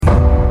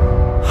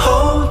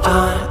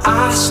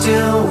I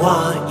still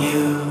want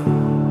you.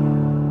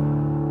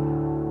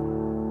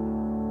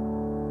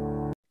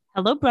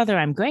 Hello, brother.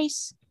 I'm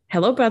Grace.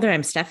 Hello, brother.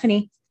 I'm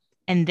Stephanie.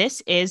 And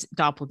this is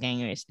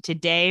Doppelgangers.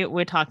 Today,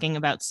 we're talking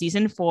about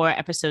season 4,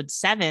 episode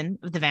 7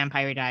 of The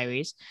Vampire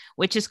Diaries,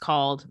 which is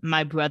called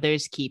My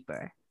Brother's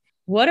Keeper.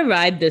 What a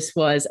ride this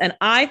was. And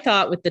I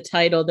thought with the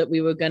title that we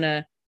were going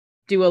to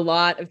do a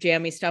lot of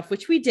Jeremy stuff,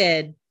 which we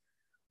did,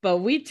 but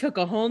we took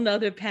a whole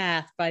nother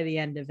path by the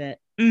end of it.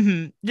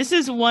 This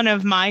is one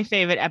of my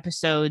favorite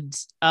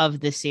episodes of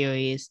the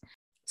series.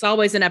 It's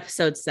always an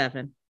episode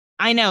 7.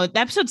 I know, the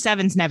episode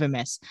 7's never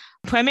miss,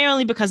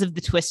 primarily because of the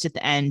twist at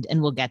the end,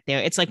 and we'll get there.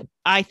 It's like,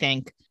 I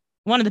think,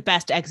 one of the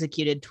best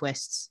executed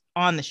twists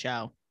on the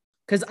show.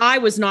 Because I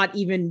was not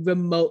even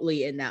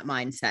remotely in that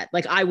mindset.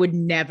 Like, I would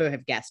never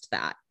have guessed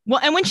that.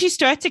 Well, and when she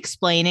starts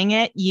explaining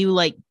it, you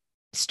like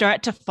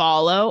start to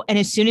follow, and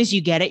as soon as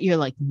you get it, you're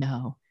like,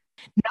 no,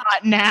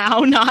 not now,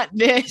 not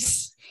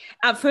this.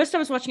 At first, I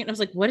was watching it, and I was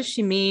like, what does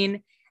she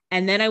mean?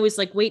 And then I was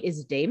like, wait,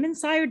 is Damon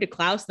sire to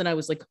Klaus? Then I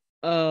was like,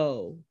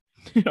 oh.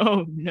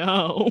 Oh,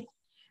 no.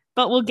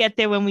 But we'll get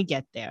there when we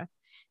get there.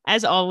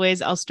 As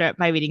always, I'll start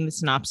by reading the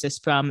synopsis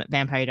from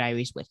Vampire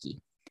Diaries Wiki.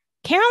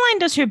 Caroline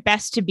does her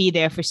best to be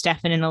there for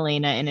Stefan and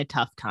Elena in a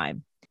tough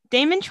time.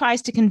 Damon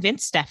tries to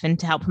convince Stefan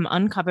to help him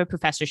uncover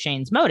Professor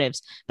Shane's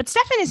motives, but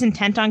Stefan is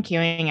intent on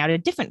carrying out a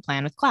different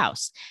plan with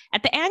Klaus.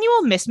 At the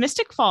annual Miss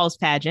Mystic Falls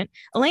pageant,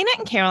 Elena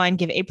and Caroline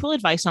give April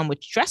advice on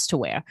which dress to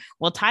wear,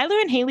 while Tyler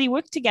and Haley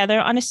work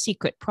together on a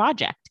secret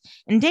project,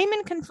 and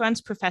Damon confronts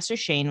Professor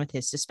Shane with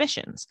his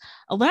suspicions.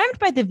 Alarmed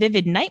by the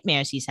vivid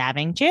nightmares he's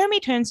having, Jeremy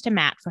turns to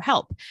Matt for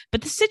help, but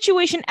the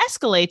situation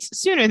escalates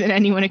sooner than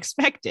anyone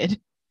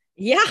expected.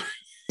 Yeah.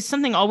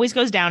 Something always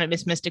goes down at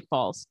Miss Mystic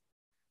Falls.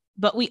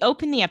 But we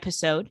open the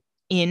episode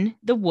in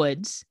the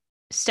woods.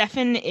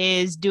 Stefan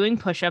is doing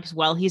push-ups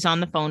while he's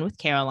on the phone with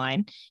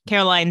Caroline.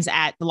 Caroline's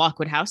at the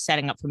Lockwood house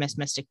setting up for Miss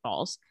Mystic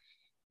Falls.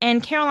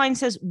 And Caroline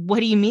says, what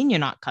do you mean you're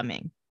not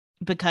coming?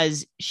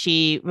 Because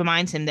she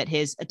reminds him that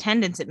his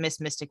attendance at Miss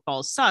Mystic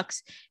Falls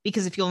sucks.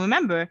 Because if you'll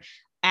remember,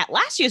 at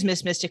last year's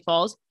Miss Mystic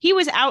Falls, he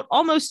was out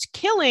almost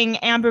killing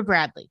Amber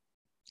Bradley.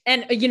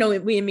 And, you know,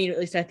 we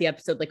immediately start the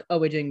episode like, oh,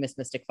 we're doing Miss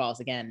Mystic Falls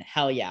again.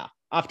 Hell yeah.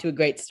 Off to a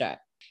great start.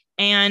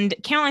 And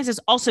Caroline says,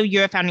 also,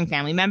 you're a founding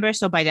family member,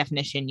 so by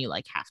definition, you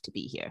like have to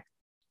be here.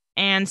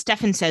 And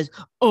Stefan says,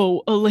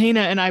 oh,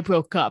 Elena and I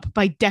broke up.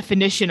 By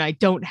definition, I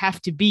don't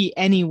have to be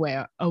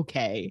anywhere.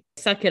 Okay.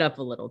 Suck it up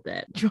a little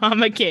bit.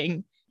 Drama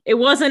king. It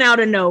wasn't out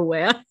of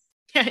nowhere.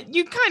 Yeah,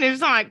 you kind of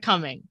saw it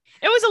coming.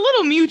 It was a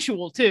little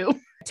mutual, too.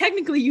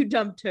 Technically, you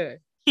dumped her.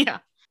 Yeah.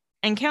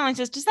 And Caroline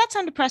says, does that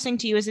sound depressing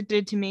to you as it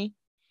did to me?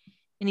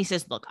 And he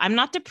says, look, I'm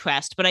not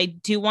depressed, but I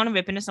do want to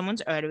rip into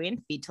someone's artery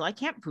and feed till I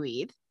can't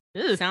breathe.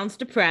 Ugh. Sounds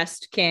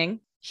depressed, King.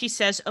 She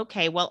says,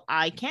 okay, well,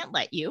 I can't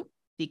let you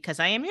because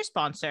I am your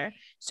sponsor,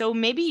 so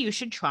maybe you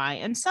should try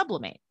and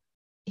sublimate.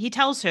 He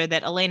tells her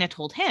that Elena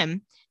told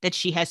him that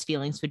she has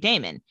feelings for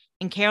Damon,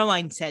 and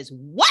Caroline says,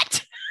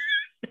 what?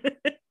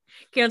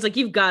 Karen's like,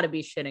 you've got to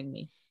be shitting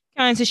me.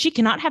 Caroline says she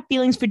cannot have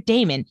feelings for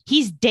Damon.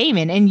 He's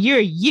Damon, and you're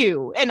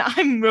you, and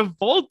I'm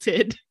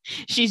revolted.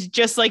 She's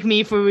just like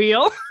me for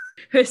real.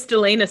 Her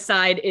Stelena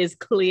side is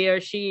clear.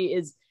 She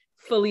is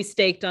fully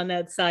staked on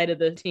that side of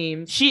the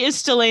team. She is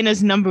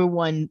Stelena's number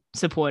one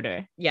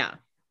supporter. Yeah.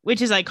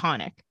 Which is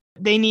iconic.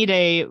 They need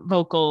a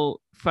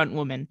vocal front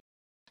woman.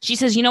 She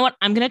says, you know what?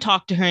 I'm going to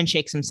talk to her and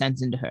shake some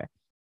sense into her.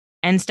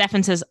 And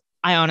Stefan says,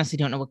 I honestly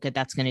don't know what good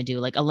that's going to do.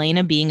 Like,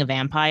 Elena being a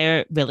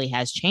vampire really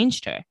has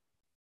changed her.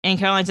 And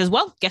Caroline says,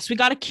 well, guess we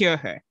got to cure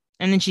her.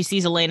 And then she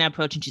sees Elena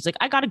approach and she's like,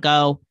 I got to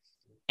go.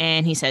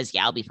 And he says,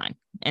 yeah, I'll be fine.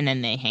 And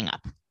then they hang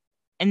up.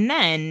 And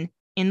then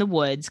in the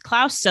woods,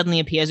 Klaus suddenly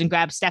appears and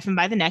grabs Stefan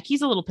by the neck.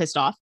 He's a little pissed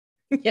off.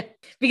 Yeah,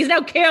 because now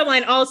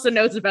Caroline also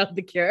knows about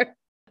the cure.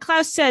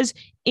 Klaus says,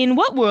 in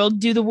what world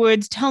do the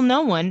words tell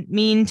no one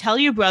mean tell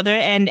your brother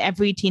and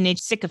every teenage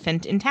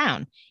sycophant in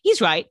town?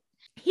 He's right.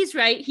 He's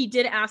right. He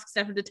did ask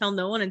Stefan to tell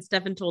no one, and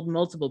Stefan told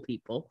multiple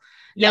people.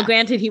 Yeah. Now,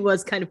 granted, he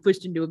was kind of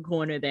pushed into a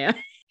corner there.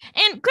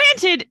 And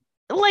granted,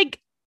 like,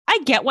 I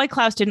get why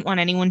Klaus didn't want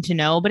anyone to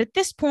know, but at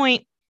this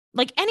point,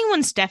 like,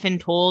 anyone Stefan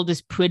told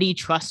is pretty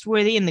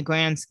trustworthy in the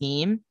grand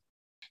scheme.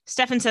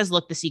 Stefan says,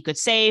 look, the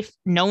secret's safe.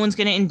 No one's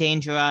going to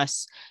endanger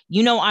us.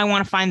 You know, I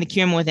want to find the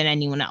cure more than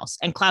anyone else.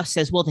 And Klaus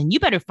says, well, then you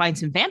better find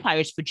some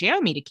vampires for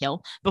Jeremy to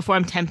kill before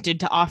I'm tempted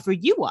to offer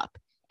you up.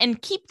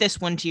 And keep this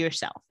one to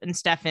yourself. And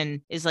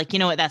Stefan is like, you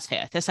know what? That's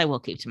fair. This I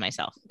will keep to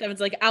myself. Stefan's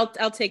like,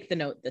 I'll take the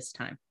note this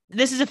time.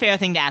 This is a fair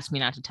thing to ask me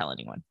not to tell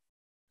anyone.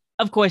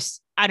 Of course,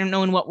 I don't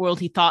know in what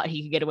world he thought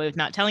he could get away with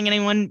not telling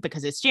anyone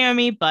because it's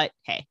Jeremy, but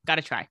hey,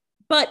 gotta try.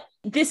 But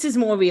this is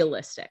more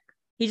realistic.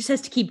 He just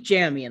has to keep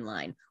Jeremy in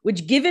line,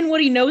 which, given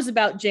what he knows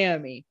about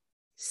Jeremy,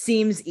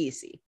 seems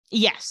easy.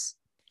 Yes.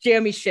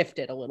 Jeremy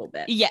shifted a little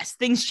bit. Yes,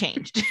 things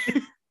changed.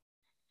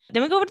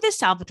 Then we go over to the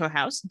Salvatore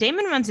house.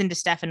 Damon runs into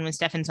Stefan when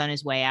Stefan's on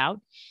his way out.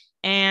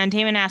 And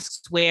Damon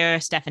asks where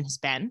Stefan has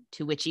been,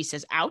 to which he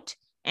says out,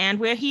 and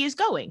where he is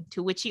going,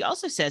 to which he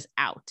also says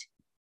out.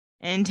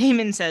 And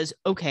Damon says,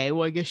 okay,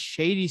 well, I guess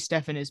Shady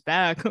Stefan is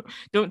back.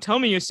 Don't tell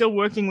me you're still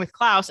working with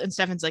Klaus. And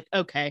Stefan's like,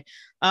 okay,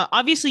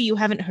 obviously you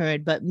haven't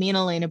heard, but me and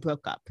Elena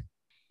broke up.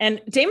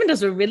 And Damon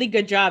does a really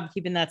good job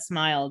keeping that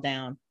smile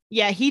down.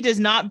 Yeah, he does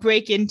not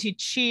break into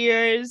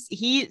cheers.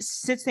 He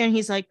sits there and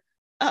he's like,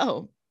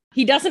 oh.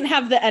 He doesn't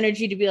have the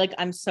energy to be like,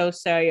 I'm so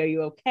sorry, are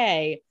you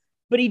okay?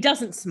 But he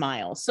doesn't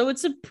smile. So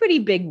it's a pretty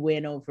big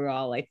win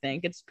overall, I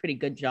think. It's a pretty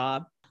good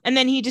job. And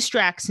then he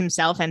distracts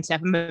himself and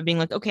Stefan by being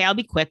like, okay, I'll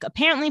be quick.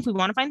 Apparently, if we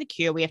want to find the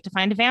cure, we have to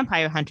find a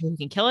vampire hunter who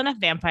can kill enough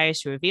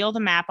vampires to reveal the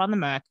map on the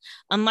Merc.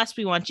 Unless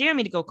we want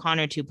Jeremy to go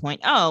Connor 2.0,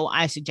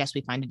 I suggest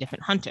we find a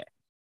different hunter.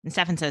 And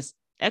Stefan says,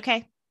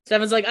 okay.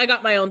 Stefan's like, I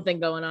got my own thing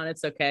going on.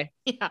 It's okay.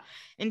 Yeah.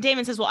 And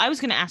Damon says, well, I was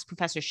going to ask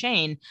Professor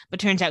Shane, but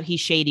turns out he's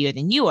shadier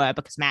than you are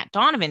because Matt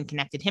Donovan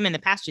connected him and the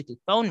pastor through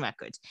phone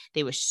records.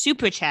 They were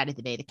super chatty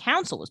the day the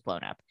council was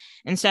blown up.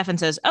 And Stefan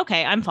says,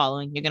 okay, I'm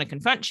following. You're going to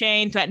confront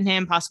Shane, threaten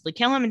him, possibly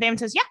kill him. And Damon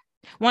says, yeah.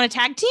 Want a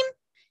tag team?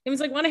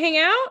 Damon's like, want to hang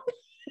out?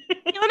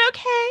 Feeling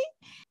okay?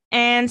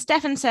 And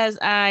Stefan says,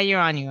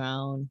 you're on your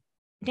own.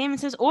 Damon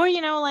says, or,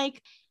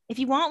 like, if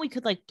you want, we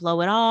could like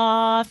blow it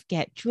off,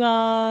 get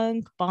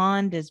drunk,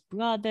 bond as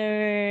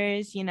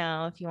brothers, if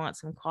you want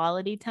some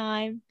quality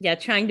time. Yeah,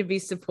 trying to be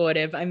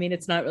supportive. I mean,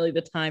 it's not really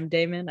the time,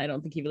 Damon. I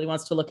don't think he really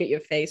wants to look at your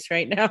face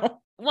right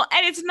now. Well,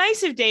 and it's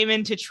nice of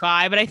Damon to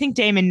try, but I think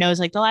Damon knows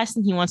like the last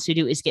thing he wants to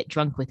do is get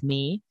drunk with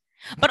me.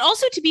 But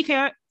also, to be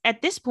fair,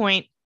 at this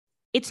point,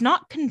 it's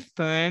not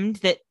confirmed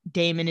that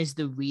Damon is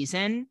the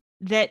reason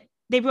that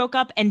they broke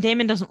up, and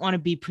Damon doesn't want to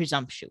be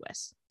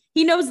presumptuous.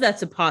 He knows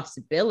that's a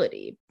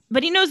possibility.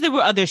 But he knows there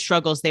were other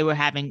struggles they were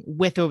having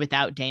with or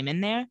without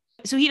Damon there.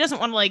 So he doesn't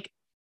want to like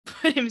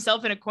put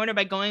himself in a corner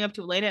by going up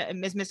to Elena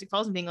and Miss Mystic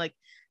Falls and being like,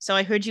 so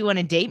I heard you want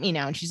to date me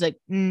now. And she's like,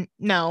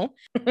 no.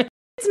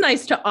 It's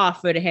nice to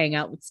offer to hang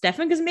out with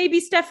Stefan because maybe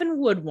Stefan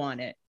would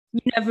want it.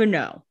 You never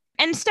know.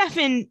 And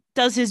Stefan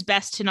does his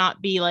best to not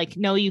be like,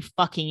 no, you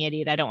fucking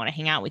idiot. I don't want to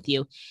hang out with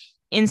you.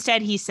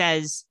 Instead, he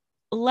says,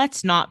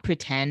 let's not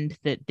pretend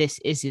that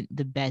this isn't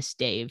the best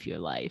day of your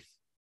life.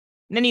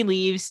 And then he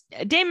leaves.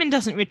 Damon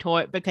doesn't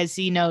retort because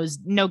he knows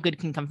no good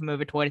can come from a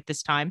retort at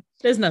this time.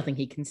 There's nothing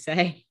he can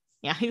say.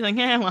 Yeah, he's like,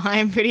 well,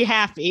 I'm pretty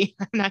happy.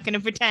 I'm not going to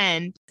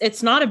pretend.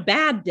 It's not a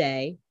bad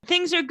day.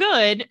 Things are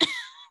good.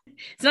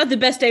 It's not the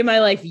best day of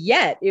my life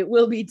yet. It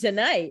will be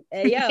tonight.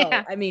 Hey, yo.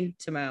 Yeah. I mean,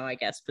 tomorrow, I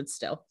guess, but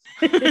still.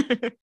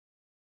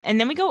 And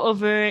then we go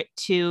over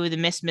to the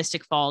Miss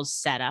Mystic Falls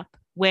setup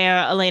where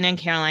Elena and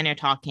Caroline are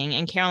talking.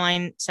 And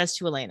Caroline says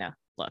to Elena,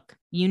 look,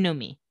 you know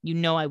me. You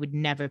know I would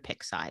never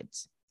pick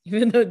sides.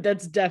 Even though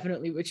that's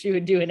definitely what she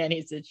would do in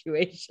any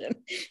situation.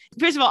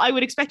 First of all, I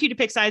would expect you to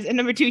pick sides. And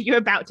number two, you're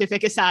about to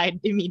pick a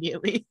side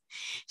immediately.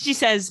 She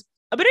says,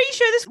 but are you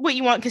sure this is what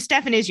you want? Because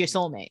Stefan is your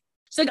soulmate.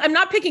 So I'm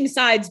not picking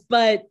sides,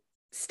 but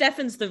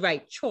Stefan's the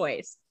right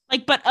choice.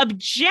 Like, but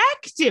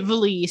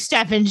objectively,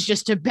 Stefan's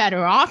just a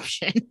better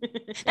option.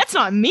 That's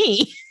not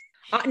me.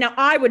 Now,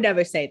 I would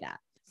never say that.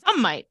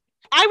 Some might.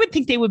 I would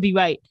think they would be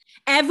right.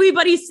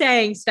 Everybody's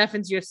saying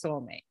Stefan's your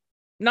soulmate.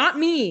 Not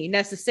me,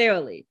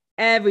 necessarily.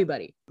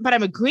 Everybody. But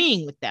I'm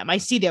agreeing with them. I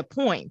see their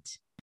point.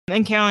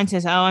 And Caroline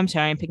says, oh, I'm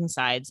sorry, I'm picking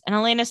sides. And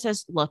Elena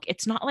says, look,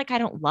 it's not like I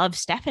don't love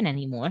Stefan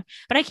anymore,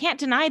 but I can't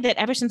deny that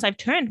ever since I've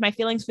turned, my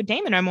feelings for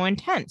Damon are more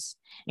intense.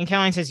 And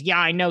Caroline says, yeah,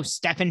 I know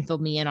Stefan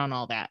filled me in on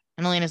all that.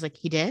 And Elena's like,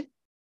 he did?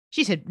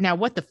 She said, now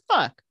what the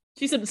fuck?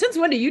 She said, since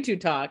when do you two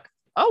talk?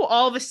 Oh,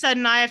 all of a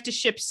sudden I have to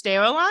ship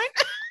Steroline?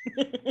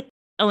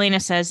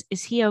 Elena says,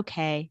 is he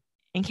okay?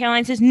 And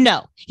Caroline says,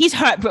 no, he's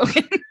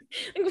heartbroken.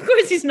 Of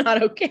course he's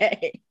not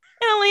okay.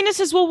 And Elena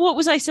says, well, what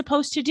was I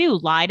supposed to do?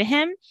 Lie to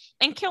him?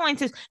 And Caroline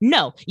says,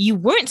 no, you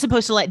weren't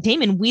supposed to let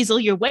Damon weasel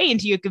your way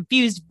into your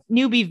confused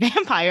newbie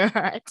vampire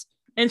heart.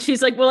 And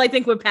she's like, well, I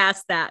think we're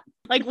past that.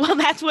 Like, well,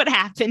 that's what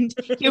happened.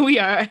 Here we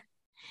are.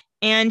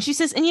 And she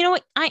says, and you know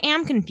what? I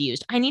am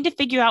confused. I need to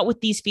figure out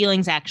what these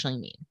feelings actually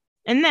mean.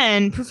 And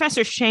then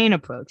Professor Shane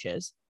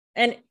approaches.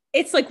 And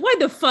it's like, why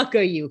the fuck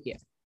are you here?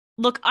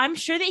 Look, I'm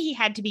sure that he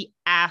had to be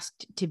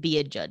asked to be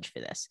a judge for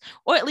this,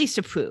 or at least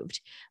approved.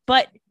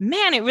 But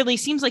man, it really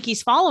seems like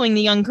he's following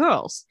the young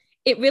girls.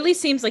 It really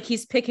seems like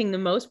he's picking the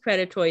most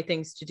predatory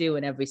things to do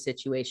in every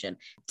situation.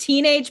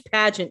 Teenage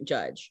pageant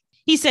judge.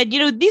 He said,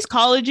 these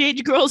college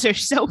age girls are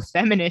so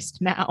feminist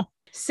now.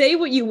 Say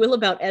what you will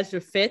about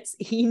Ezra Fitz.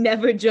 He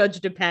never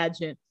judged a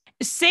pageant.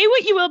 Say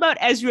what you will about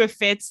Ezra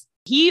Fitz.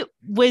 He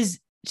was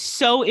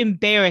so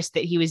embarrassed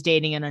that he was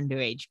dating an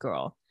underage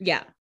girl.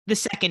 Yeah. The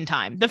second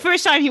time. The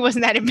first time he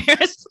wasn't that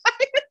embarrassed.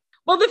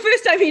 Well, the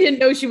first time he didn't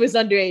know she was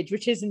underage,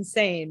 which is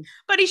insane.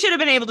 But he should have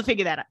been able to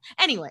figure that out.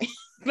 Anyway.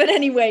 But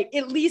anyway,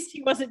 at least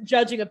he wasn't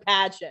judging a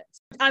pageant.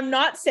 I'm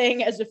not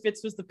saying Ezra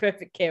Fitz was the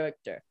perfect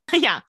character.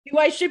 Yeah. Do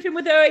I ship him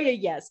with her?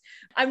 Yes.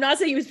 I'm not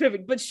saying he was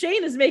perfect, but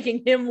Shane is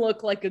making him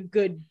look like a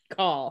good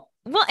call.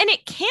 Well, and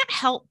it can't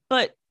help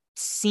but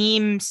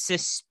seem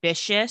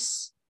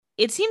suspicious.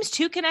 It seems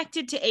too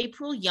connected to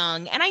April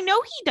Young. And I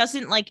know he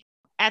doesn't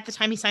at the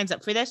time he signs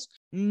up for this,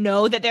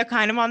 know that they're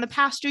kind of on the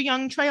Pastor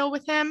Young trail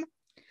with him.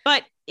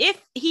 But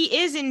if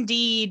he is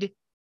indeed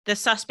the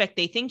suspect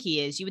they think he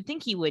is, you would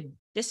think he would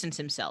distance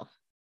himself.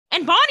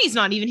 And Bonnie's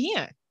not even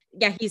here.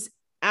 Yeah, he's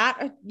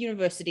at a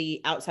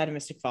university outside of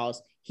Mystic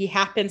Falls. He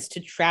happens to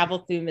travel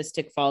through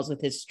Mystic Falls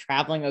with his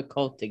traveling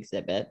occult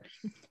exhibit.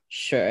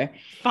 Sure.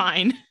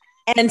 Fine.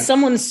 And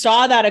someone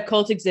saw that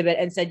occult exhibit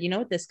and said, you know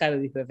what this guy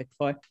would be perfect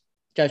for?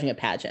 Judging a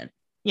pageant.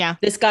 Yeah.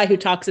 This guy who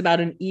talks about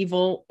an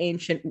evil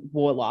ancient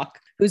warlock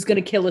who's going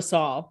to kill us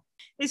all.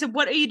 They said,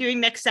 what are you doing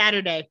next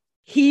Saturday?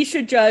 He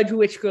should judge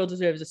which girl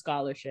deserves a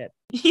scholarship.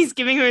 He's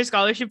giving her a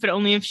scholarship, but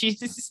only if she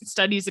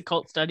studies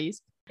occult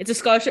studies. It's a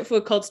scholarship for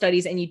occult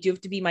studies, and you do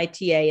have to be my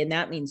TA, and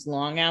that means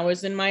long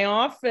hours in my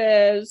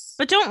office.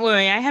 But don't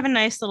worry, I have a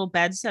nice little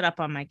bed set up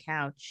on my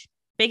couch.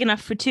 Big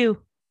enough for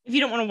two. If you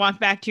don't want to walk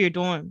back to your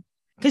dorm.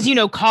 Because,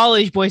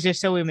 college boys are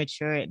so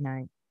immature at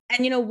night.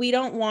 And, we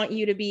don't want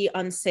you to be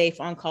unsafe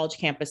on college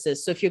campuses.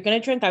 So if you're going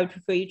to drink, I would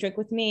prefer you drink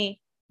with me,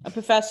 a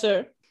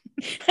professor.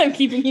 I'm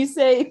keeping you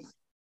safe.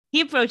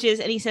 He approaches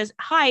and he says,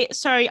 hi,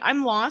 sorry,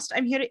 I'm lost.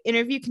 I'm here to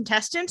interview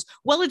contestants.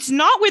 Well, it's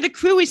not where the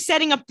crew is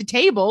setting up the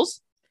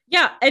tables.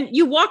 Yeah, and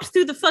you walked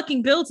through the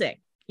fucking building.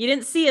 You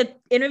didn't see an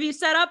interview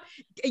set up?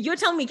 You're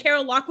telling me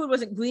Carol Lockwood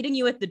wasn't greeting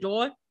you at the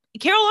door?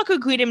 Carol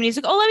Lockwood greeted him and he's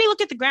like, oh, let me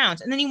look at the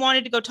grounds. And then he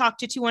wanted to go talk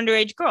to 2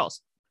 underage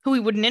girls who he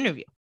wouldn't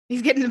interview.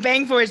 He's getting the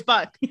bang for his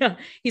buck. Yeah,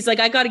 he's like,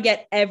 I got to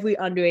get every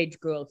underage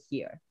girl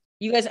here.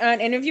 You guys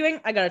aren't interviewing?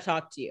 I got to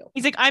talk to you.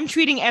 He's like, I'm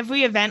treating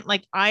every event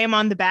like I am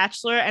on The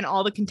Bachelor and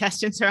all the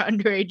contestants are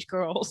underage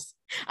girls.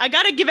 I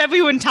got to give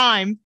everyone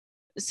time.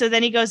 So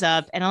then he goes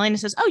up and Elena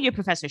says, oh, you're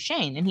Professor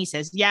Shane. And he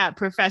says, yeah,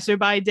 professor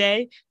by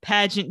day,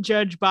 pageant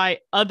judge by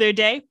other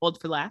day.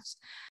 Hold for laughs.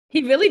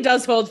 He really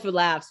does hold for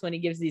laughs when he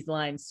gives these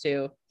lines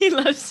too. He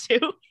loves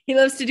to. He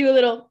loves to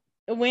do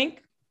a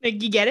wink.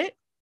 Like, you get it?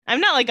 I'm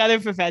not like other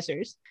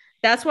professors.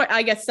 That's why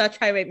I get such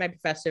high rate my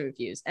professor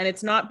reviews. And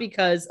it's not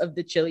because of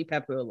the chili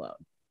pepper alone.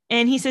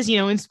 And he says,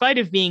 in spite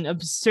of being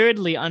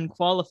absurdly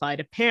unqualified,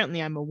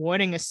 apparently I'm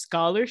awarding a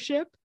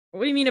scholarship.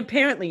 What do you mean,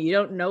 apparently? You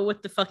don't know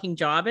what the fucking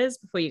job is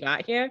before you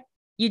got here?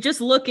 You just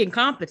look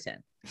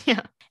incompetent.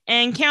 Yeah.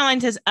 And Caroline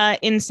says,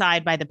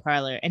 inside by the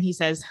parlor. And he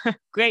says,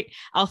 great,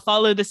 I'll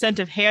follow the scent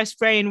of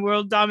hairspray and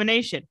world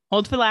domination.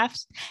 Hold for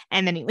laughs.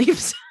 And then he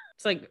leaves.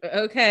 It's like,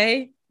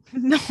 okay.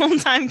 The whole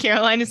time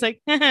Caroline is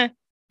like,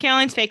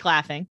 Caroline's fake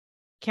laughing.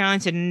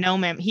 Caroline said, no,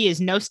 ma'am, he is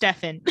no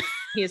Stefan.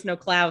 He is no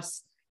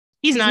Klaus.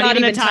 He's not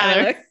even a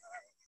Tyler.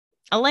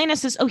 Elena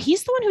says, oh,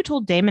 he's the one who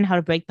told Damon how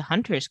to break the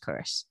hunter's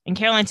curse. And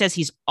Caroline says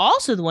he's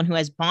also the one who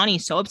has Bonnie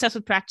so obsessed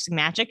with practicing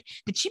magic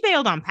that she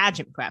bailed on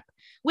pageant prep,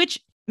 which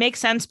makes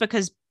sense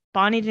because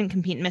Bonnie didn't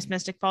compete in Miss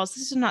Mystic Falls.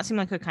 This does not seem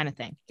like her kind of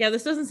thing. Yeah,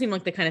 this doesn't seem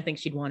like the kind of thing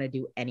she'd want to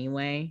do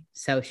anyway.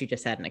 So she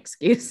just had an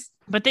excuse.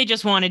 But they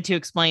just wanted to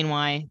explain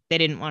why they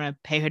didn't want to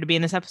pay her to be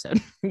in this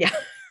episode. Yeah.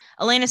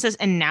 Elena says,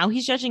 and now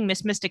he's judging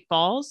Miss Mystic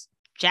Falls?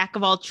 Jack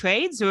of all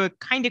trades or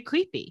kind of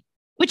creepy?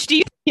 Which do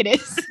you think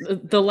it is?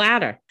 The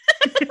latter.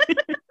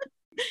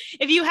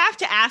 If you have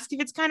to ask if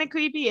it's kind of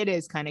creepy, it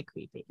is kind of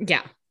creepy.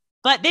 Yeah.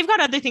 But they've got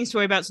other things to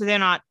worry about, so they're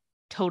not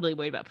totally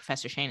worried about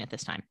Professor Shane at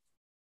this time.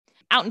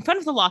 Out in front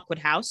of the Lockwood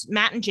house,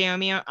 Matt and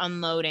Jeremy are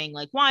unloading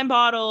like wine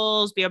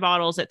bottles, beer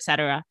bottles,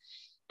 etc.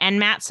 And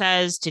Matt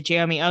says to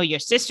Jeremy, oh, your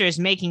sister is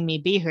making me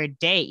be her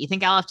date. You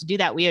think I'll have to do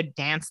that weird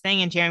dance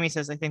thing? And Jeremy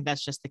says, I think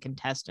that's just the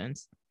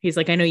contestants. He's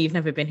like, I know you've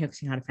never been here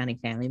because you're not a founding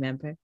family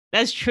member.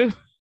 That's true.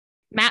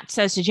 Matt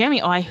says to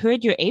Jeremy, oh, I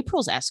heard you're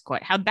April's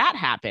escort. How'd that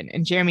happen?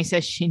 And Jeremy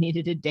says she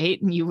needed a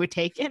date and you were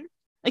taken.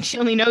 Like she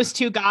only knows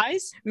 2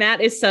 guys.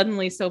 Matt is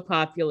suddenly so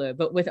popular,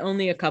 but with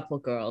only a couple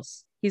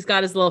girls. He's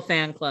got his little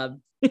fan club.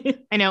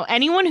 I know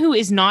anyone who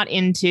is not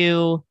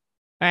into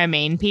our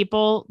main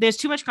people, there's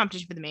too much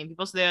competition for the main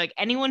people. So they're like,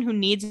 anyone who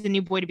needs a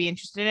new boy to be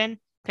interested in,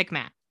 pick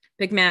Matt.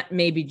 Pick Matt,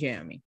 maybe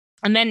Jeremy.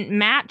 And then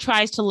Matt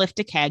tries to lift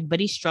a keg, but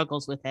he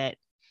struggles with it.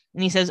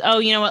 And he says, oh,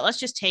 you know what? Let's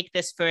just take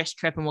this first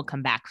trip and we'll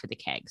come back for the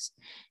kegs.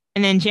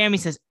 And then Jeremy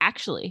says,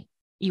 actually,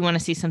 you want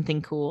to see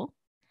something cool?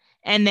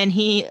 And then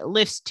he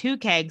lifts 2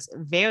 kegs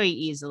very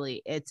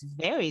easily. It's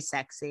very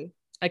sexy.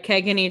 A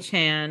keg in each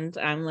hand.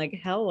 I'm like,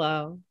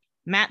 hello.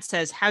 Matt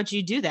says, how'd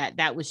you do that?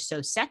 That was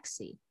so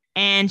sexy.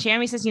 And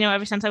Jeremy says,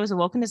 ever since I was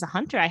awoken as a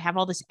hunter, I have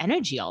all this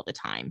energy all the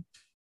time.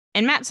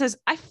 And Matt says,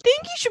 I think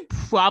you should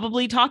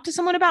probably talk to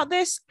someone about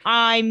this.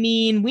 I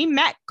mean, we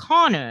met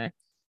Connor.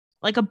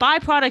 Like a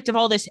byproduct of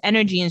all this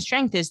energy and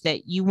strength is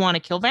that you want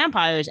to kill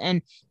vampires.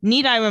 And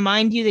need I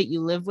remind you that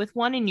you live with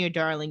one in your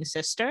darling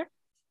sister?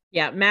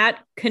 Yeah, Matt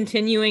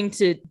continuing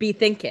to be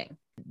thinking.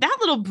 That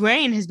little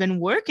brain has been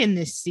working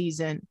this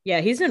season.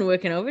 Yeah, he's been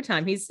working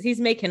overtime. He's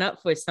making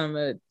up for some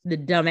of the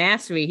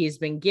dumbassery he's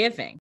been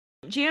giving.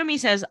 Jeremy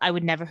says, I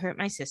would never hurt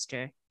my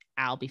sister.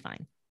 I'll be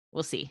fine.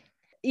 We'll see.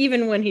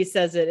 Even when he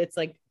says it, it's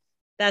like,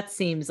 that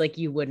seems like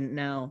you wouldn't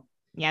know.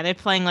 Yeah, they're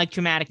playing like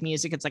dramatic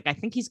music. It's like, I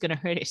think he's going to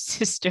hurt his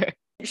sister.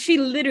 She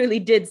literally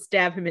did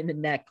stab him in the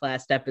neck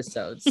last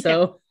episode.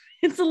 So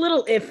It's a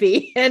little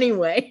iffy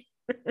anyway.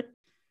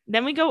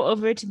 Then we go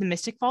over to the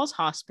Mystic Falls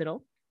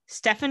Hospital.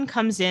 Stefan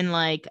comes in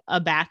like a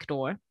back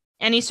door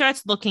and he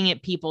starts looking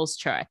at people's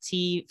charts.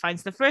 He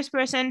finds the first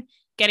person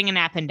getting an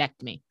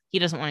appendectomy. He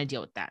doesn't want to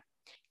deal with that.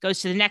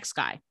 Goes to the next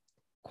guy.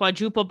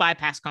 Quadruple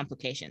bypass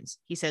complications.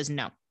 He says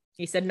no.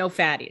 He said no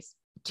fatties.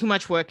 Too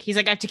much work. He's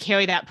like, I have to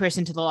carry that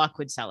person to the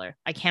Lockwood cellar.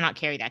 I cannot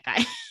carry that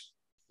guy.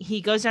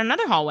 He goes down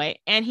another hallway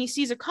and he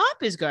sees a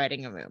cop is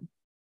guarding a room.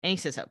 And he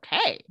says,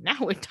 okay, now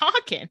we're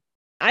talking.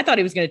 I thought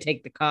he was going to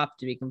take the cop,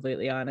 to be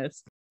completely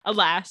honest.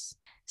 Alas,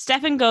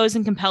 Stefan goes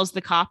and compels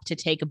the cop to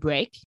take a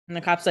break. And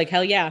the cop's like,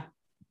 hell yeah.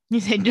 He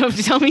said, don't have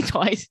to tell me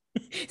twice.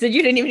 He said,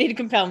 you didn't even need to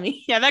compel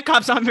me. Yeah, that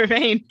cop's on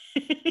Vervain.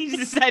 He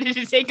just decided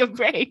to take a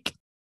break.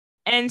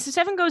 And so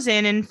Stefan goes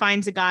in and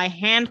finds a guy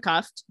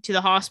handcuffed to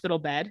the hospital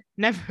bed.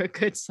 Never a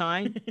good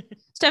sign.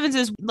 Stefan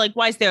says, like,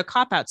 why is there a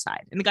cop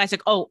outside? And the guy's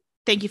like, oh,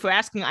 thank you for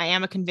asking. I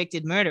am a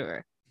convicted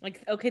murderer.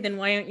 Like, okay, then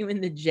why aren't you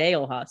in the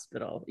jail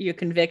hospital? You're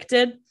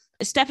convicted?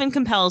 Stefan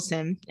compels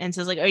him and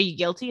says, like, are you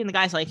guilty? And the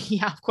guy's like,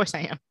 yeah, of course I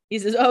am. He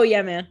says, oh,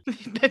 yeah, man.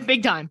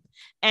 Big time.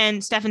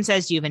 And Stefan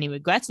says, do you have any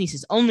regrets? And he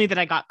says, only that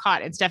I got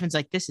caught. And Stefan's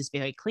like, this is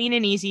very clean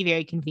and easy,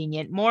 very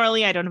convenient.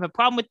 Morally, I don't have a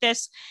problem with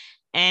this.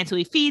 And so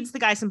he feeds the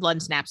guy some blood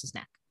and snaps his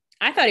neck.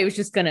 I thought he was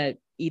just going to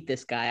eat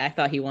this guy. I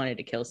thought he wanted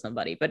to kill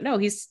somebody. But no,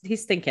 he's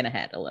thinking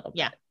ahead a little bit.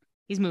 Yeah,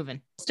 he's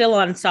moving. Still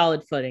on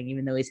solid footing,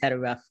 even though he's had a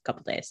rough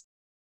couple days.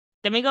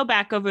 Then we go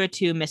back over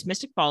to Miss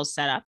Mystic Falls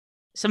setup.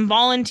 Some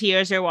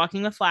volunteers are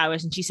walking with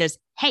flowers, and she says,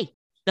 hey,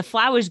 the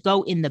flowers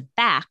go in the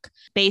back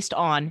based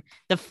on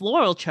the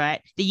floral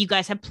chart that you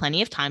guys have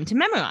plenty of time to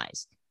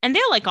memorize. And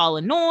they're like all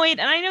annoyed.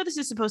 And I know this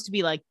is supposed to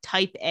be like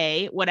type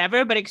A,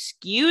 whatever, but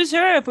excuse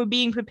her if we're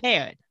being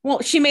prepared.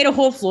 Well, she made a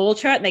whole floral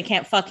chart and they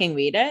can't fucking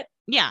read it.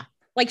 Yeah.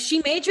 Like,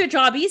 she made your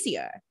job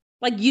easier.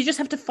 Like, you just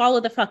have to follow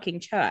the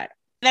fucking chart.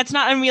 That's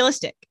not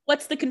unrealistic.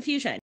 What's the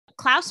confusion?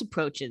 Klaus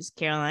approaches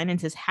Caroline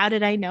and says, how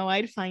did I know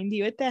I'd find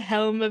you at the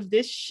helm of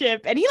this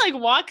ship? And he like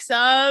walks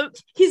up.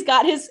 He's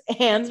got his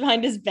hands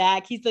behind his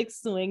back. He's like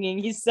swinging.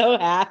 He's so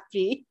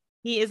happy.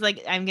 He is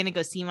like, I'm going to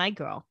go see my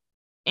girl.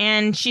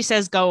 And she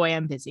says, go away,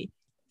 I'm busy.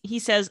 He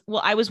says,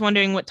 well, I was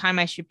wondering what time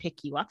I should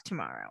pick you up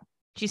tomorrow.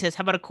 She says,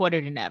 how about a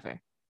quarter to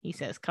never? He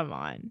says, come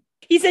on.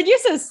 He said, you're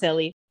so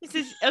silly. He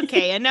says,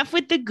 okay, enough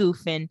with the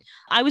goofing.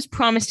 I was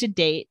promised a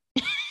date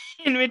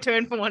in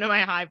return for one of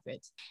my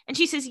hybrids. And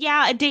she says,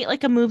 yeah, a date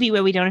like a movie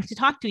where we don't have to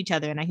talk to each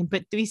other and I can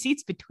put 3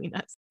 seats between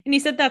us. And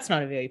he said, that's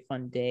not a very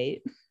fun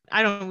date.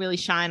 I don't really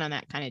shine on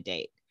that kind of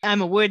date.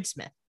 I'm a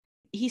wordsmith.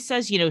 He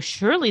says, you know,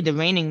 surely the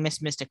reigning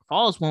Miss Mystic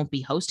Falls won't be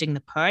hosting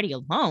the party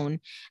alone.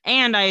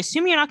 And I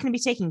assume you're not going to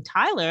be taking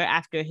Tyler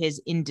after his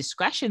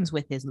indiscretions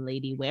with his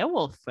lady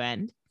werewolf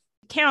friend.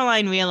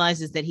 Caroline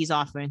realizes that he's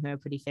offering her a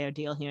pretty fair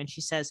deal here. And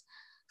she says,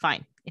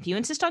 fine, if you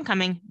insist on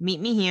coming,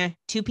 meet me here,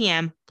 2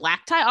 p.m.,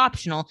 black tie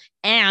optional.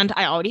 And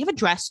I already have a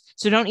dress,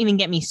 so don't even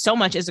get me so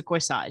much as a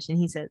corsage. And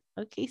he says,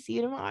 okay, see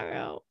you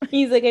tomorrow.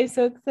 He's like, I'm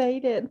so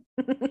excited.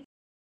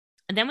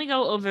 And then we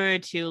go over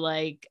to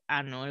like,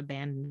 I don't know, an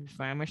abandoned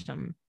farm or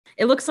something.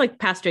 It looks like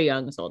Pastor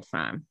Young's old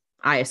farm,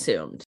 I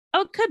assumed.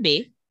 Oh, it could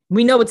be.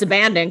 We know it's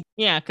abandoned.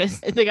 Yeah,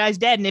 because the guy's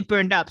dead and it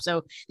burned up,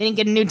 so they didn't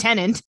get a new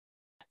tenant.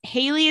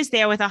 Haley is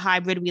there with a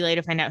hybrid. We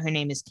later find out her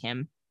name is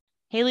Kim.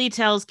 Haley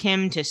tells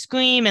Kim to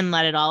scream and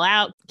let it all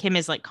out. Kim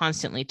is like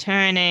constantly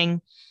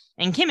turning.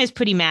 And Kim is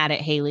pretty mad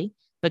at Haley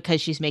because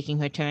she's making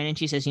her turn. And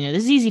she says, you know,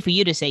 this is easy for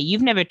you to say.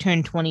 You've never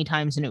turned 20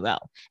 times in a row.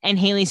 And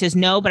Haley says,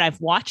 no, but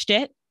I've watched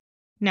it.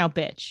 Now,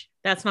 bitch.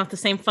 That's not the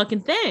same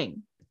fucking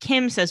thing.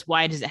 Kim says,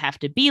 why does it have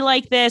to be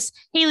like this?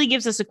 Haley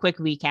gives us a quick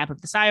recap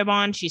of the Sire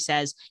Bond. She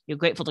says, you're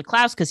grateful to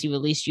Klaus because he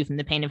released you from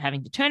the pain of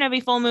having to turn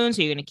every full moon.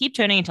 So you're going to keep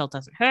turning until it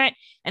doesn't hurt.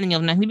 And then you'll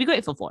have nothing to be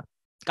grateful for.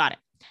 Got it.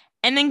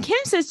 And then Kim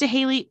says to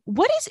Haley,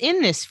 what is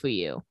in this for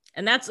you?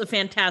 And that's a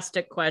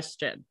fantastic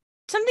question.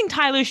 Something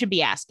Tyler should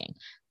be asking.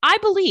 I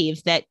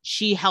believe that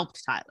she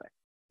helped Tyler.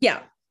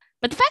 Yeah.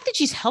 But the fact that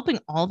she's helping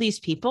all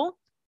these people,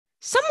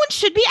 someone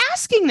should be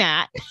asking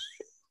that.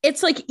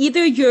 It's like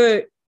either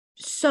you're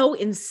so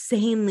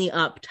insanely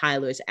up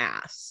Tyler's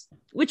ass,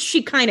 which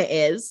she kind of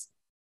is,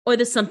 or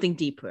there's something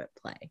deeper at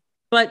play.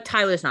 But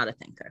Tyler's not a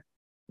thinker.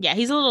 Yeah,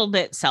 he's a little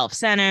bit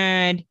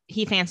self-centered.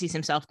 He fancies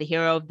himself the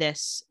hero of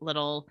this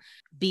little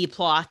B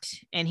plot,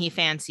 and he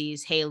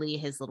fancies Haley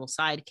his little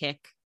sidekick.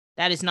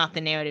 That is not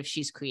the narrative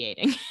she's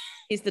creating.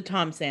 He's the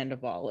Tom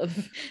Sandoval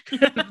of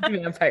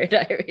Vampire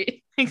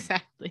Diaries.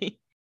 Exactly.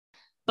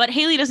 But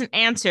Haley doesn't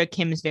answer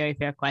Kim's very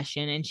fair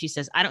question, and she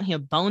says, I don't hear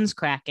bones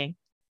cracking.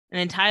 And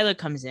then Tyler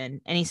comes in,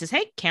 and he says,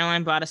 hey,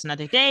 Caroline brought us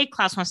another day.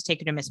 Klaus wants to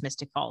take her to Miss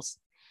Mystic Falls.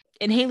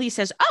 And Haley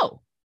says,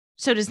 oh,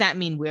 so does that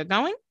mean we're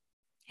going?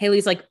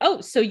 Haley's like,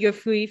 oh, so you're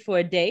free for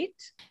a date?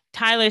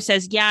 Tyler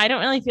says, yeah, I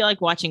don't really feel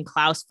like watching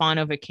Klaus fawn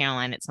over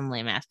Caroline at some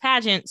lame-ass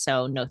pageant,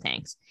 so no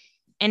thanks.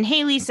 And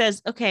Haley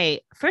says,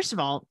 okay, first of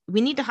all,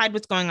 we need to hide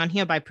what's going on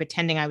here by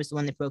pretending I was the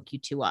one that broke you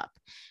two up,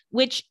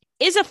 which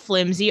is a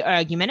flimsy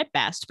argument at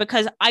best,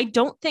 because I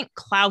don't think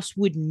Klaus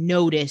would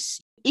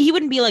notice. He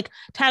wouldn't be like,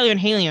 Tyler and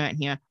Haley aren't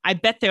here. I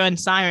bet they're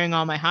unsiring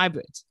all my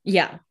hybrids.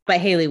 Yeah,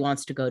 but Haley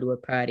wants to go to a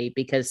party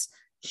because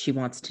she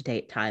wants to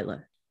date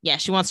Tyler. Yeah,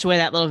 she wants to wear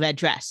that little red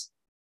dress.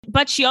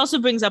 But she also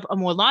brings up a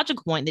more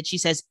logical point that she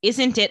says,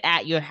 isn't it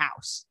at your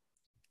house?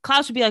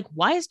 Klaus would be like,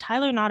 why is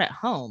Tyler not at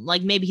home?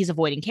 Like maybe he's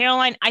avoiding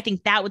Caroline. I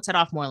think that would set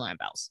off more alarm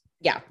bells.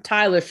 Yeah,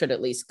 Tyler should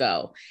at least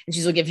go. And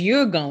she's like, if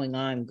you're going,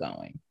 I'm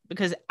going.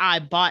 Because I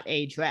bought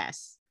a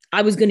dress.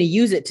 I was going to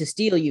use it to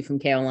steal you from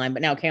Caroline,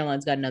 but now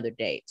Caroline's got another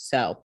date.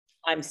 So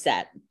I'm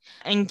set.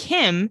 And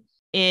Kim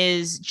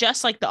is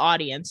just like the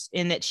audience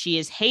in that she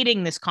is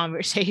hating this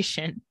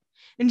conversation.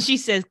 And she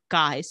says,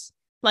 guys,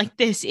 like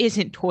this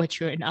isn't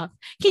torture enough.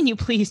 Can you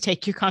please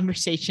take your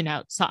conversation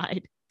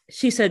outside?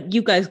 She said,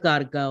 you guys got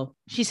to go.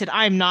 She said,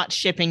 I'm not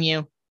shipping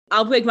you.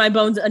 I'll break my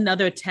bones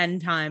another 10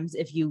 times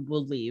if you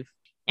will leave.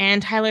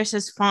 And Tyler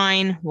says,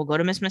 fine, we'll go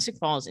to Miss Mystic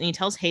Falls. And he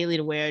tells Haley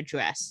to wear a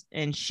dress.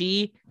 And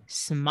she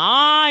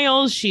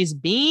smiles. She's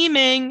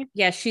beaming.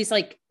 Yeah, she's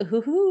like,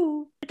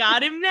 hoo-hoo.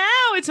 Got him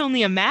now. It's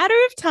only a matter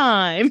of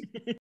time.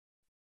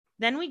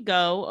 Then we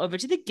go over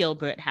to the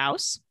Gilbert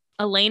house.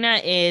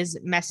 Elena is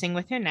messing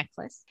with her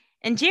necklace.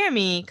 And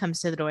Jeremy comes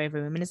to the door of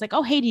her room and is like,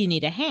 oh, hey, do you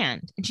need a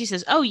hand? And she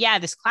says, oh, yeah,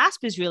 this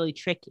clasp is really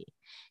tricky.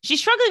 She's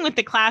struggling with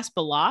the clasp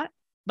a lot,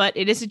 but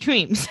it is a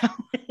dream.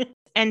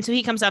 And so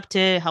he comes up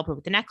to help her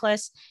with the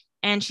necklace.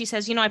 And she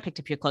says, I picked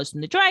up your clothes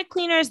from the dry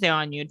cleaners. They're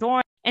on your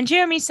door. And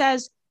Jeremy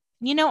says,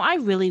 I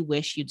really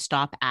wish you'd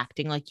stop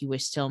acting like you were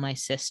still my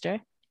sister.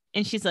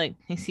 And she's like,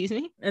 excuse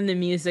me? And the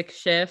music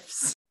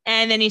shifts.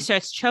 And then he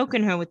starts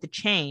choking her with the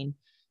chain.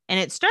 And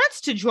it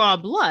starts to draw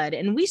blood.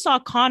 And we saw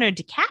Connor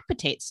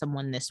decapitate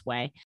someone this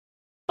way.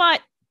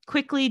 But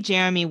quickly,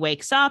 Jeremy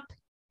wakes up.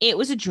 It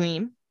was a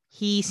dream.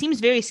 He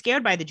seems very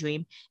scared by the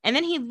dream. And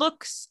then he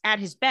looks at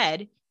his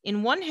bed.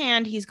 In one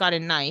hand, he's got a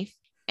knife.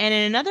 And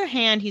in another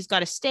hand, he's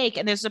got a steak.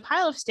 And there's a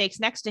pile of steaks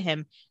next to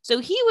him. So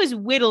he was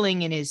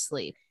whittling in his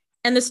sleep.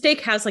 And the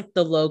steak has like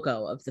the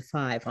logo of the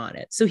 5 on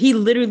it. So he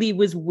literally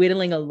was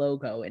whittling a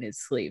logo in his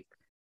sleep.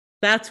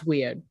 That's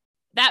weird.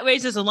 That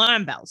raises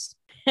alarm bells.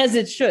 As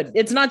it should.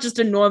 It's not just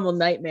a normal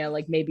nightmare,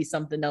 like maybe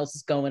something else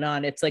is going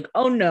on. It's like,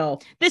 oh no.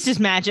 This is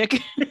magic.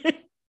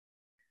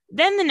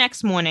 Then the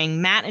next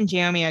morning, Matt and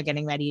Jeremy are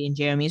getting ready in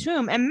Jeremy's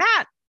room. And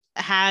Matt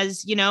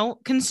has,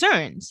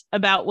 concerns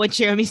about what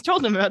Jeremy's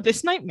told him about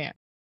this nightmare.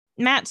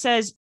 Matt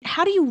says,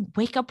 how do you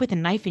wake up with a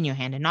knife in your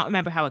hand and not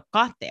remember how it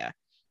got there?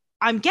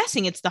 I'm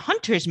guessing it's the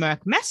hunter's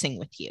mark messing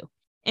with you.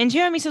 And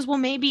Jeremy says, well,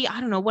 maybe,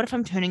 I don't know, what if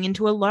I'm turning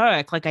into a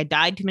Lyric? Like I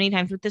died too many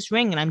times with this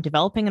ring and I'm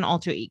developing an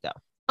alter ego.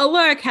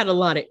 Alaric had a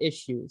lot of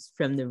issues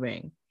from the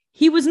ring.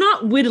 He was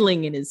not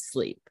whittling in his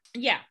sleep.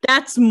 Yeah.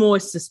 That's more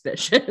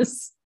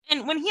suspicious.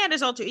 And when he had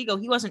his alter ego,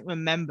 he wasn't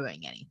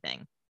remembering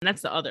anything. And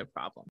that's the other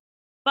problem.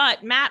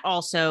 But Matt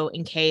also,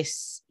 in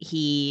case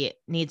he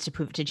needs to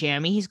prove it to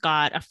Jeremy, he's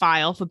got a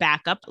file for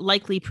backup,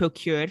 likely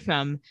procured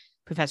from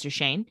Professor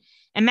Shane.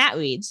 And Matt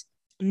reads,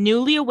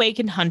 newly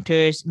awakened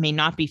hunters may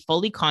not be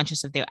fully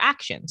conscious of their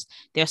actions.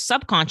 Their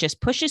subconscious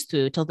pushes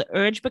through till the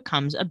urge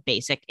becomes a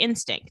basic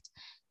instinct.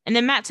 And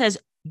then Matt says,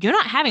 you're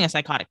not having a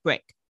psychotic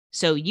break.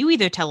 So you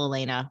either tell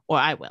Elena or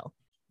I will.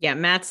 Yeah,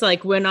 Matt's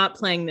like, we're not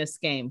playing this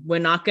game. We're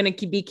not going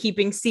to be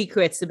keeping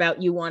secrets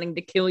about you wanting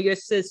to kill your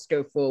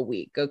sister for a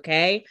week,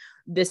 okay?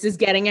 This is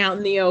getting out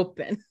in the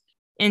open.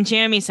 And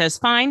Jeremy says,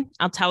 fine,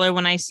 I'll tell her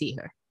when I see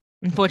her.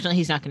 Unfortunately,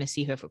 he's not going to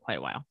see her for quite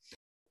a while.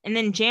 And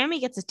then Jeremy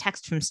gets a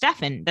text from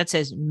Stefan that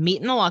says,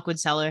 meet in the Lockwood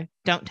cellar.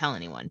 Don't tell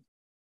anyone.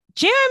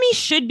 Jeremy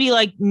should be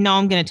like, no,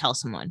 I'm going to tell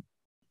someone.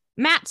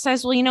 Matt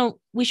says, well,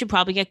 we should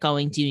probably get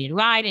going. Do you need a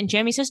ride? And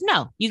Jeremy says,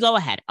 no, you go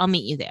ahead. I'll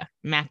meet you there.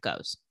 Matt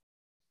goes.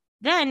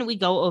 Then we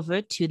go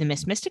over to the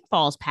Miss Mystic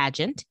Falls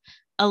pageant.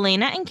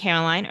 Elena and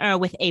Caroline are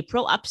with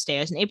April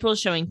upstairs, and April is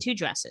showing 2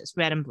 dresses,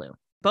 red and blue.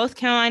 Both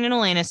Caroline and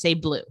Elena say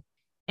blue.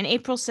 And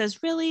April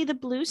says, really? The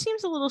blue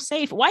seems a little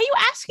safe. Why are you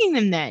asking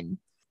them then?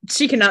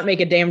 She cannot make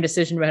a damn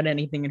decision about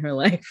anything in her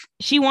life.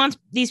 She wants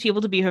these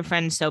people to be her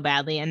friends so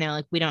badly, and they're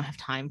like, we don't have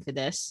time for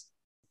this.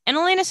 And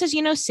Elena says,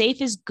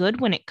 safe is good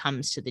when it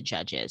comes to the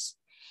judges.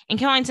 And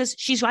Caroline says,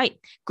 she's right.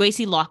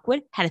 Gracie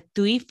Lockwood had a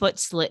 3-foot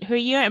slit her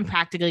year and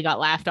practically got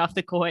laughed off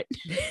the court.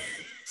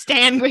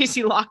 Stan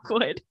Gracie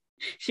Lockwood.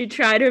 She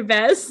tried her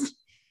best.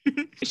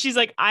 She's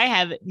like, I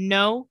have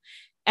no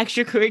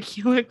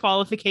extracurricular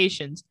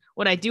qualifications.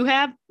 What I do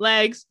have,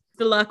 legs.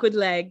 The Lockwood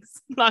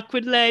legs.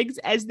 Lockwood legs,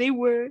 as they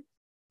were.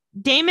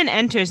 Damon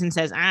enters and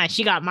says,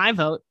 she got my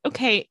vote.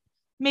 Okay,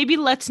 maybe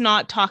let's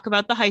not talk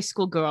about the high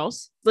school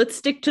girls. Let's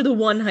stick to the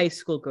one high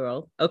school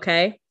girl,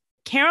 okay?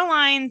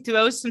 Caroline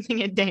throws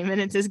something at Damon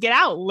and says, get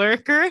out,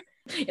 lurker.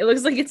 It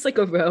looks like it's like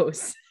a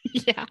rose.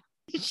 Yeah,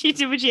 she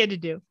did what she had to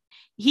do.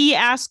 He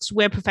asks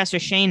where Professor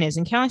Shane is,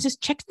 and Caroline says,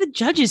 check the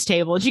judges'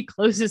 table. And she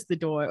closes the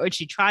door, or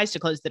she tries to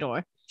close the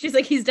door. She's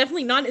like, he's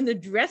definitely not in the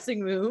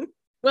dressing room.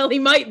 Well, he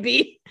might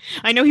be.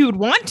 I know he would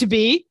want to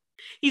be.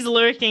 He's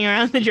lurking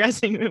around the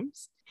dressing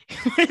rooms.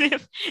 What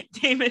if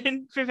Damon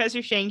and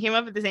Professor Shane came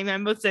up at the same time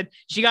and both said,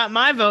 she got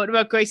my vote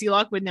about Gracie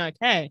Lockwood? And they're like,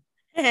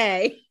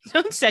 hey,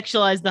 don't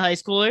sexualize the high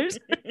schoolers.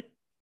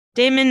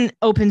 Damon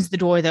opens the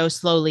door, though,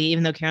 slowly,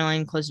 even though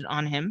Caroline closed it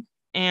on him,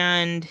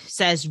 and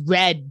says,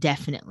 red,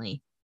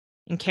 definitely.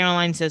 And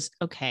Caroline says,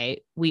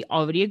 okay, we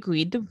already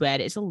agreed the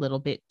red is a little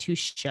bit too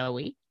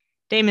showy.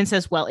 Damon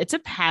says, well, it's a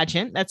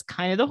pageant. That's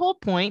kind of the whole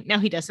point. Now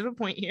he does have a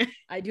point here.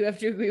 I do have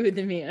to agree with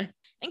him here.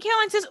 And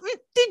Caroline says,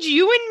 did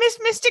you win Miss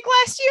Mystic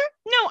last year?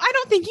 No, I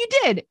don't think you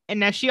did.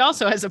 And now she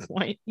also has a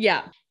point.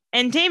 Yeah.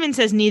 And Damon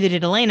says neither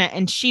did Elena,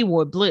 and she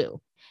wore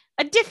blue.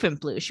 A different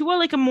blue. She wore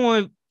like a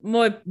more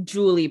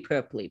jewelly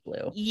purpley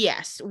blue.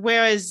 Yes.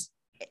 Whereas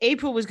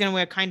April was going to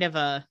wear kind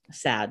of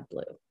sad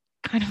blue.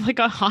 Kind of like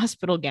a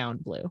hospital gown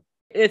blue.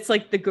 It's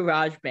like the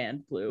garage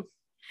band blue.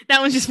 That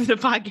one's just for the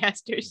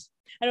podcasters.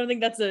 I don't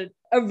think that's a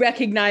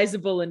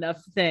recognizable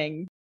enough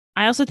thing.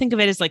 I also think of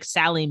it as like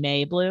Sally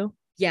Mae blue.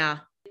 Yeah.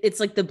 It's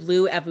like the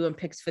blue everyone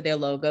picks for their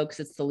logo because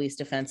it's the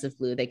least offensive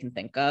blue they can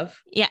think of.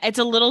 Yeah, it's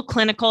a little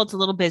clinical. It's a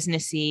little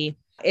businessy.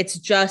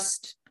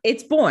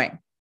 It's boring.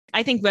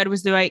 I think red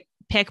was the right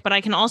pick, but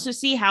I can also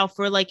see how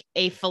for like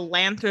a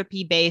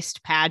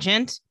philanthropy-based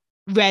pageant,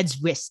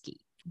 red's risky.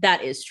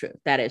 That is true.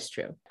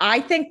 I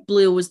think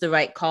blue was the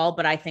right call,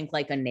 but I think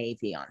like a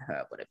navy on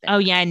her would have been. Oh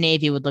yeah,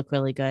 navy would look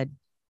really good.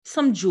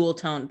 Some jewel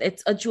tone.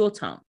 It's a jewel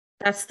tone.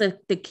 That's the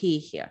key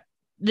here.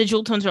 The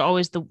jewel tones are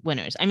always the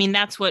winners. I mean,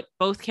 that's what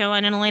both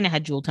Caroline and Elena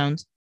had, jewel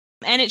tones.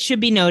 And it should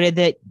be noted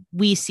that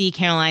we see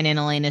Caroline and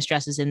Elena's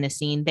dresses in this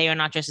scene. They are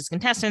not dressed as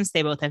contestants.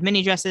 They both have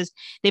mini dresses.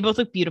 They both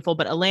look beautiful,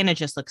 but Elena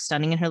just looks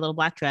stunning in her little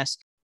black dress.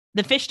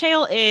 The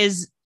fishtail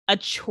is a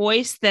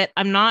choice that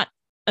I'm not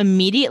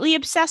immediately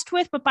obsessed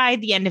with, but by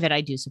the end of it, I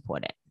do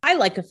support it. I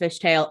like a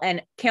fishtail,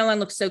 and Caroline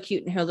looks so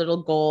cute in her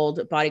little gold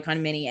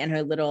bodycon mini and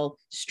her little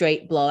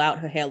straight blowout.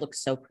 Her hair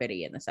looks so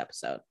pretty in this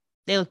episode.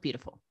 They look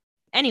beautiful.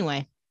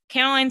 Anyway,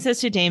 Caroline says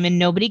to Damon,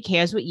 nobody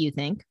cares what you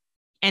think.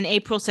 And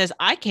April says,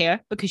 I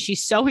care, because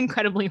she's so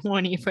incredibly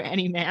horny for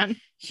any man.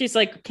 She's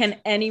like,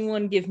 can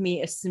anyone give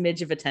me a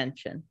smidge of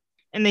attention?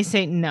 And they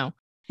say no.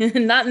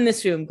 Not in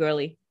this room,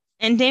 girly.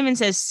 And Damon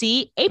says,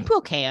 see,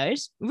 April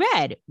cares.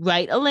 Red,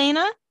 right,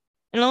 Elena?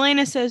 And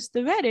Elena says,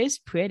 the red is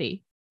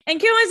pretty. And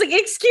Caroline's like,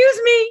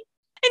 excuse me.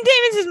 And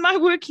Damon says, my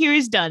work here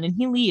is done. And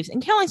he leaves.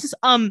 And Caroline says,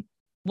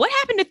 what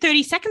happened to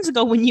 30 seconds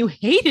ago when you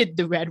hated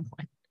the red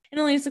one? And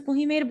Elena's like, well,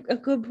 he made a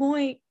good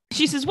point.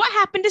 She says, what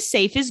happened to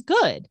safe is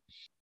good?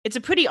 It's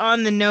a pretty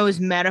on-the-nose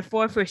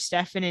metaphor for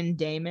Stefan and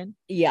Damon.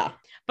 Yeah.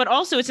 But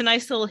also, it's a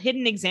nice little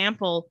hidden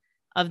example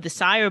of the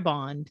sire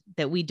bond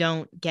that we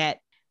don't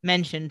get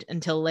mentioned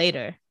until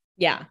later.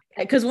 Yeah.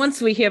 Because once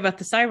we hear about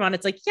the sire bond,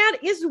 it's like, yeah,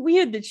 it is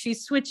weird that she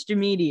switched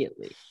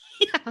immediately.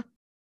 Yeah.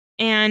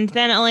 And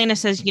then Elena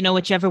says,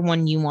 whichever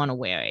one you want to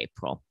wear,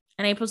 April.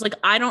 And April's like,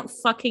 I don't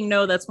fucking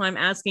know. That's why I'm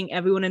asking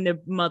everyone and their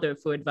mother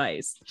for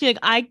advice. She's like,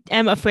 I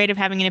am afraid of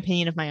having an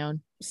opinion of my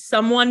own.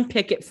 Someone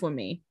pick it for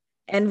me.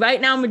 And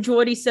right now,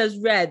 majority says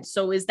red.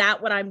 So is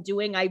that what I'm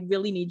doing? I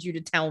really need you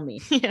to tell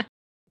me. Yeah.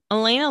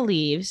 Elena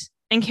leaves.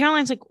 And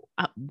Caroline's like,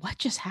 what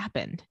just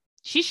happened?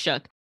 She's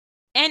shook.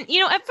 And,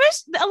 at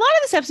first, a lot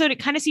of this episode, it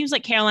kind of seems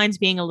like Caroline's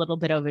being a little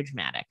bit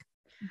overdramatic.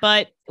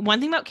 But one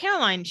thing about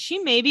Caroline, she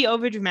may be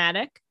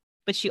overdramatic,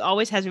 but she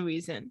always has a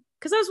reason.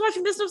 Because I was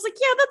watching this and I was like,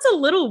 yeah, that's a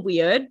little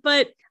weird.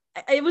 But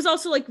it was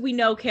also like, we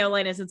know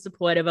Caroline isn't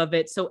supportive of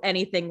it. So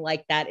anything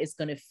like that is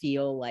going to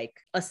feel like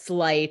a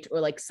slight or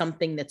like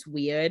something that's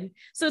weird.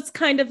 So it's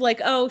kind of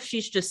like, oh,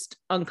 she's just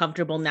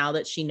uncomfortable now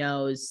that she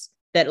knows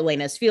that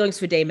Elena has feelings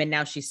for Damon.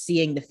 Now she's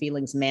seeing the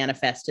feelings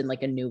manifest in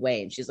like a new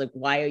way. And she's like,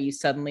 why are you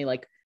suddenly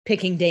like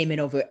picking Damon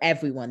over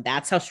everyone?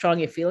 That's how strong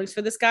your feelings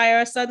for this guy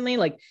are suddenly.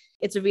 Like,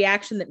 it's a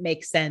reaction that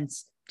makes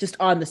sense just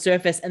on the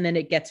surface. And then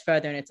it gets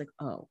further and it's like,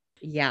 oh,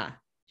 yeah,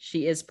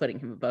 she is putting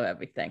him above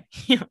everything.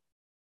 Yeah.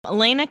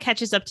 Elena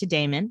catches up to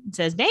Damon and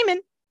says,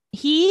 Damon,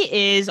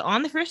 he is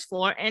on the first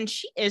floor and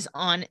she is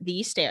on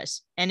the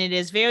stairs. And it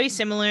is very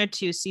similar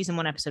to season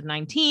 1, episode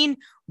 19.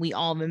 We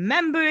all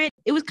remember it.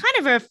 It was kind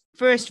of our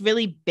first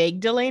really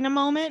big Elena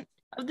moment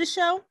of the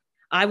show.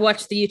 I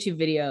watched the YouTube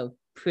video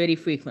pretty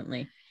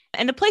frequently.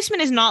 And the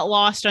placement is not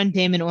lost on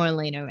Damon or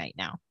Elena right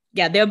now.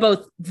 Yeah, they're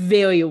both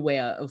very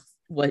aware of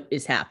what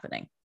is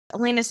happening.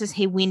 Elena says,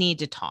 hey, we need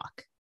to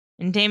talk.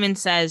 And Damon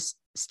says,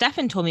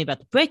 Stefan told me about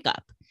the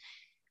breakup.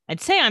 I'd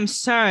say I'm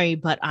sorry,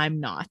 but I'm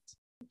not.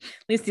 At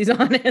least he's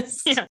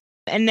honest. Yeah.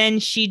 And then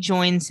she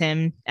joins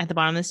him at the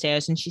bottom of the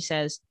stairs and she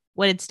says,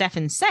 what did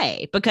Stefan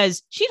say?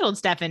 Because she told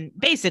Stefan,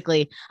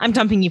 basically, I'm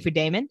dumping you for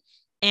Damon.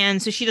 And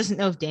so she doesn't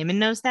know if Damon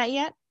knows that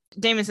yet.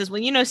 Damon says,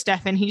 well,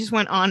 Stefan, he just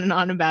went on and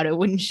on about it,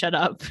 wouldn't shut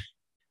up,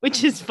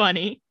 which is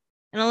funny.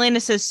 And Elena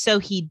says, so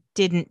he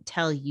didn't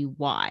tell you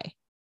why?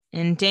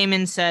 And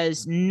Damon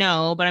says,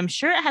 no, but I'm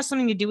sure it has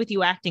something to do with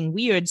you acting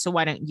weird. So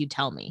why don't you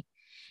tell me?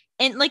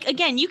 And like,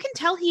 again, you can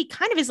tell he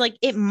kind of is like,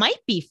 it might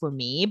be for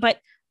me, but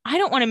I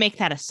don't want to make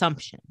that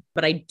assumption.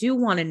 But I do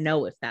want to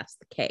know if that's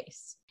the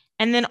case.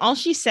 And then all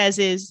she says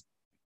is,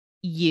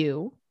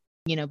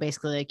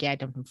 basically like, yeah, I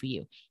dumped him for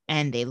you.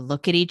 And they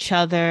look at each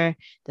other.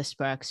 The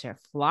sparks are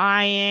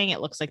flying. It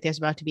looks like there's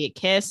about to be a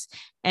kiss.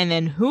 And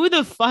then who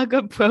the fuck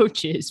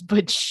approaches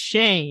but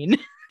Shane?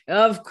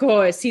 Of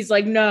course. He's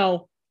like,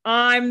 no,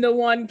 I'm the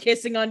one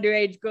kissing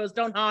underage girls.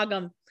 Don't hog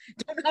them.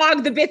 Don't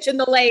hog the bitch in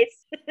the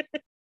lace.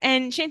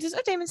 And Shane says,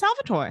 oh, Damon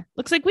Salvatore.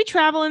 Looks like we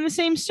travel in the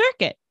same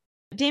circuit.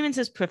 Damon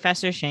says,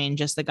 Professor Shane,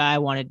 just the guy I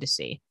wanted to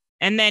see.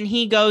 And then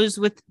he goes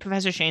with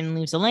Professor Shane and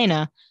leaves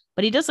Elena.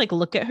 But he does like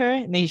look at her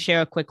and they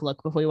share a quick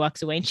look before he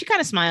walks away. And she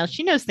kind of smiles.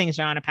 She knows things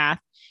are on a path.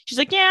 She's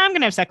like, yeah, I'm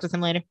going to have sex with him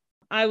later.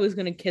 I was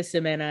going to kiss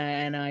him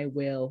and I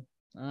will.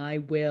 I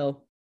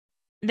will.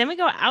 Then we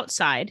go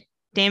outside.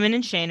 Damon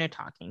and Shane are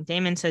talking.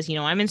 Damon says,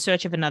 I'm in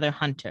search of another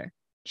hunter.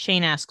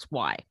 Shane asks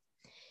why.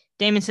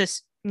 Damon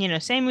says,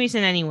 same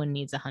reason anyone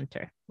needs a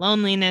hunter.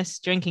 Loneliness,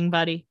 drinking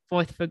buddy,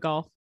 fourth for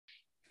golf.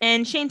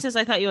 And Shane says,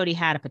 I thought you already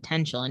had a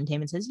potential. And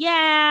Damon says,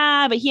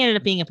 yeah, but he ended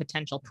up being a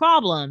potential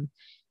problem.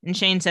 And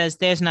Shane says,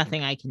 there's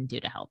nothing I can do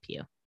to help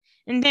you.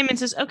 And Damon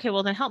says, okay,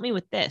 well then help me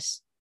with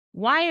this.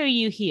 Why are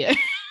you here?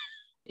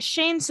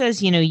 Shane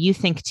says, you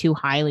think too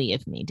highly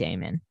of me,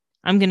 Damon.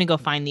 I'm going to go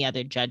find the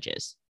other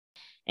judges.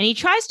 And he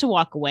tries to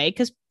walk away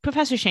because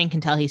Professor Shane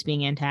can tell he's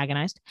being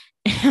antagonized.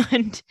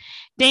 And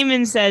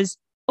Damon says,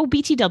 oh,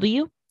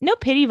 BTW, no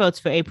pity votes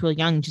for April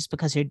Young just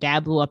because her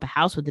dad blew up a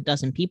house with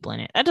 12 people in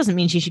it. That doesn't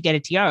mean she should get a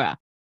tiara.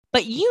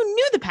 But you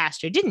knew the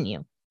pastor, didn't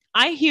you?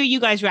 I hear you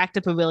guys racked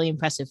up a really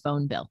impressive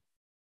phone bill.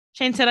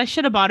 Shane said, I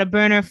should have bought a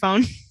burner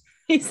phone.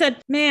 He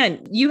said,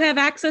 man, you have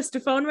access to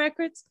phone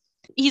records?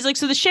 He's like,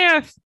 so the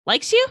sheriff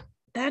likes you?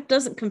 That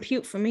doesn't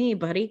compute for me,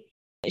 buddy.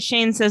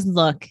 Shane says,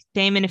 look,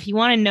 Damon, if you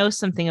want to know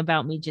something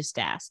about me, just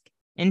ask.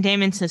 And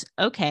Damon says,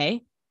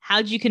 okay,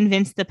 how'd you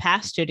convince the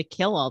pastor to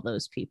kill all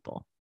those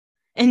people?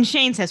 And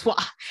Shane says,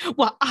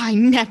 well, I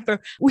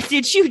never.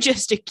 Did you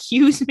just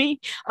accuse me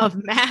of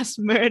mass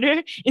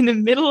murder in the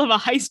middle of a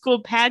high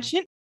school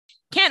pageant?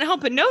 Can't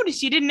help but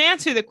notice you didn't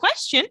answer the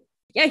question.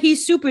 Yeah, he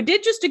super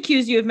did just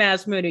accuse you of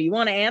mass murder. You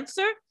want to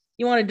answer?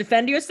 You want to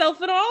defend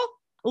yourself at all?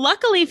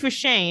 Luckily for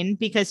Shane,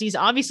 because he's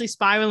obviously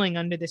spiraling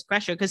under this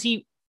pressure, because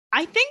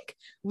I think,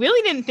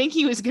 really didn't think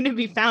he was going to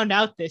be found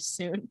out this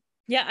soon.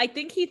 Yeah, I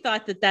think he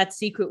thought that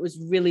secret was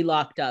really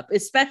locked up,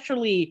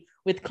 especially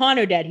with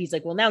Connor dead. He's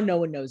like, well, now no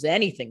one knows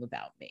anything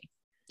about me.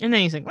 And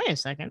then he's like, wait a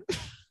second.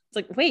 It's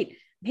like, wait,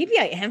 maybe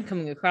I am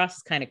coming across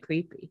as kind of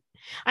creepy.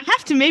 I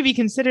have to maybe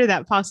consider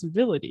that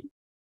possibility.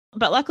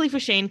 But luckily for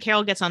Shane,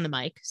 Carol gets on the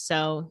mic.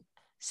 So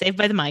saved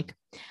by the mic.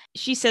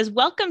 She says,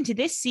 welcome to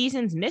this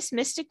season's Miss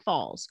Mystic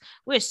Falls.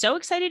 We're so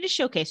excited to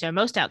showcase our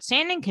most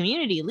outstanding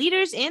community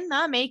leaders in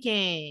the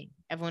making.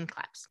 Everyone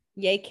claps.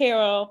 Yay,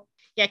 Carol.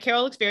 Yeah,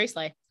 Carol looks very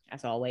slay.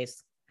 As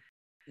always.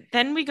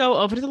 Then we go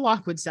over to the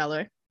Lockwood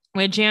cellar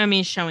where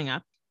Jeremy is showing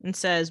up and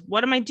says,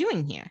 what am I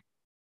doing here?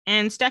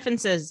 And Stefan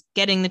says,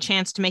 getting the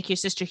chance to make your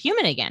sister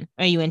human again.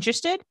 Are you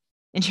interested?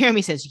 And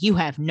Jeremy says, you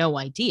have no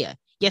idea.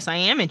 Yes, I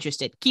am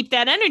interested. Keep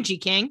that energy,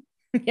 King.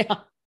 Yeah.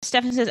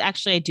 Stefan says,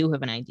 actually, I do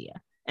have an idea.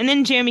 And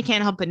then Jeremy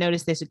can't help but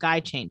notice there's a guy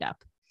chained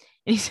up.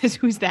 And he says,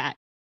 who's that?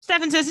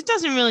 Stefan says, it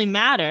doesn't really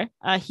matter.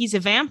 He's a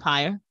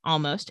vampire,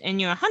 almost, and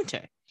you're a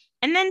hunter.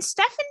 And then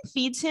Stefan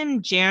feeds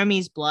him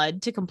Jeremy's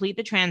blood to complete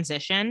the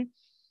transition.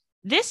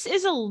 This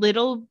is a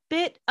little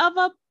bit of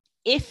a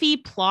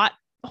iffy plot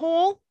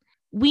hole.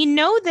 We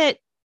know that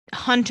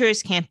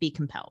hunters can't be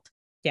compelled.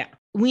 Yeah.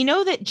 We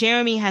know that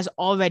Jeremy has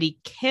already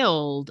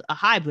killed a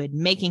hybrid,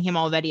 making him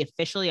already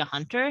officially a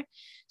hunter.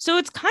 So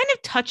it's kind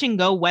of touch and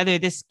go whether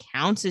this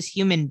counts as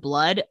human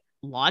blood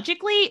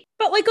logically.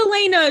 But like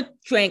Elena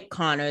drank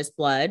Connor's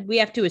blood. We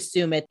have to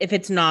assume it if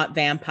it's not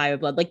vampire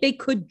blood. Like they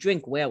could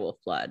drink werewolf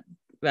blood,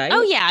 right?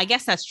 Oh, yeah, I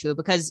guess that's true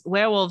because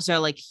werewolves are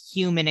like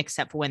human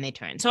except for when they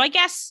turn. So I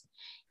guess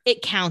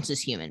it counts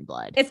as human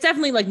blood. It's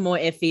definitely like more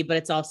iffy, but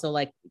it's also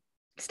like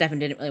Stefan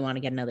didn't really want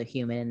to get another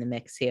human in the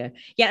mix here.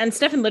 Yeah, and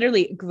Stefan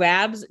literally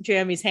grabs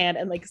Jeremy's hand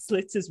and like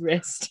slits his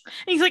wrist.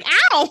 And he's like,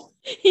 ow!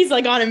 He's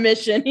like on a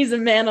mission. He's a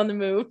man on the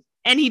move.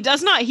 And he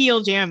does not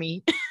heal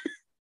Jeremy.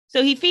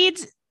 So he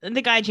feeds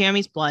the guy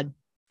Jeremy's blood,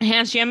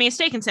 hands Jeremy a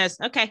steak and says,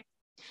 okay.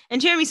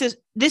 And Jeremy says,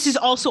 this is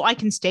also I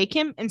can stake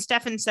him. And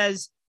Stefan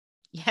says,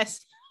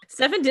 yes.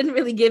 Stefan didn't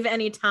really give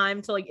any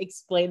time to like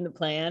explain the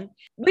plan,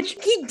 which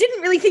he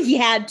didn't really think he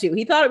had to.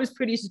 He thought it was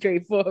pretty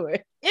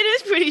straightforward. It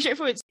is pretty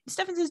straightforward.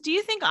 Stefan says, do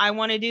you think I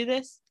want to do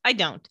this? I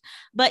don't.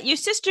 But your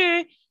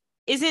sister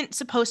isn't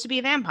supposed to be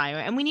a vampire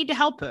and we need to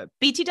help her.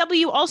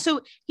 BTW also,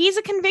 he's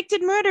a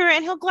convicted murderer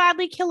and he'll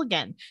gladly kill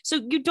again. So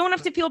you don't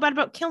have to feel bad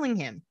about killing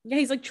him. Yeah,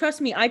 he's like,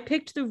 trust me, I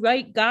picked the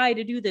right guy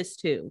to do this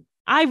too.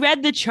 I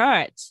read the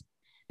charts.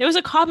 There was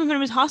a cop in front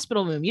of his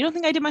hospital room. You don't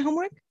think I did my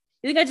homework?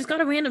 You think I just got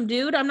a random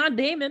dude? I'm not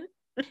Damon.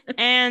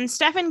 And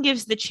Stefan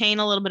gives the chain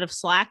a little bit of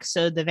slack.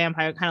 So the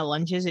vampire kind of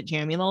lunges at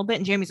Jeremy a little bit.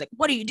 And Jeremy's like,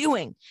 what are you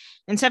doing?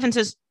 And Stefan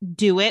says,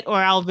 do it or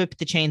I'll rip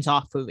the chains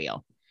off for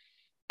real.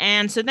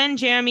 And so then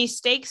Jeremy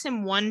stakes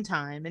him one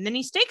time and then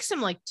he stakes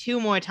him like 2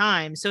 more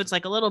times. So it's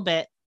like a little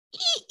bit.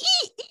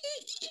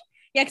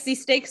 Yeah, because he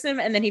stakes him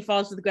and then he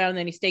falls to the ground and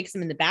then he stakes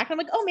him in the back. I'm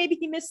like, oh, maybe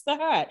he missed the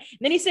heart. And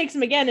then he stakes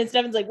him again and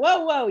Stefan's like,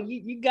 whoa,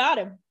 you got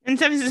him. And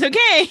Stefan says,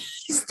 okay,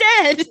 he's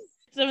dead.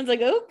 Stefan's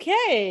like,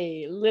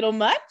 okay, little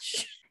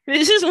much.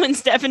 This is when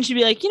Stefan should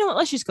be like, you know what,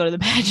 let's just go to the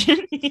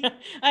pageant. Yeah,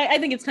 I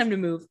think it's time to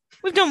move.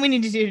 We've done what we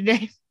need to do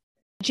today.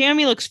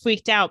 Jeremy looks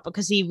freaked out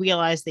because he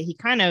realized that he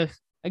kind of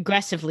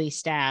aggressively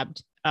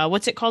stabbed.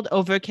 What's it called?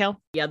 Overkill?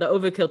 Yeah, the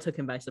overkill took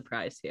him by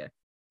surprise here.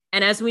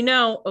 And as we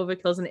know,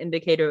 overkill is an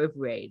indicator of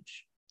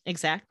rage.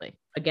 Exactly.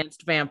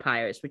 against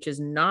vampires, which is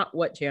not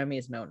what Jeremy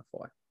is known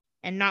for.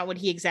 And not what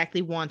he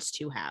exactly wants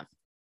to have.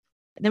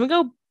 Then we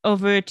go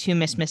over to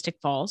Miss Mystic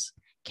Falls.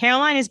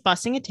 Caroline is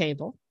bussing a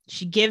table.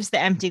 She gives the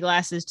empty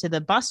glasses to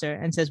the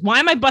busser and says, "Why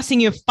am I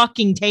bussing your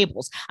fucking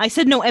tables? I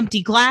said no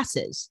empty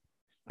glasses."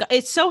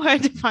 It's so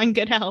hard to find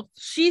good help.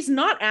 She's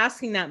not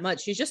asking that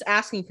much. She's just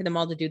asking for them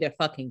all to do their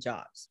fucking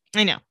jobs.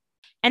 I know.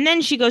 And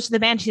then she goes to the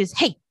band. She says,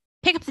 "Hey,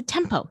 pick up the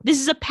tempo. This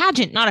is a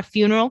pageant, not a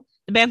funeral."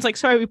 The band's like,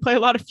 "Sorry, we play a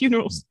lot of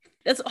funerals."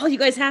 That's all you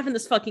guys have in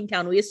this fucking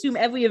town. We assume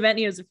every event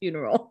here is a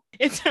funeral.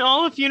 It's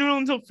all a funeral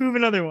until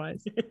proven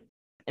otherwise.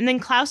 And then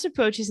Klaus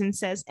approaches and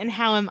says, "And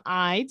how am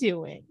I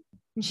doing?"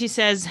 And she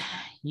says,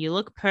 "You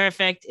look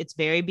perfect. It's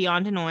very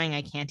beyond annoying.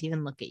 I can't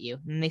even look at you."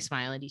 And they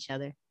smile at each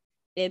other.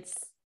 It's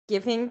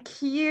giving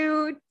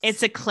cute.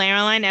 It's a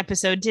Caroline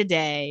episode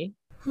today.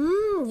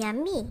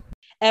 Yummy.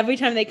 Every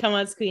time they come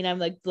on screen, I'm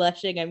like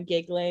blushing. I'm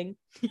giggling.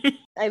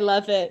 I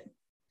love it.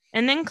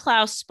 And then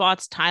Klaus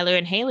spots Tyler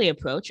and Haley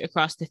approach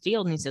across the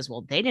field. And he says,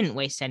 "Well, they didn't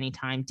waste any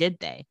time, did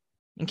they?"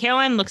 And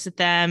Caroline looks at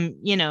them.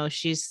 You know,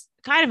 she's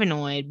kind of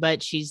annoyed,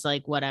 but she's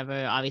like,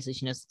 whatever. Obviously,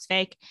 she knows it's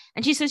fake.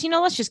 And she says,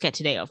 "Let's just get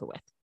today over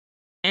with."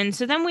 And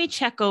so then we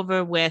check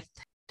over with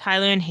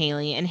Tyler and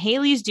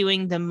Haley's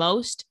doing the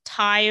most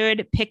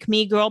tired pick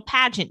me girl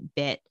pageant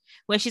bit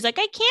where she's like,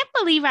 "I can't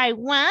believe I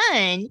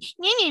won."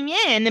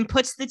 And then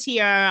puts the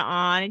tiara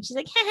on and she's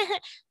like,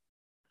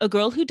 a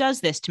girl who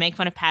does this to make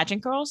fun of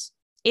pageant girls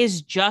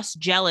is just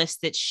jealous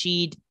that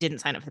she didn't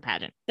sign up for the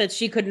pageant. That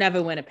she could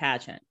never win a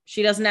pageant.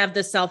 She doesn't have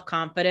the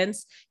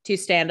self-confidence to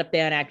stand up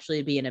there and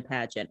actually be in a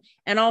pageant.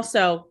 And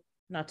also,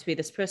 not to be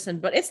this person,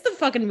 but it's the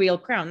fucking real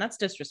crown. That's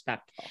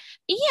disrespectful.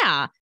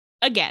 Yeah.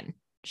 Again,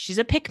 she's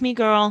a pick-me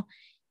girl.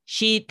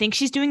 She thinks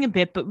she's doing a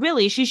bit, but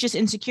really she's just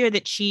insecure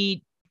that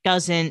she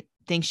doesn't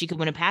think she could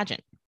win a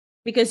pageant.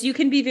 Because you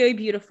can be very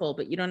beautiful,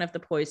 but you don't have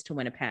the poise to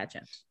win a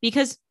pageant.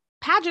 Because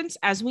pageants,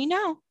 as we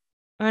know,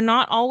 are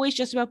not always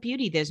just about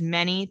beauty. There's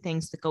many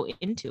things that go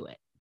into it.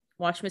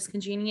 Watch Miss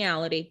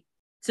Congeniality.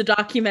 It's a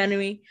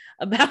documentary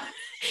about...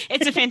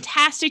 It's a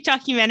fantastic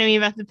documentary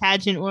about the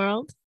pageant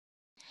world.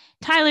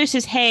 Tyler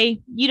says,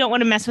 "Hey, you don't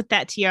want to mess with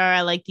that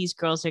tiara. Like, these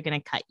girls are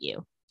going to cut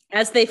you."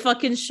 As they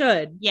fucking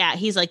should. Yeah,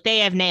 he's like, "They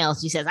have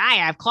nails." He says, "I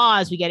have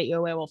claws. We get it. You're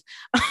a werewolf."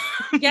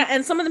 Yeah,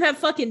 and some of them have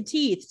fucking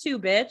teeth too,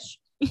 bitch.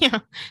 Yeah.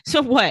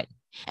 So what?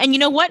 And you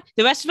know what?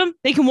 The rest of them,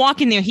 they can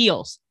walk in their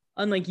heels.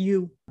 Unlike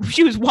you.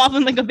 She was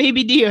wobbling like a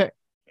baby deer.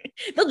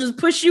 They'll just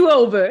push you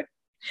over.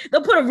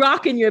 They'll put a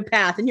rock in your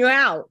path and you're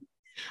out.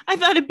 I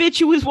thought a bitch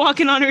who was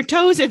walking on her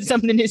toes had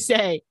something to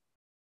say.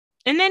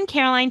 And then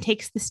Caroline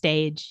takes the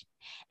stage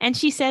and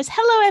she says,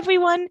 "Hello,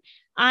 everyone.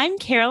 I'm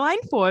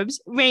Caroline Forbes,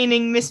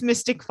 reigning Miss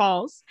Mystic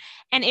Falls,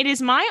 and it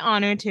is my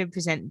honor to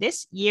present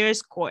this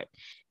year's court."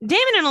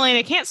 Damon and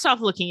Elena can't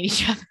stop looking at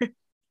each other.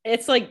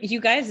 It's like,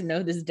 you guys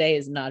know this day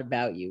is not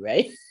about you,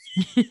 right?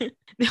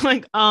 They're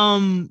like,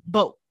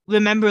 but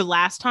remember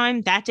last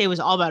time? That day was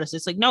all about us.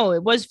 It's like, no,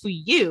 it was for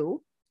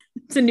you.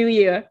 It's a new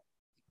year.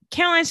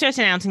 Caroline starts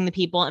announcing the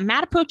people, and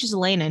Matt approaches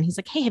Elena, and he's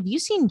like, "Hey, have you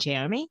seen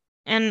Jeremy?"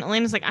 And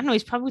Elena's like, "I don't know.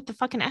 He's probably with the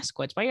fucking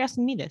escorts. Why are you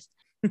asking me this?"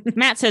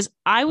 Matt says,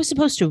 "I was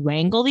supposed to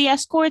wrangle the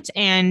escorts,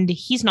 and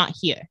he's not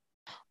here."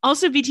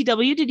 Also,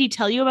 BTW, did he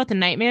tell you about the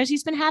nightmares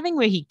he's been having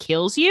where he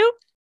kills you?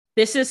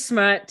 This is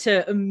smart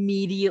to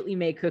immediately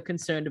make her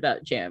concerned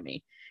about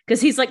Jeremy. Because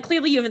he's like,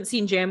 clearly you haven't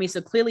seen Jeremy,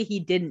 so clearly he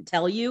didn't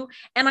tell you.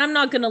 And I'm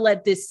not going to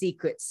let this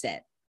secret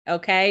sit.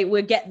 Okay?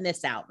 We're getting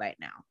this out right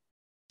now.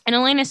 And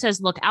Elena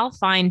says, "Look, I'll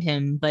find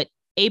him, but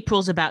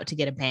April's about to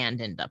get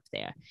abandoned up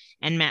there."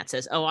 And Matt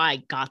says, "Oh, I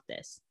got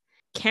this."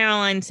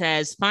 Caroline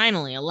says,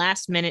 "Finally, a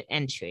last-minute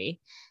entry.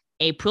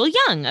 April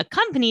Young,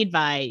 accompanied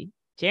by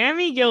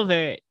Jeremy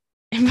Gilbert."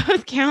 And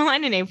both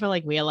Caroline and April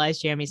realize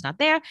Jeremy's not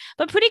there,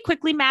 but pretty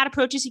quickly Matt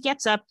approaches, he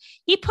gets up,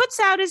 he puts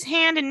out his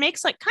hand and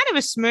makes kind of a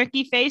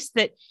smirky face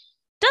that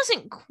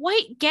doesn't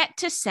quite get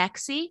to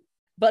sexy.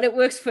 But it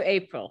works for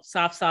April.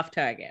 Soft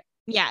target.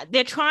 Yeah,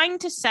 they're trying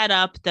to set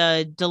up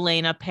the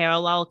Delena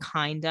parallel,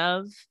 kind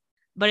of,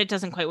 but it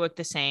doesn't quite work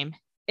the same.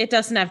 It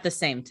doesn't have the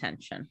same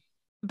tension.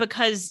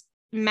 Because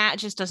Matt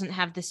just doesn't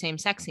have the same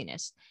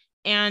sexiness.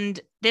 And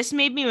this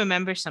made me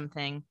remember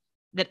something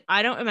that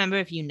I don't remember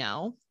if you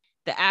know.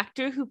 The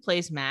actor who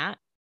plays Matt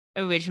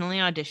originally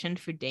auditioned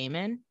for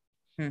Damon.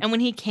 And when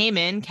he came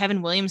in,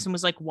 Kevin Williamson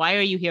was like, "Why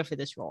are you here for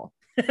this role?"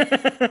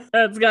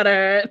 That's gotta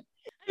hurt.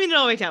 I mean, it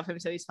all worked out for him,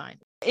 so he's fine.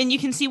 And you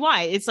can see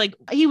why. It's like,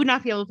 he would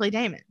not be able to play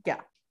Damon. Yeah.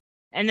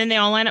 And then they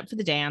all line up for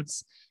the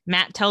dance.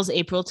 Matt tells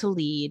April to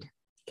lead.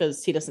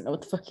 Because he doesn't know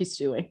what the fuck he's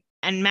doing.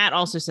 And Matt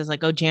also says,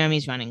 "Oh,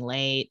 Jeremy's running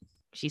late."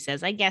 She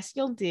says, "I guess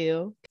you'll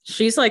do."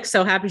 She's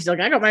so happy. She's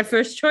like, "I got my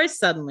first choice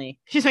suddenly."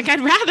 She's like,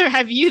 "I'd rather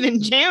have you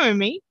than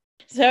Jeremy."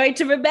 Sorry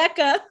to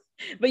Rebecca,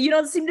 but you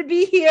don't seem to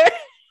be here.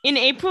 In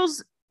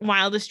April's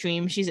wildest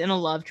dream, she's in a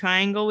love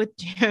triangle with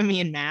Jeremy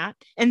and Matt,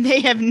 and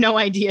they have no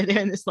idea they're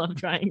in this love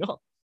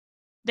triangle.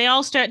 They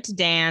all start to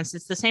dance.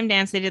 It's the same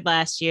dance they did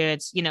last year.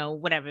 It's,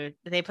 whatever.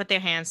 They put their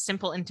hands,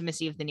 simple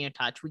intimacy of the near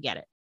touch. We get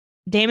it.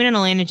 Damon and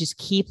Elena just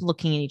keep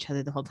looking at each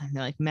other the whole time.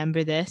 They're like,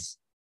 "Remember this?"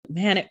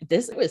 Man,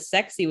 this was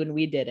sexy when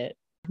we did it.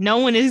 No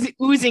one is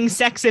oozing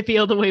sex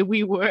appeal the way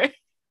we were.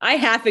 I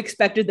half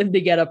expected them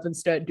to get up and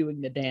start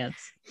doing the dance.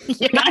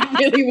 Yeah. I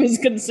really was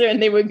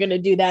concerned they were going to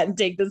do that and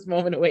take this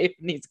moment away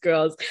from these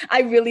girls.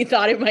 I really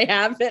thought it might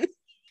happen.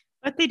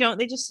 But they don't.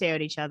 They just stare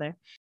at each other.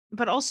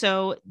 But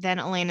also, then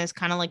Elena's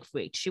kind of like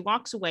freaked. She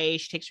walks away.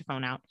 She takes her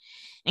phone out.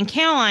 And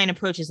Caroline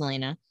approaches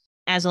Elena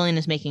as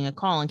Elena's making a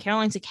call. And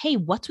Caroline's like, hey,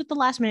 what's with the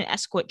last minute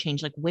escort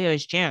change? Like, where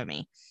is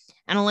Jeremy?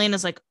 And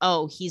Elena's like,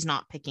 oh, he's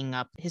not picking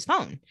up his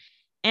phone.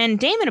 And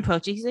Damon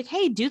approaches. He's like,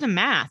 hey, do the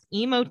math.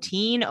 Emo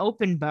teen,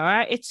 open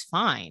bar. It's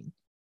fine.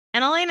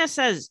 And Elena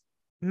says,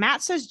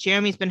 Matt says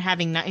Jeremy's been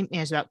having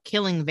nightmares about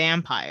killing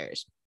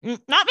vampires. Not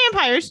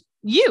vampires.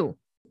 You.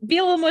 Be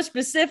a little more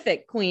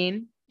specific,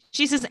 Queen.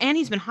 She says, and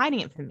he's been hiding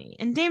it from me.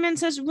 And Damon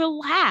says,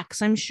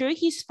 relax. I'm sure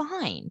he's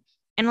fine.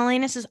 And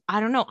Elena says, I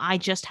don't know. I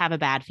just have a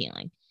bad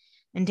feeling.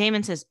 And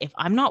Damon says, if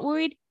I'm not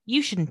worried,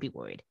 you shouldn't be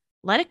worried.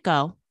 Let it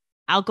go.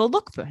 I'll go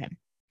look for him.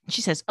 And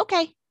she says,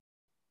 okay.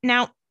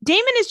 Now,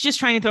 Damon is just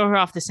trying to throw her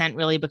off the scent,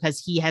 really,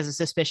 because he has a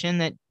suspicion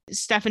that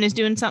Stefan is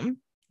doing something.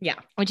 Yeah.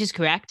 Which is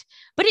correct.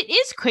 But it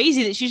is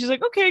crazy that she's just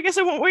like, okay, I guess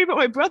I won't worry about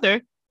my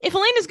brother. If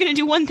Elena's going to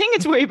do one thing,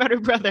 it's worry about her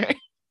brother.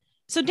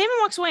 So Damon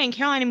walks away and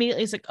Caroline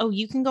immediately is like, oh,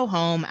 you can go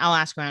home. I'll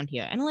ask around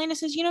here. And Elena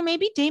says,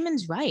 maybe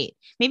Damon's right.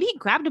 Maybe he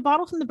grabbed a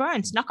bottle from the bar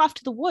and snuck off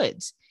to the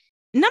woods.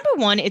 Number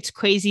one, it's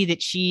crazy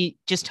that she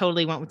just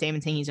totally went with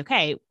Damon saying he's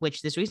okay,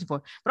 which there's reason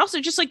for, but also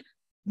just like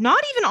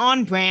not even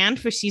on brand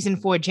for season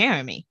 4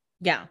 Jeremy.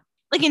 Yeah.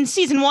 Like in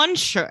season 1,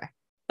 sure.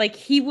 Like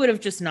he would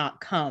have just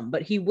not come,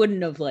 but he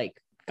wouldn't have like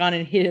gone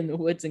and hid in the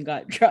woods and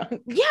got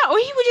drunk. Yeah, or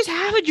he would just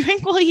have a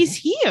drink while he's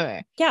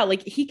here. Yeah,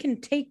 like he can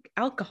take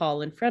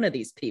alcohol in front of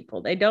these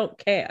people. They don't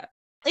care.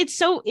 It's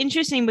so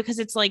interesting because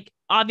it's like,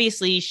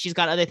 obviously she's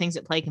got other things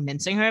at play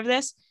convincing her of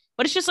this,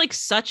 but it's just like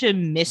such a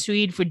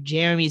misread for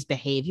Jeremy's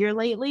behavior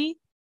lately.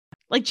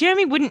 Like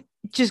Jeremy wouldn't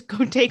just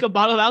go take a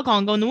bottle of alcohol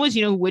and go in the woods.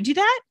 You know who would do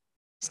that?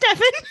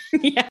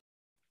 Stefan. Yeah.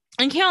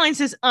 And Caroline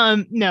says,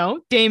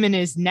 no, Damon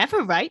is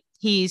never right.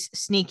 He's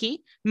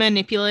sneaky,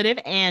 manipulative,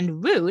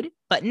 and rude,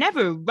 but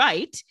never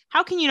right.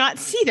 How can you not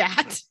see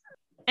that?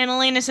 And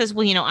Elena says,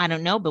 well, I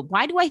don't know, but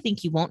why do I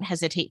think you won't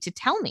hesitate to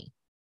tell me?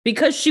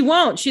 Because she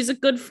won't. She's a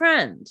good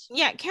friend.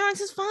 Yeah, Caroline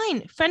says,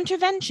 fine,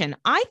 friendtervention.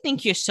 I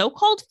think your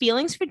so-called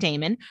feelings for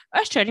Damon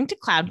are starting to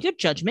cloud your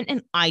judgment,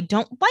 and I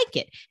don't like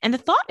it. And the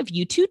thought of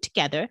you two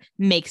together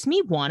makes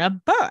me want to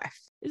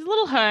birth. It's a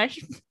little harsh.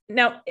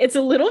 Now, it's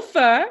a little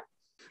fur.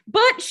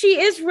 But she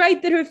is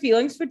right that her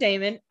feelings for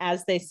Damon,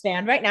 as they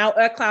stand right now,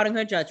 are clouding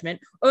her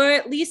judgment, or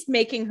at least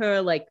making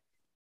her like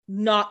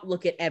not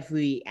look at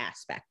every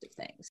aspect of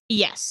things.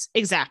 Yes,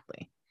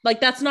 exactly.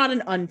 Like that's not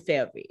an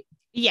unfair read.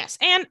 Yes.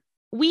 And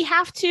we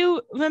have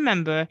to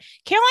remember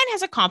Caroline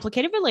has a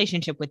complicated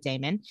relationship with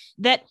Damon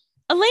that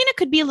Elena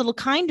could be a little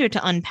kinder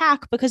to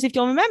unpack, because if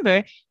you'll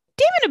remember,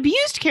 Damon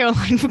abused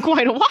Caroline for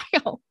quite a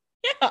while.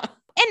 Yeah.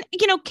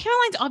 And,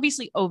 Caroline's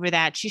obviously over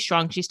that. She's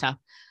strong. She's tough.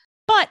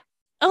 But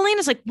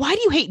Elena's like, why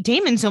do you hate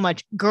Damon so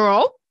much,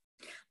 girl?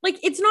 Like,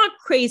 it's not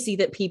crazy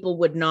that people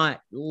would not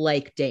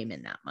like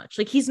Damon that much.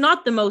 Like, he's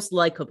not the most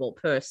likable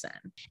person.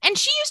 And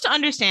she used to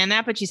understand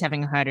that, but she's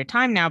having a harder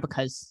time now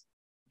because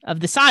of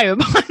the sire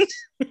bond.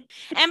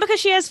 And because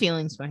she has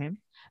feelings for him.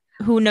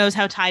 Who knows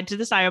how tied to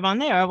the sire bond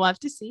they are? We'll have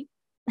to see.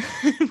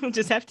 We'll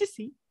just have to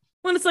see.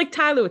 Well, it's like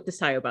Tyler with the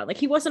sire bond. Like,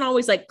 he wasn't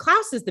always like,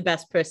 Klaus is the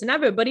best person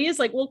ever, but he is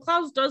like, well,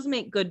 Klaus does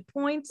make good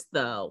points,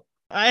 though.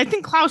 I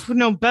think Klaus would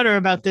know better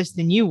about this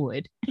than you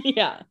would.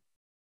 Yeah.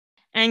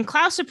 And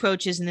Klaus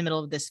approaches in the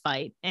middle of this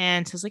fight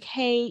and says like,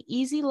 hey,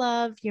 easy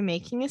love, you're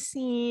making a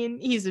scene.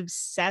 He's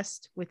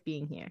obsessed with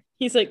being here.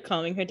 He's like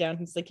calming her down.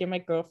 He's like, you're my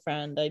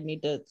girlfriend. I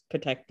need to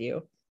protect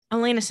you.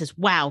 Elena says,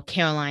 wow,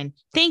 Caroline,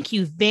 thank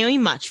you very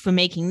much for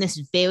making this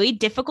very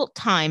difficult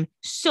time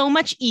so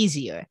much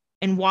easier,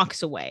 and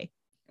walks away.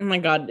 Oh my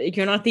God,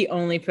 you're not the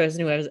only person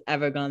who has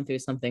ever gone through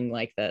something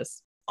like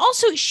this.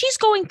 Also, she's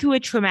going through a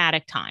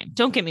traumatic time.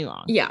 Don't get me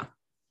wrong. Yeah.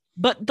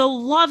 But the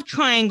love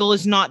triangle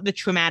is not the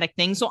traumatic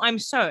thing. So I'm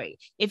sorry.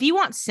 If you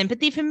want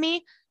sympathy from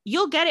me,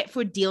 you'll get it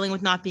for dealing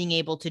with not being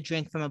able to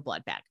drink from a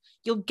blood bag.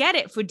 You'll get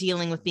it for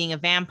dealing with being a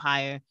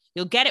vampire.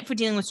 You'll get it for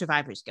dealing with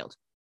Survivor's Guild.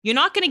 You're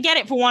not going to get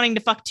it for wanting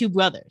to fuck two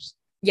brothers.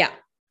 Yeah.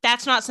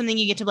 That's not something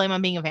you get to blame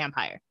on being a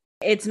vampire.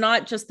 It's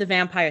not just the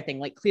vampire thing.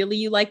 Like, clearly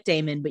you like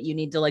Damon, but you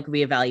need to like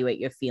reevaluate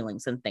your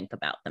feelings and think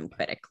about them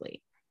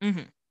critically.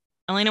 Mm-hmm.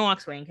 Elena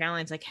walks away and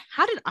Caroline's like,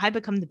 how did I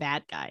become the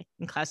bad guy?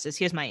 And Klaus says,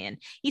 here's my in.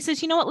 He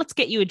says, you know what? Let's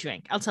get you a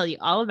drink. I'll tell you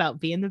all about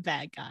being the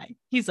bad guy.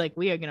 He's like,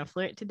 we are going to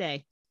flirt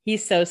today.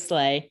 He's so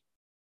slay.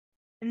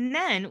 And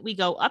then we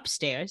go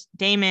upstairs.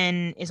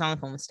 Damon is on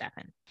the phone with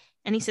Stefan.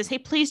 And he says, hey,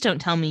 please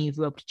don't tell me you've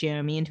roped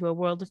Jeremy into a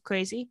world of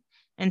crazy.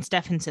 And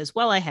Stefan says,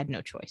 well, I had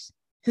no choice.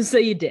 So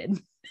you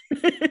did.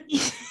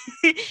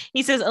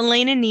 He says,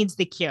 Elena needs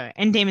the cure.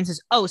 And Damon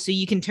says, oh, so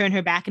you can turn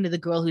her back into the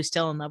girl who's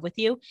still in love with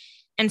you?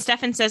 And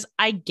Stefan says,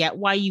 I get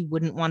why you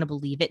wouldn't want to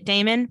believe it,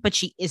 Damon, but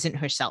she isn't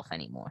herself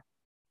anymore.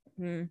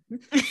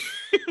 Mm-hmm.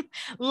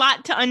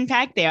 Lot to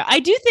unpack there. I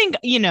do think,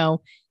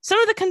 some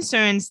of the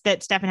concerns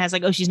that Stefan has,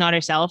 like, oh, she's not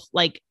herself.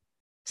 Like,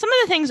 some of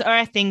the things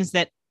are things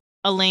that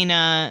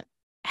Elena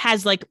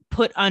has like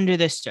put under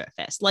the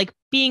surface. Like,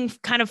 being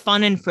kind of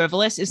fun and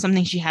frivolous is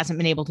something she hasn't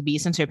been able to be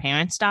since her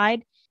parents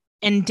died.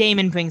 And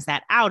Damon brings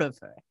that out of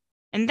her.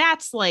 And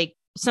that's like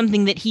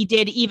something that he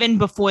did even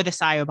before the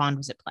sire bond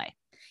was at play.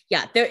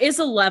 Yeah, there is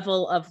a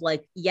level of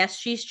like, yes,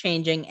 she's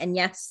changing. And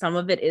yes, some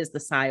of it is the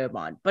sire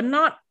bond, but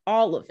not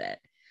all of it.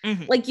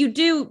 Mm-hmm. Like, you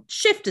do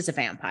shift as a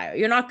vampire.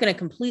 You're not going to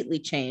completely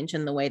change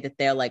in the way that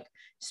they're like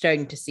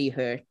starting to see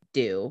her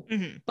do.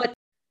 Mm-hmm. But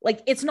like,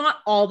 it's not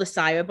all the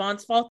sire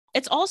bond's fault.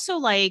 It's also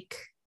like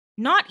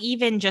not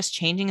even just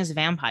changing as a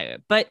vampire,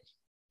 but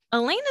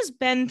Elena's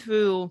been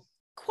through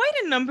quite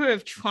a number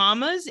of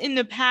traumas in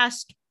the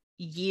past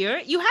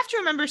year. You have to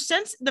remember,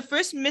 since the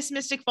first Miss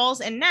Mystic Falls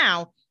and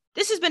now,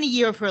 this has been a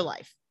year of her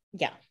life.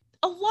 Yeah.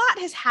 A lot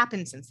has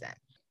happened since then.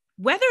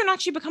 Whether or not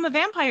she become a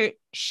vampire,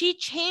 she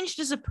changed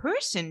as a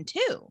person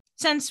too,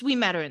 since we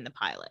met her in the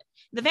pilot.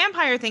 The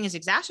vampire thing is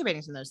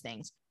exacerbating some of those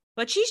things,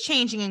 but she's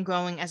changing and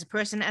growing as a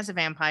person, as a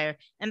vampire,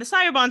 and the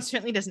sire bond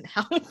certainly doesn't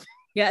help.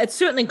 Yeah, it's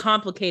certainly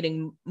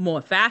complicating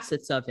more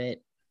facets of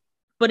it,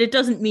 but it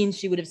doesn't mean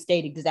she would have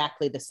stayed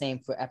exactly the same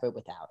forever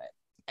without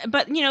it.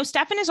 But, you know,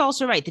 Stefan is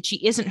also right that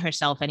she isn't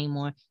herself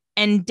anymore.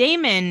 And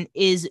Damon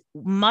is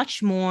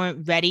much more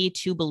ready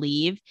to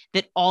believe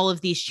that all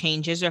of these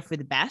changes are for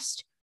the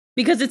best.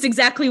 Because it's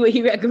exactly what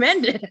he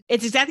recommended.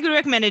 It's exactly what he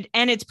recommended,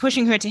 and it's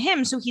pushing her to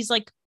him. So he's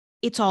like,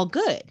 it's all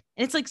good.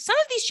 And it's like, some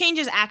of these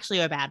changes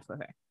actually are bad for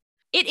her.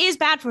 It is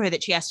bad for her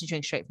that she has to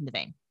drink straight from the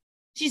vein.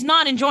 She's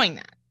not enjoying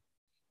that.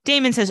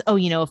 Damon says, oh,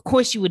 you know, of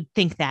course you would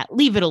think that.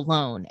 Leave it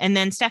alone. And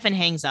then Stefan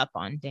hangs up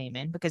on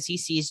Damon because he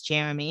sees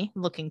Jeremy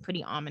looking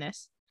pretty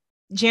ominous.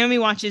 Jeremy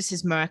watches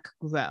his merc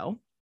grow.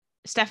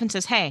 Stefan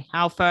says, hey,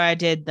 how far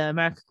did the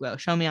merc grow?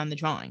 Show me on the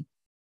drawing.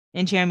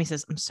 And Jeremy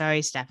says, I'm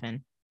sorry,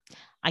 Stefan.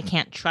 I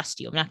can't trust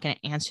you. I'm not going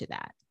to answer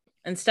that.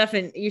 And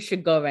Stefan, you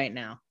should go right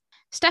now.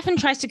 Stefan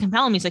tries to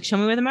compel him. He's like, show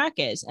me where the merc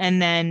is.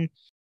 And then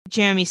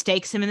Jeremy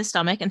stakes him in the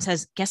stomach and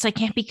says, guess I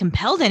can't be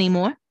compelled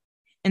anymore.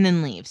 And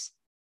then leaves.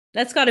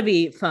 That's got to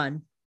be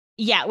fun.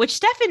 Yeah, which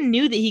Stefan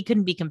knew that he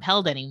couldn't be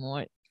compelled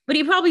anymore. But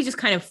he probably just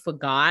kind of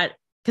forgot.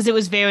 Because it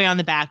was very on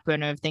the back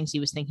burner of things he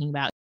was thinking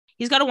about.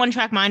 He's got a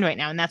one-track mind right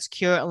now, and that's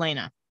cure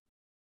Elena.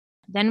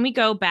 Then we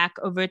go back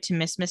over to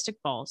Miss Mystic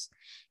Falls.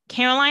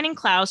 Caroline and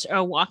Klaus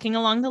are walking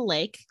along the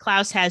lake.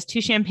 Klaus has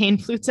 2 champagne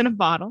flutes and a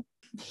bottle.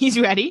 He's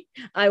ready.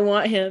 I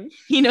want him.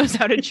 He knows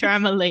how to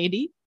charm a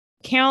lady.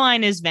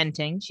 Caroline is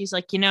venting. She's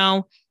like, you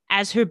know,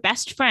 as her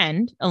best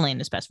friend,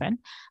 Elena's best friend,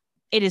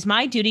 it is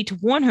my duty to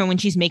warn her when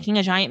she's making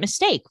a giant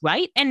mistake,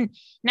 right? And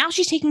now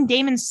she's taking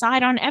Damon's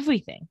side on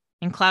everything.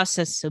 And Klaus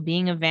says, so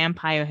being a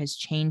vampire has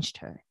changed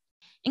her.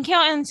 And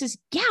Caroline says,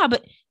 yeah,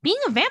 but being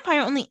a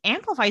vampire only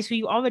amplifies who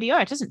you already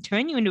are. It doesn't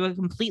turn you into a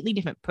completely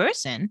different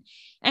person.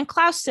 And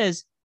Klaus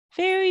says,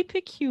 very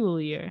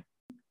peculiar.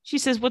 She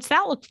says, what's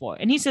that look for?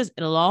 And he says,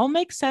 it'll all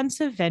make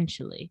sense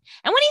eventually.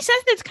 And when he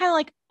says that, it's kind of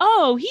like,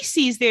 oh, he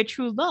sees their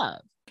true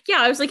love.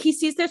 Yeah, I was like, he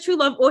sees their true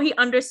love, or he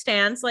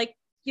understands, like,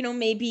 you know,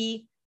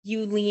 maybe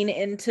you lean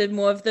into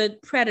more of the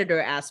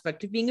predator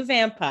aspect of being a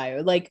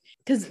vampire, like,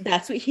 because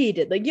that's what he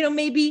did. Like, you know,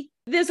 maybe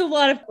there's a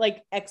lot of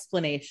like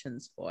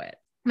explanations for it.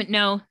 But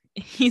no,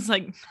 he's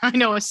like, I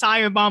know a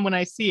sire bomb when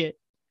I see it.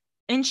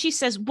 And she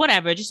says,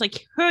 whatever, just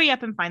like hurry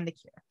up and find the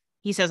cure.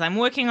 He says, I'm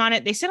working on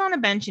it. They sit on a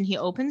bench and he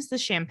opens the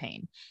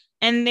champagne.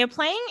 And they're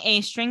playing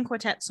a string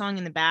quartet song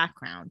in the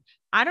background.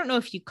 I don't know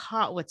if you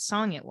caught what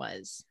song it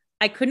was.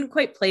 I couldn't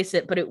quite place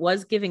it, but it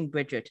was giving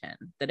Bridgerton,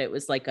 that it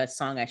was like a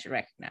song I should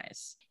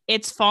recognize.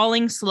 It's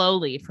Falling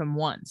Slowly from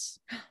Once.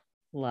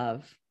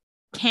 Love.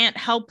 Can't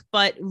help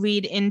but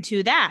read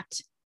into that.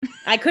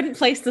 I couldn't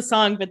place the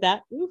song, but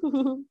that,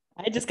 ooh,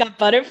 I just got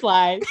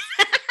butterflies.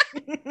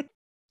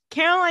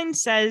 Caroline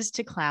says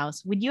to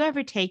Klaus, would you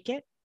ever take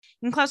it?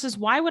 And Klaus says,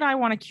 why would I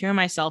want to cure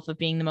myself of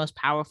being the most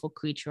powerful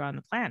creature on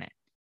the planet?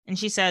 And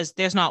she says,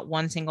 there's not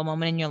one single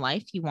moment in your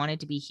life you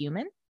wanted to be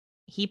human.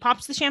 He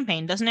pops the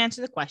champagne, doesn't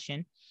answer the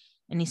question.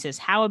 And he says,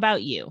 how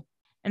about you?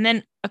 And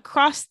then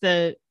across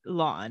the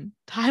lawn,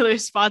 Tyler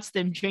spots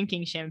them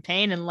drinking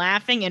champagne and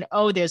laughing. And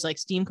oh, there's like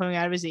steam coming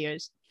out of his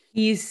ears.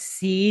 He's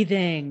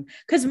seething.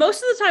 Because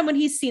most of the time when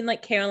he's seen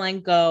like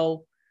Caroline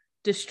go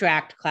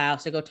distract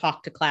Klaus or go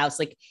talk to Klaus,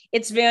 like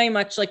it's very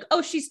much like,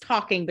 oh, she's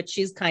talking, but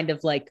she's kind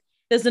of like,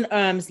 there's an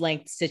arm's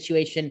length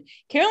situation.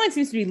 Caroline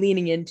seems to be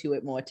leaning into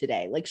it more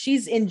today. Like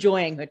she's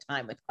enjoying her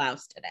time with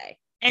Klaus today.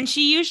 And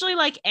she usually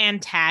like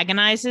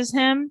antagonizes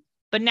him.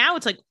 But now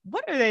it's like,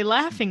 what are they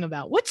laughing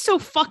about? What's so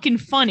fucking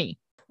funny?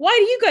 Why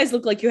do you guys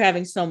look like you're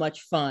having so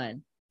much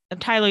fun?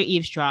 Tyler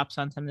eavesdrops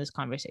on some of this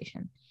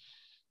conversation.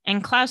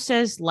 And Klaus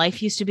says,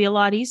 life used to be a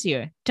lot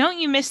easier. Don't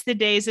you miss the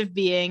days of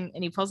being,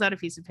 and he pulls out a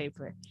piece of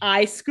paper.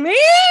 I screamed.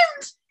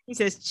 He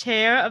says,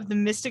 chair of the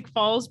Mystic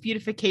Falls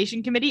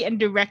Beautification Committee and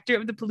director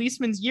of the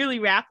Policeman's Yearly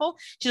Raffle.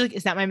 She's like,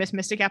 is that my Miss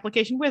Mystic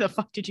application? Where the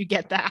fuck did you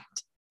get that?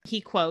 He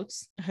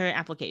quotes her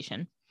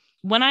application.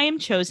 When I am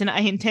chosen,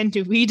 I intend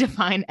to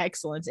redefine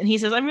excellence. And he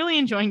says, I'm really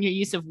enjoying your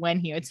use of when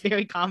here. It's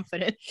very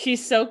confident.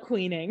 She's so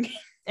queening.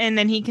 And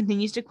then he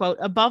continues to quote,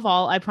 above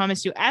all, I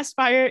promise to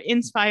aspire,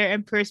 inspire,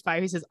 and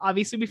perspire. He says,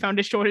 obviously, we found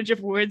a shortage of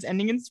words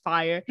ending in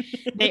spire.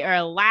 They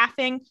are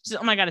laughing. She says,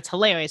 oh my God, it's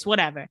hilarious,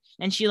 whatever.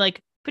 And she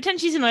like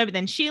pretends she's annoyed, but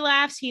then she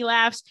laughs, he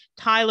laughs.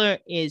 Tyler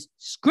is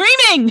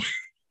screaming.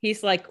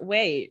 He's like,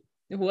 wait,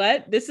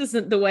 what? This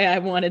isn't the way I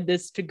wanted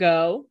this to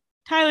go.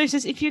 Tyler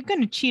says, if you're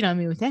going to cheat on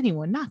me with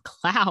anyone, not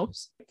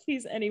Klaus.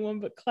 He's anyone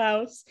but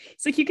Klaus.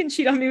 It's like, you can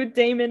cheat on me with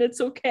Damon.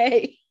 It's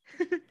okay.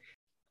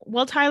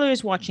 While Tyler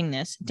is watching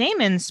this,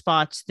 Damon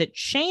spots that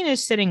Shane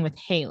is sitting with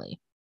Haley.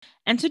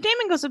 And so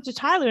Damon goes up to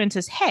Tyler and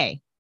says,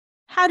 hey,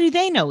 how do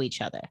they know each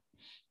other?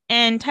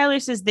 And Tyler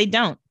says they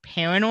don't.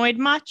 Paranoid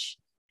much?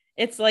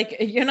 It's like,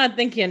 you're not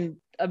thinking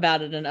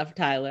about it enough,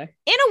 Tyler.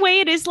 In a way,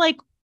 it is like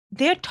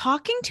they're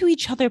talking to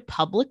each other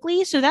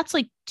publicly. So that's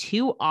like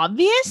too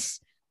obvious.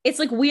 It's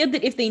like weird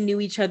that if they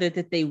knew each other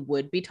that they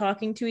would be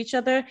talking to each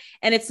other.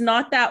 And it's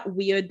not that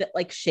weird that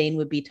like Shane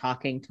would be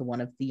talking to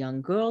one of the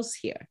young girls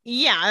here.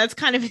 Yeah, that's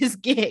kind of his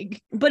gig.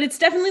 But it's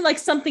definitely like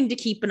something to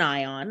keep an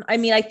eye on. I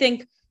mean, I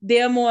think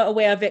they're more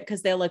aware of it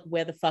because they're like,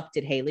 where the fuck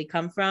did Haley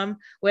come from?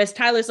 Whereas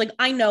Tyler's like,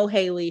 I know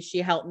Haley.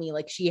 She helped me.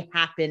 Like she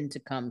happened to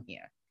come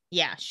here.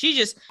 Yeah, she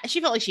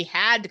felt like she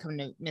had to come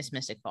to Miss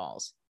Mystic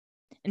Falls.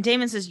 And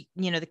Damon says,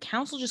 the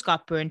council just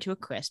got burned to a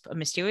crisp. A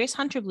mysterious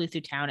hunter blew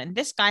through town, and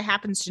this guy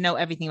happens to know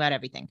everything about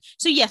everything.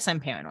 So yes, I'm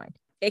paranoid.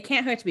 It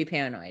can't hurt to be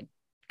paranoid,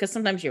 because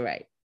sometimes you're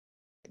right.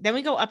 Then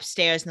we go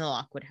upstairs in the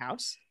Lockwood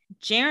house.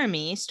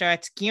 Jeremy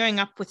starts gearing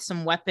up with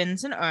some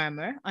weapons and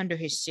armor under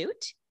his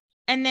suit.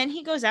 And then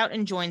he goes out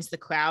and joins the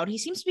crowd. He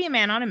seems to be a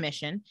man on a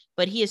mission,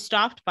 but he is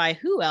stopped by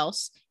who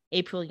else?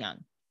 April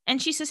Young.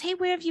 And she says, hey,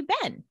 where have you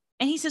been?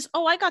 And he says,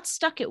 oh, I got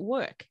stuck at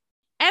work.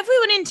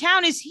 Everyone in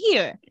town is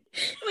here.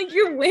 Like,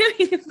 you're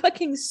wearing a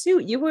fucking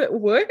suit. You were at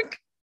work?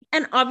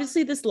 And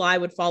obviously this lie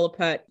would fall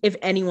apart if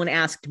anyone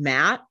asked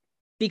Matt,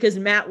 because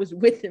Matt was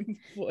with him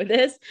for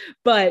this.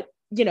 But,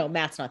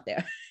 Matt's not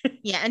there.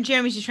 Yeah, and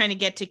Jeremy's just trying to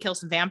get to kill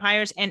some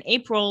vampires, and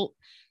April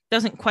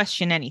doesn't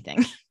question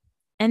anything.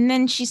 And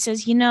then she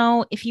says,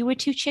 if you were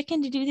too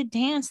chicken to do the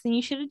dance, then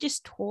you should have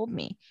just told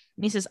me.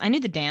 And he says, I knew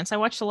the dance. I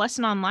watched the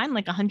lesson online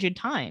like 100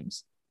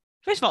 times.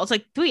 First of all, it's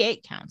like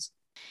 3/8 counts.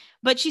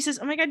 But she says,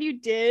 oh my God, you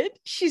did?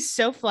 She's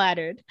so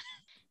flattered.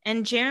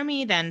 And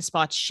Jeremy then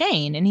spots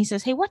Shane and he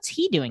says, hey, what's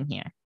he doing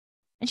here?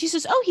 And she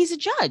says, oh, he's a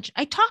judge.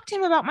 I talked to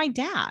him about my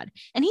dad.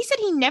 And he said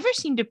he never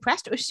seemed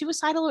depressed or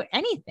suicidal or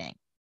anything.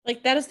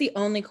 Like, that is the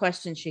only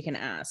question she can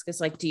ask.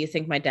 It's like, do you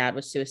think my dad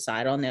was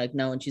suicidal? And they're like,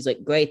 no. And she's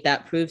like, great,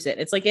 that proves it.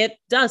 It's like, it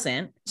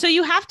doesn't. So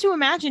you have to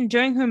imagine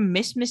during her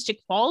Miss Mystic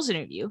Falls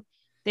interview,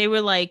 they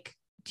were like,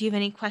 do you have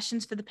any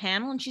questions for the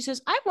panel? And she says,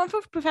 I have one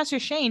for Professor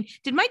Shane.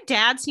 Did my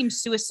dad seem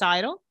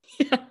suicidal?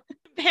 Yeah.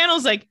 The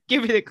panel's like,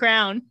 give her the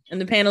crown. And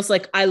the panel's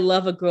like, I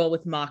love a girl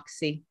with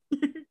moxie.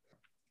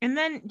 And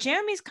then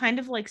Jeremy's kind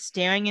of like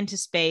staring into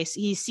space.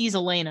 He sees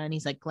Elena and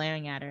he's like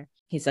glaring at her.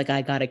 He's like,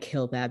 I gotta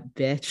kill that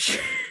bitch.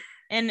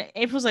 And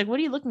April's like, what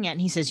are you looking at?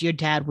 And he says, your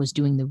dad was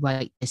doing the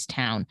right this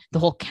town. The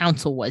whole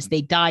council was.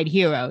 They died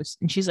heroes.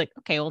 And she's like,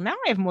 okay, well, now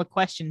I have more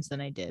questions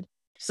than I did.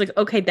 She's like,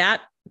 okay,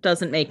 that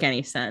doesn't make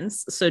any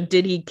sense. So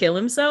did he kill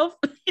himself?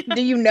 Yeah.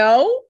 Do you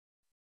know?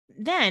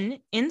 Then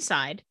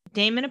inside,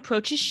 Damon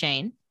approaches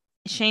Shane.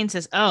 Shane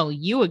says, oh,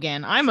 you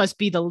again. I must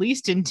be the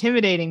least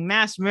intimidating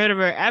mass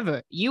murderer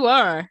ever. You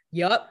are.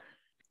 Yup.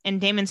 And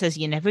Damon says,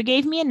 you never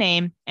gave me a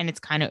name and it's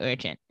kind of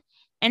urgent.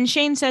 And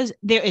Shane says,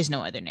 there is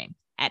no other name.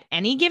 At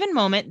any given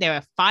moment, there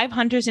are 5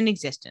 hunters in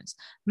existence.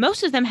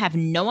 Most of them have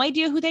no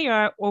idea who they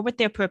are or what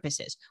their purpose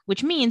is,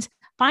 which means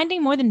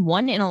finding more than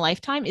one in a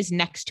lifetime is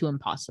next to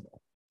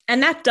impossible.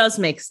 And that does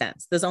make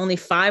sense. There's only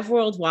 5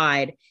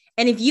 worldwide.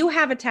 And if you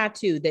have a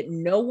tattoo that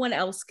no one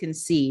else can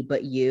see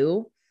but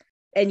you,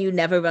 and you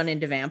never run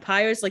into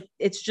vampires, like,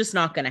 it's just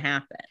not going to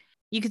happen.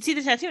 You could see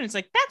the tattoo and it's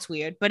like, that's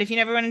weird. But if you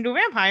never run into a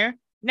vampire, it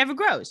never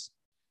grows.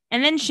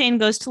 And then Shane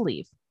goes to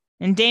leave.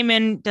 And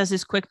Damon does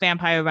his quick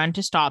vampire run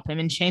to stop him.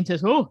 And Shane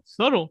says, oh,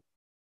 subtle.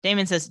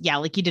 Damon says, yeah,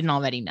 like you didn't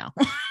already know.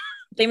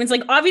 Damon's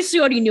like, obviously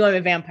you already knew I'm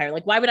a vampire.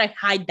 Like, why would I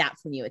hide that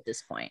from you at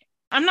this point?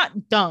 I'm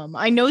not dumb.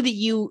 I know that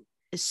you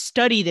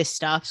study this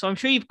stuff. So I'm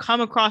sure you've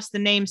come across the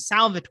name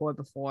Salvatore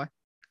before.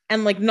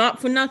 And like,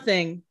 not for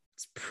nothing,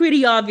 it's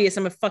pretty obvious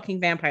I'm a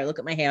fucking vampire. Look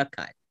at my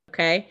haircut.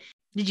 Okay.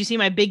 Did you see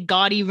my big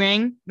gaudy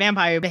ring?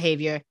 Vampire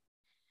behavior.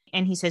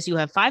 And he says, you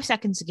have 5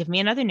 seconds to give me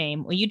another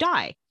name or you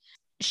die.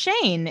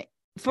 Shane,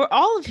 for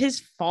all of his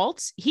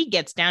faults, he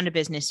gets down to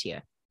business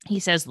here. He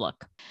says,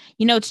 look,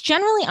 it's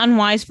generally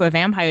unwise for a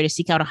vampire to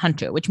seek out a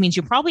hunter, which means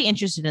you're probably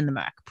interested in the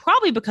Merc,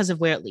 probably because of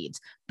where it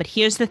leads. But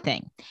here's the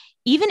thing.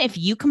 Even if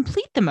you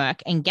complete the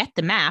Merc and get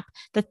the map,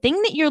 the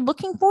thing that you're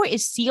looking for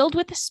is sealed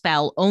with a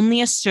spell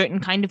only a certain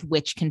kind of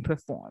witch can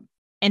perform.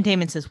 And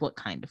Damon says, what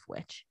kind of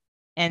witch?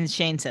 And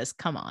Shane says,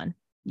 come on,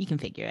 you can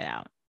figure it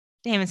out.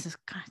 Damon says,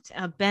 God,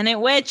 a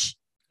Bennett witch.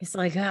 It's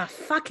like,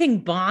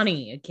 fucking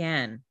Bonnie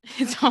again.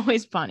 It's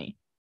always Bonnie.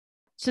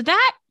 So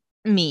that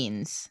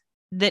means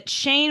that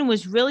Shane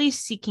was really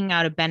seeking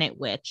out a Bennett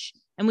witch.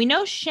 And we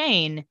know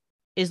Shane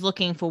is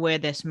looking for where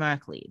this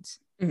Merc leads.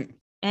 Mhm.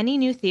 Any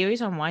new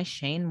theories on why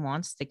Shane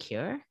wants the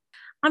cure?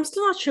 I'm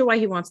still not sure why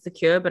he wants the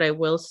cure, but I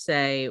will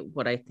say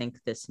what I think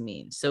this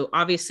means. So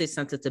obviously,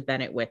 since it's a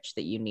Bennett witch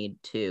that you need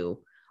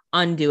to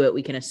undo it,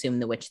 we can assume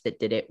the witch that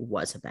did it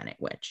was a Bennett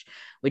witch,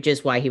 which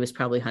is why he was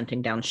probably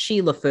hunting down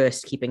Sheila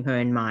first, keeping her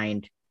in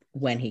mind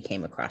when he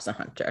came across a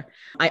hunter.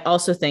 I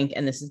also think,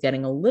 and this is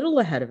getting a little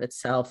ahead of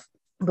itself,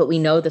 but we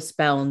know the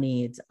spell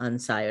needs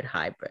unsired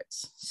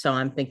hybrids. So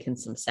I'm thinking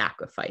some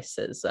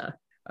sacrifices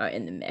are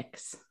in the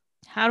mix.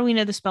 How do we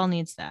know the spell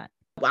needs that?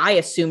 I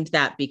assumed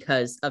that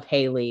because of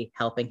Haley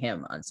helping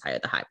him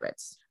unsire the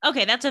hybrids.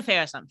 Okay, that's a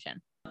fair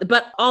assumption.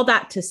 But all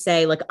that to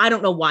say, like, I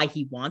don't know why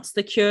he wants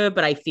the cure,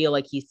 but I feel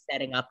like he's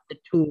setting up the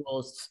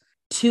tools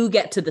to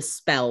get to the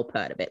spell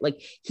part of it.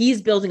 Like,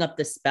 he's building up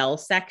the spell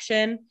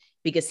section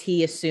because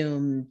he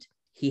assumed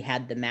he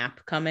had the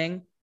map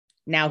coming.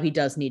 Now he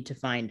does need to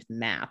find the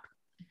map,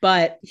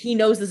 but he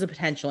knows there's a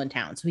potential in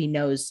town, so he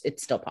knows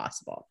it's still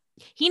possible.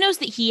 He knows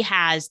that he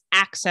has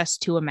access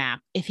to a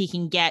map if he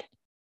can get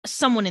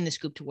someone in this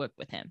group to work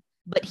with him.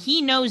 But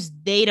he knows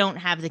they don't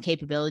have the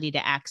capability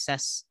to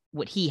access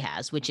what he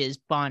has, which is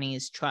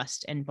Bonnie's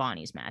trust and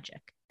Bonnie's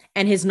magic.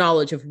 And his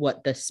knowledge of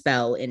what the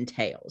spell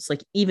entails.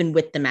 Like, even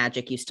with the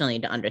magic, you still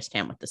need to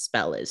understand what the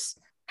spell is,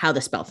 how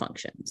the spell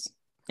functions.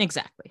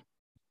 Exactly.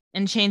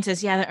 And Shane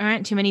says, yeah, there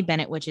aren't too many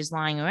Bennett witches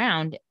lying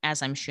around,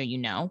 as I'm sure you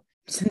know.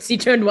 Since he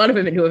turned one of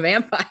them into a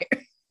vampire.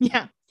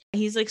 Yeah.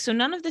 He's like, so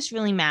none of this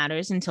really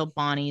matters until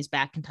Bonnie is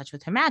back in touch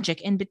with her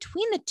magic. And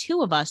between the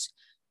two of us,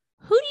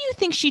 who do you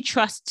think she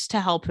trusts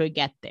to help her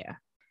get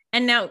there?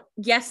 And now,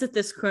 yes, at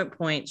this current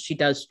point, she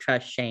does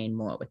trust Shane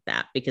more with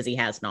that because he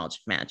has knowledge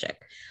of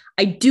magic.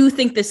 I do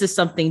think this is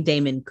something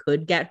Damon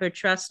could get her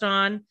trust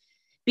on,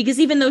 because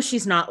even though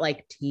she's not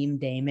like Team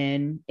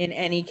Damon in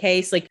any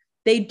case, like,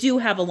 they do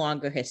have a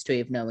longer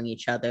history of knowing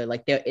each other.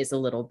 Like, there is a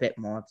little bit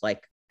more of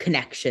like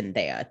connection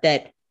there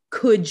that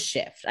could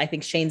shift. I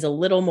think Shane's a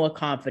little more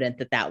confident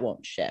that that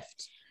won't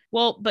shift.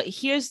 Well, but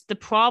here's the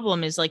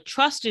problem is like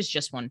trust is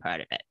just one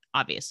part of it.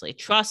 Obviously,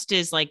 trust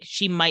is like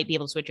she might be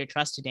able to switch her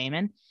trust to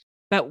Damon,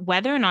 but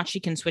whether or not she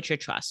can switch her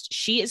trust,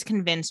 she is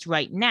convinced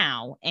right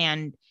now.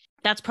 And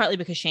that's partly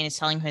because Shane is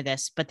telling her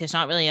this, but there's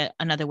not really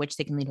another witch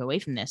that can lead her away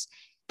from this,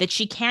 that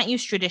she can't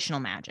use traditional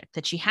magic,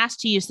 that she has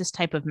to use this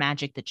type of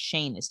magic that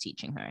Shane is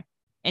teaching her.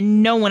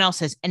 And no one else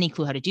has any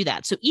clue how to do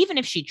that. So even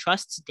if she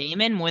trusts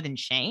Damon more than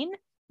Shane,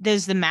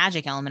 there's the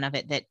magic element of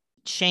it that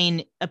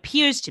Shane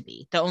appears to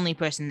be the only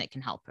person that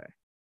can help her.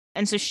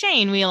 And so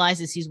Shane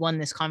realizes he's won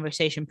this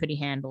conversation pretty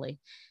handily.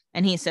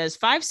 And he says,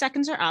 5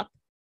 seconds are up,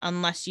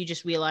 unless you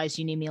just realize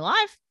you need me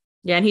alive.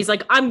 Yeah, and he's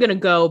like, I'm going to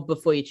go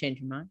before you change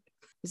your mind.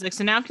 He's like,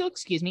 so now if you'll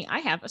excuse me, I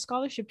have a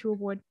scholarship to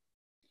award.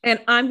 And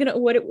I'm going to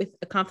award it with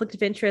a conflict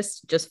of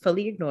interest just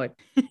fully ignored.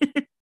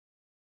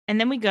 And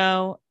then we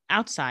go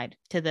outside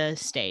to the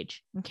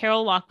stage. And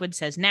Carol Lockwood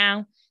says,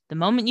 now, the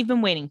moment you've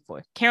been waiting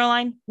for.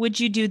 Caroline, would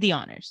you do the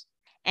honors?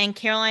 And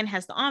Caroline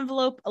has the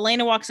envelope.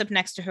 Elena walks up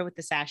next to her with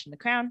the sash and the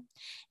crown.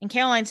 And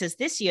Caroline says,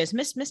 this year's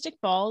Miss Mystic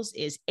Balls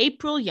is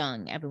April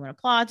Young. Everyone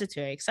applauds. It's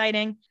very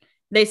exciting.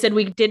 They said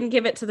we didn't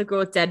give it to the girl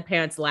with dead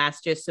parents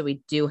last year, so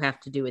we do have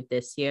to do it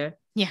this year.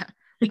 Yeah.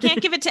 We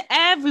can't give it to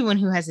everyone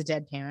who has a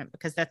dead parent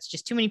because that's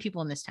just too many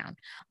people in this town.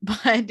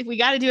 But we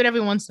got to do it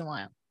every once in a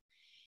while.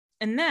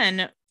 And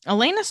then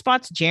Elena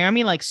spots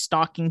Jeremy like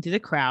stalking through the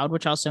crowd,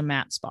 which also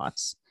Matt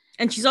spots.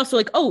 And she's also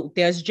like, oh,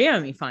 there's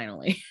Jeremy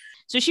finally.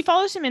 So she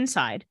follows him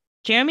inside.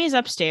 Jeremy is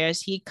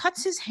upstairs. He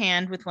cuts his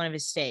hand with one of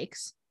his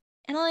stakes.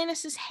 And Elena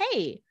says,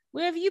 hey,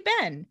 where have you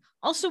been?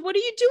 Also, what are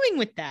you doing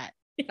with that?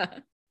 Yeah.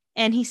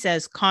 And he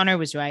says, Connor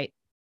was right.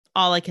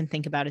 All I can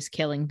think about is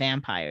killing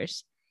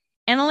vampires.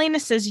 And Elena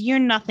says, you're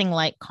nothing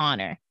like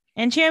Connor.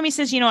 And Jeremy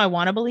says, I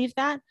want to believe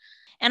that.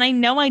 And I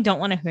know I don't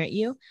want to hurt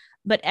you,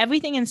 but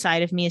everything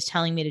inside of me is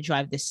telling me to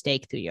drive this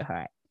stake through your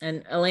heart.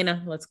 And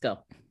Elena, let's go.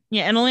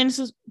 Yeah. And Elena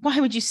says, why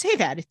would you say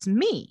that? It's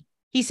me.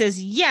 He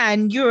says, yeah,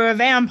 and you're a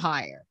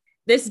vampire.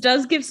 This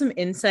does give some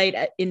insight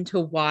into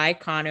why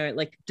Connor,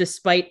 like,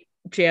 despite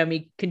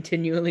Jeremy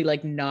continually,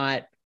 like,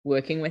 not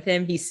working with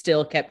him, he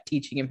still kept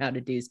teaching him how to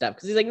do stuff.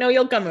 Because he's like, no,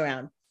 you'll come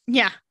around.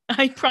 Yeah,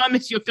 I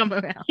promise you'll come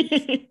around.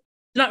 It's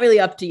not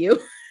really up to you.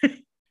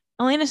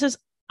 Elena says,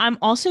 I'm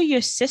also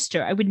your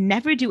sister. I would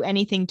never do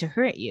anything to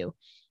hurt you.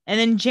 And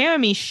then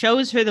Jeremy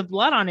shows her the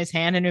blood on his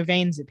hand and her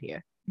veins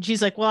appear. And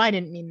she's like, well, I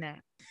didn't mean that.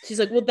 She's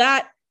like, well,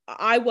 that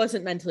I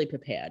wasn't mentally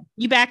prepared.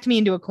 You backed me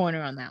into a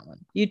corner on that one.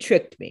 You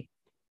tricked me.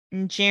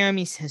 And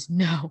Jeremy says,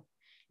 no.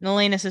 And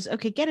Elena says,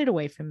 okay, get it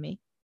away from me.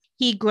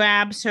 He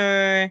grabs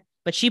her,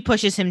 but she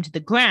pushes him to the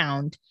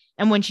ground.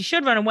 And when she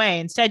should run away,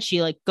 instead,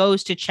 she like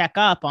goes to check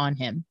up on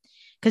him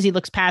because he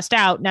looks passed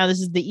out. Now,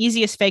 this is the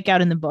easiest fake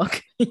out in the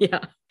book.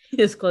 Yeah. He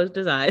just closed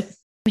his eyes.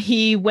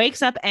 He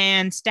wakes up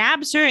and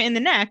stabs her in the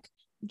neck,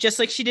 just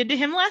like she did to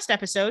him last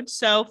episode.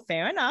 So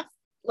fair enough.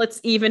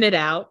 Let's even it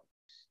out.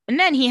 And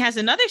then he has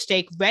another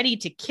stake ready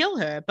to kill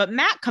her. But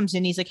Matt comes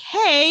in. He's like,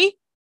 hey,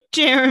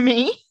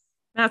 Jeremy.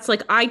 Matt's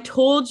like, I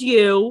told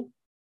you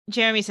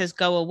Jeremy says,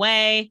 go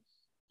away.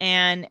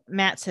 And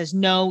Matt says,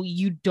 no,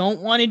 you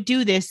don't want to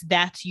do this.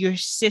 That's your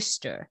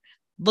sister.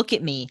 Look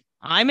at me.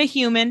 I'm a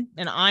human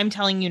and I'm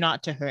telling you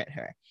not to hurt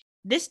her.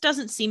 This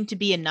doesn't seem to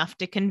be enough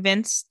to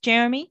convince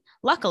Jeremy.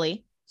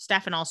 Luckily,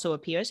 Stefan also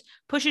appears,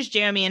 pushes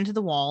Jeremy into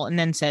the wall, and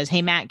then says,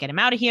 hey, Matt, get him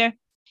out of here.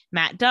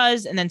 Matt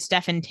does, and then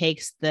Stefan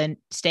takes the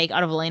stake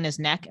out of Elena's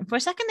neck. And for a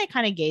second, they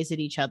kind of gaze at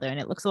each other, and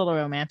it looks a little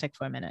romantic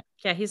for a minute.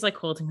 Yeah, he's like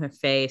holding her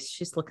face.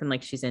 She's looking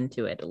like she's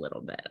into it a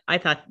little bit. I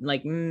thought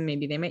like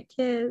maybe they might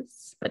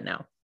kiss, but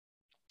no.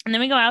 And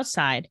then we go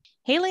outside.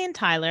 Haley and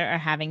Tyler are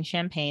having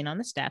champagne on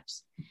the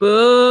steps.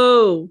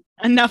 Boo!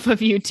 Enough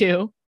of you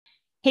two.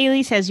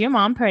 Haley says, your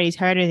mom parties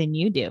harder than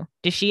you do.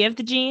 Does she have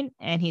the gene?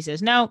 And he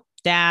says, no.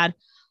 Dad,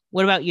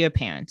 what about your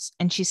parents?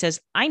 And she says,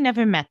 I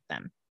never met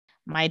them.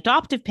 My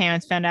adoptive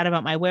parents found out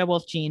about my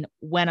werewolf gene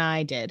when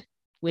I did,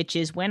 which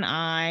is when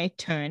I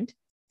turned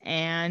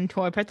and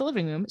tore apart the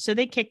living room. So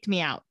they kicked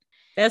me out.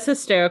 That's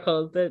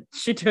hysterical that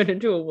she turned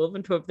into a wolf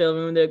and tore up the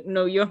living room. They're like,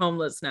 no, you're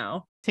homeless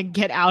now. To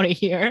get out of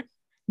here.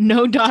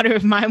 No daughter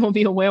of mine will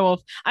be a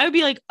werewolf. I would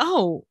be like,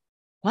 oh,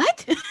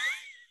 what?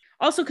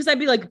 Also, because I'd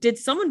be like, did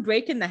someone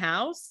break in the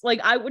house? Like,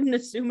 I wouldn't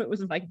assume it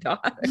was my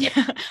daughter.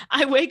 Yeah.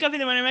 I wake up in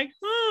the morning, I'm like,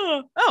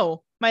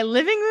 oh, my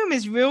living room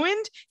is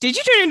ruined. Did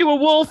you turn into a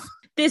wolf?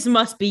 This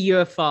must be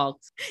your fault.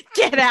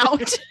 Get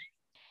out.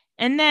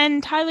 And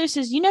then Tyler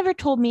says, you never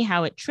told me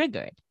how it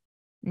triggered.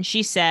 And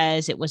she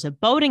says it was a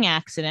boating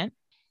accident,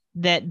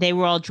 that they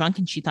were all drunk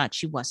and she thought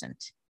she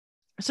wasn't.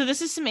 So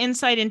this is some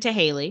insight into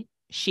Haley.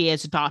 She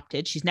is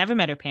adopted. She's never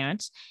met her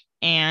parents.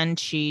 And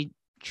she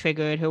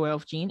triggered her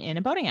werewolf gene in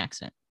a boating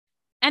accident.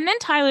 And then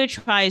Tyler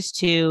tries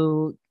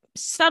to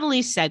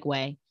subtly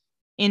segue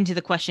into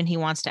the question he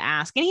wants to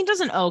ask. And he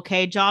does an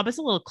okay job. It's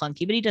a little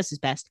clunky, but he does his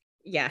best.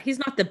 Yeah, he's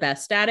not the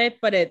best at it,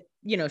 but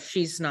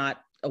she's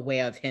not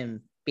aware of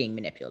him being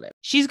manipulative.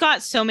 She's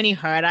got so many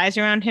hard eyes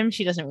around him,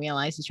 she doesn't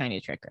realize he's trying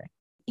to trick her.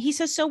 He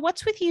says, so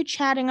what's with you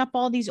chatting up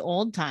all these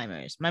old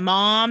timers? My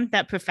mom,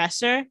 that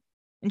professor.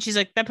 And she's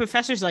like, that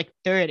professor's like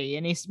 30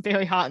 and he's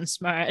very hot and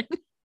smart.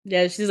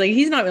 Yeah, she's like,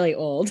 he's not really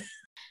old.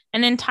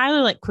 And then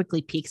Tyler like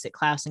quickly peeks at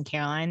Klaus and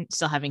Caroline,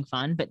 still having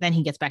fun. But then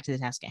he gets back to the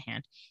task at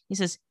hand. He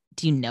says,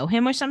 do you know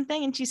him or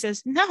something? And she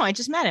says, no, I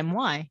just met him.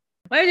 Why?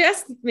 Why did you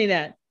ask me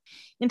that?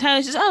 And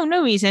Tyler says, oh,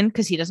 no reason,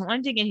 because he doesn't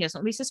want to dig in. He doesn't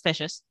want to be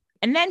suspicious.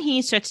 And then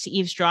he starts to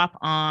eavesdrop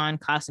on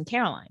Klaus and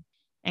Caroline.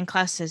 And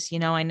Klaus says,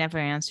 I never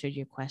answered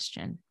your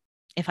question.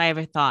 If I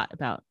ever thought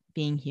about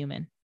being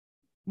human.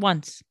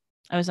 Once,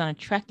 I was on a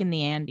trek in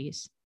the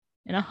Andes,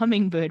 and a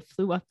hummingbird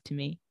flew up to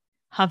me,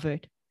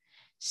 hovered,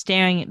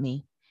 staring at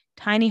me,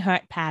 tiny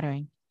heart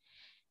pattering.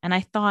 And I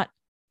thought,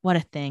 what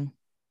a thing,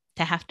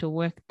 to have to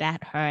work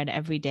that hard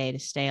every day to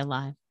stay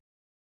alive,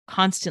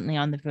 constantly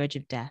on the verge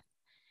of death,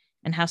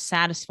 and how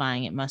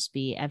satisfying it must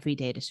be every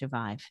day to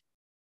survive.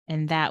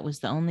 And that was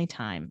the only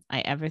time I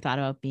ever thought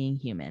about being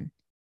human.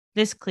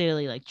 This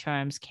clearly like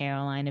charms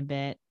Caroline a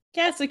bit.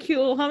 Yeah, it's a cute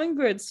little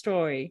hummingbird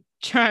story.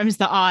 Charms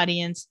the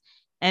audience.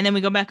 And then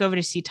we go back over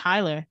to see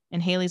Tyler,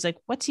 and Haley's like,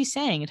 what's he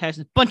saying? And Tyler's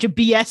a bunch of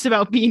BS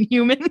about being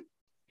human.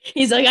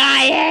 He's like,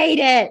 I hate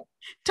it.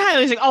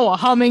 Tyler's like, oh, a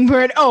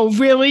hummingbird. Oh,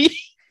 really?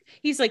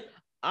 He's like,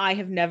 I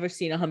have never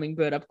seen a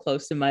hummingbird up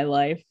close in my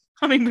life.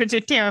 Hummingbirds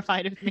are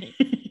terrified of me.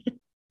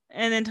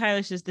 And then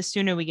Tyler says, the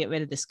sooner we get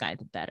rid of this guy,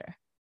 the better.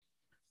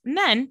 And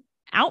then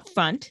out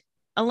front,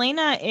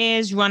 Elena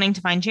is running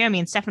to find Jeremy,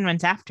 and Stefan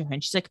runs after her.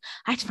 And she's like,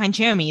 I have to find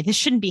Jeremy. This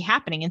shouldn't be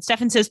happening. And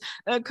Stefan says,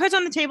 cards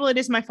on the table. It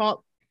is my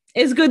fault.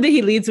 It's good that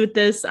he leads with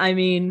this. I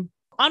mean,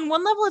 on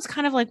one level, it's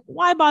kind of like,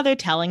 why bother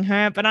telling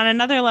her? But on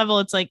another level,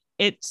 it's like,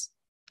 it's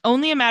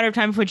only a matter of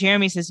time before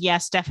Jeremy says,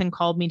 yes, Stefan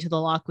called me to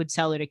the Lockwood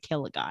cellar to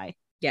kill a guy.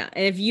 Yeah.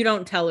 And if you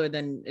don't tell her,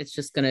 then it's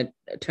just going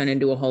to turn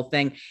into a whole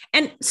thing.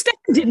 And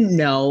Stefan didn't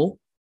know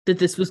that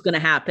this was going to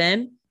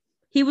happen.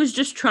 He was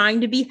just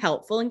trying to be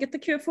helpful and get the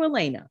cure for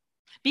Elena.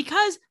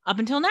 Because up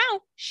until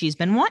now, she's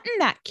been wanting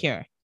that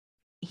cure.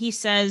 He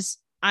says,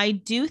 I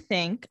do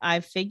think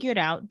I've figured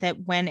out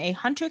that when a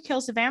hunter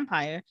kills a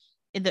vampire,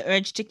 the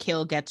urge to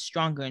kill gets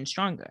stronger and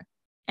stronger.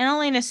 And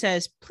Elena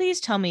says,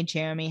 please tell me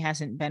Jeremy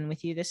hasn't been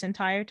with you this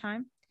entire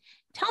time.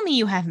 Tell me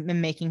you haven't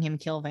been making him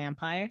kill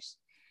vampires.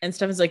 And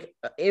Stefan's like,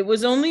 it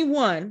was only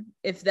one,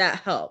 if that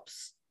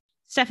helps.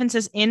 Stefan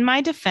says, in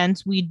my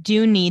defense, we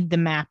do need the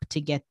map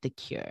to get the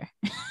cure.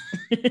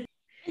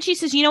 And she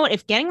says, you know what?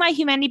 If getting my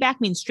humanity back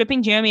means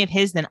stripping Jeremy of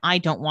his, then I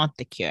don't want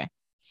the cure.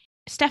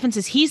 Stefan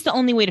says he's the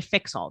only way to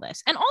fix all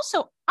this. And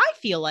also, I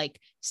feel like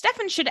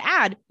Stefan should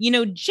add,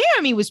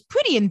 Jeremy was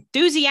pretty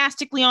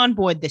enthusiastically on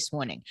board this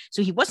morning.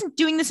 So he wasn't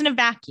doing this in a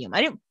vacuum.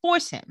 I didn't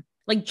force him.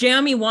 Like,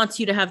 Jeremy wants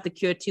you to have the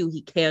cure too.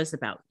 He cares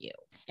about you.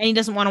 And he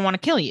doesn't want to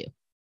kill you.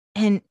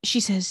 And she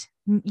says,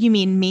 you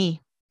mean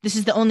me? This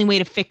is the only way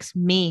to fix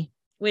me.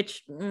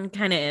 Which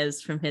kind of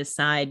is from his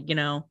side,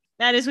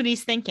 That is what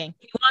he's thinking.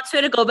 He wants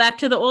her to go back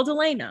to the old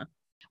Elena.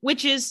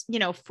 Which is,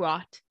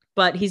 fraught.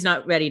 But he's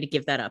not ready to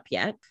give that up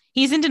yet.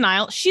 He's in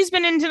denial. She's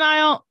been in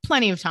denial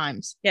plenty of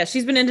times. Yeah,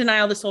 she's been in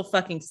denial this whole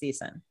fucking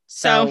season.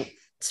 So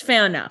it's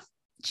fair enough.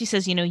 She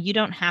says, you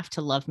don't have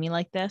to love me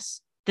like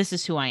this. This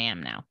is who I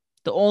am now.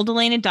 The old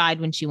Elena died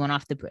when she went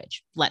off the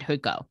bridge. Let her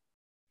go.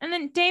 And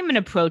then Damon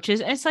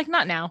approaches, and it's like,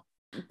 not now.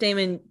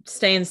 Damon,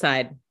 stay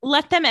inside.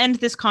 Let them end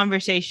this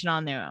conversation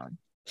on their own.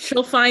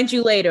 She'll find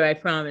you later, I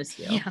promise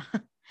you. Yeah.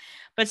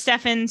 But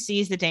Stefan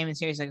sees that Damon's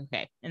here. He's like,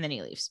 okay. And then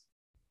he leaves.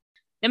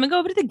 Then we go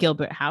over to the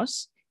Gilbert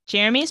house.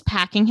 Jeremy is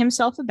packing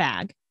himself a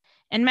bag.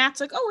 And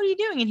Matt's like, oh, what are you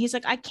doing? And he's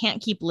like, I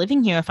can't keep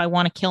living here if I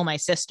want to kill my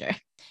sister.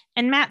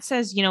 And Matt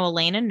says,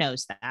 Elena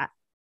knows that.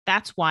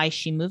 That's why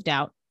she moved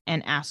out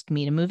and asked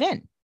me to move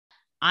in.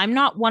 I'm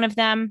not one of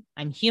them.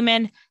 I'm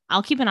human.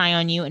 I'll keep an eye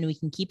on you and we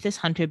can keep this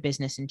Hunter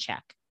business in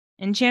check.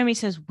 And Jeremy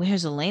says,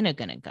 where's Elena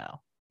going to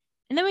go?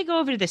 And then we go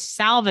over to the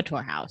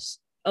Salvatore house.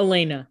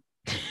 Elena.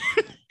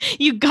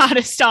 You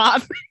gotta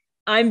stop.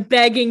 I'm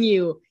begging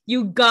you.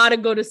 You gotta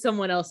go to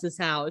someone else's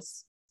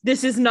house.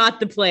 This is not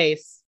the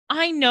place.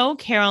 I know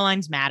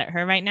Caroline's mad at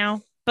her right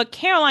now, but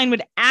Caroline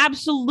would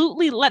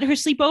absolutely let her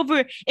sleep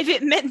over if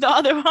it meant the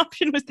other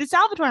option was the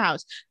Salvatore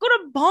house. Go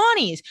to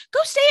Bonnie's. Go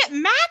stay at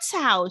Matt's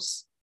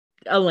house.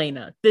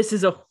 Elena, this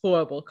is a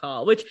horrible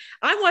call, which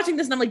I'm watching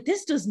this and I'm like,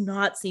 this does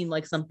not seem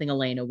like something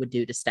Elena would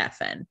do to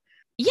Stefan.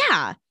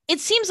 Yeah, it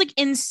seems like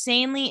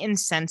insanely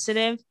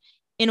insensitive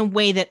in a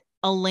way that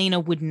Elena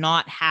would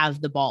not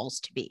have the balls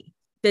to be.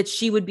 That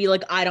she would be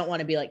like, I don't want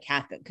to be like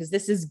Catherine, because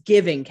this is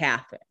giving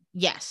Catherine.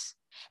 Yes.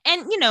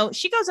 And,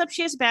 she goes up,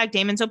 she has a bag.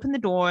 Damon's opened the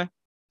door.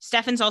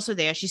 Stefan's also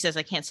there. She says,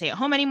 I can't stay at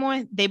home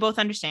anymore. They both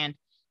understand.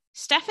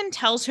 Stefan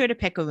tells her to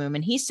pick a room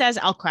and he says,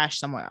 I'll crash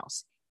somewhere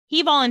else.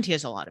 He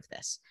volunteers a lot of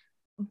this.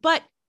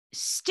 But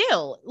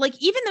still,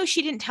 even though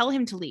she didn't tell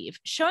him to leave,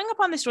 showing up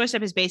on this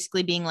doorstep is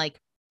basically being like,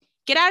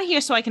 get out of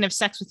here so I can have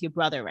sex with your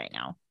brother right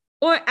now.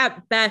 Or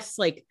at best,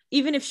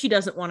 even if she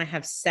doesn't want to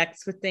have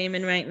sex with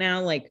Damon right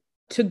now,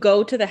 to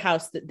go to the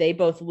house that they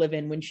both live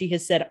in when she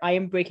has said, I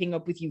am breaking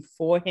up with you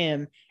for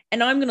him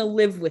and I'm going to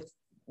live with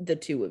the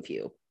two of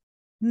you.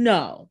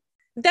 No,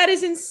 that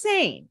is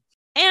insane.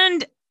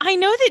 And I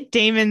know that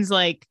Damon's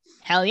like,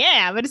 hell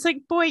yeah. But it's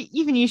like, boy,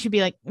 even you should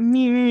be like,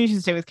 maybe you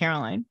should stay with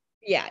Caroline.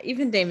 Yeah,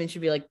 even Damon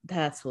should be like,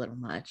 that's a little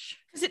much.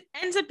 Because it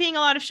ends up being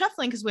a lot of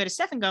shuffling because where does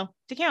Stefan go?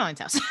 To Caroline's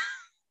house.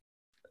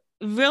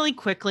 Really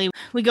quickly,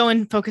 we go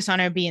and focus on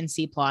our B and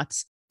C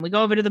plots. We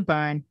go over to the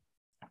burn.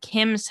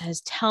 Kim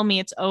says, tell me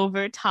it's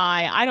over,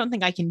 Ty. I don't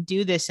think I can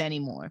do this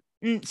anymore.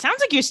 Sounds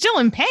like you're still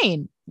in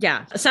pain.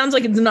 Yeah, it sounds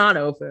like it's not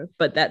over,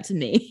 but that's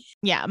me.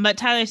 Yeah, but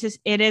Tyler says,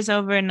 it is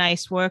over.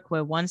 Nice work.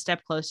 We're one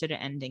step closer to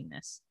ending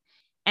this.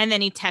 And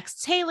then he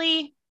texts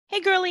Haley,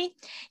 hey, girly,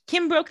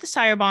 Kim broke the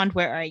sire bond.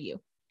 Where are you?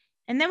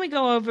 And then we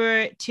go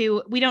over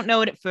to, we don't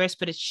know it at first,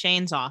 but it's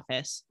Shane's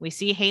office. We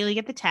see Haley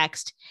get the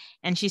text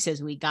and she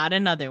says, we got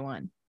another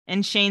one.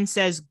 And Shane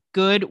says,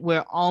 good,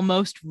 we're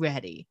almost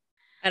ready.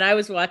 And I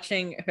was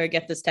watching her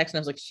get this text and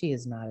I was like, she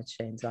is not at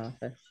Shane's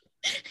office.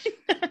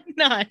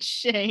 Not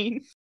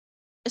Shane.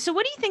 So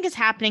what do you think is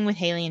happening with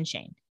Haley and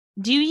Shane?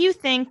 Do you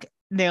think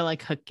they're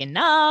hooking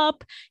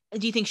up?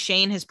 Do you think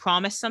Shane has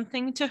promised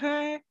something to her?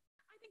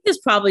 I think there's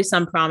probably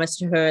some promise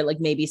to her,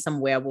 maybe some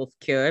werewolf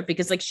cure,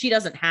 because she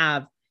doesn't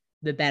have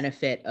the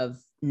benefit of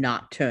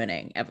not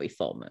turning every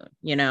full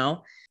moon,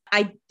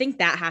 I think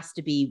that has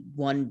to be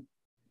one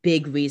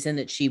big reason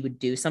that she would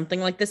do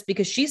something like this,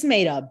 because she's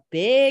made a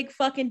big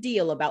fucking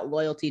deal about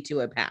loyalty to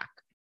her pack.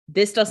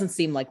 This doesn't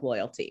seem like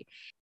loyalty,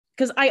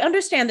 because I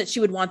understand that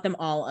she would want them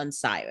all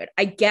unsired.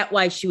 I get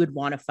why she would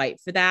want to fight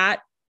for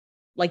that.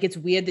 It's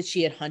weird that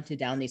she had hunted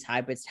down these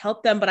hybrids to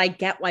help them, but I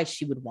get why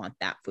she would want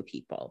that for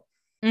people.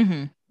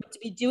 Mm-hmm. But to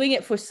be doing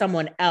it for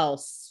someone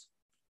else,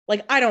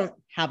 I don't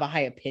have a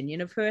high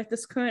opinion of her at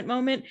this current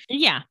moment.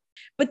 Yeah.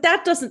 But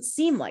that doesn't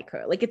seem like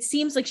her. It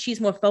seems like she's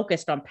more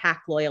focused on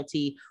pack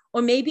loyalty,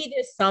 or maybe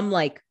there's some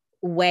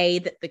way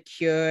that the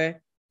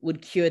cure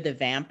would cure the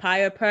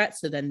vampire part.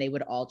 So then they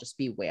would all just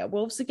be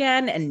werewolves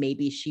again. And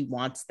maybe she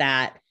wants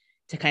that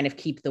to kind of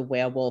keep the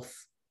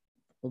werewolf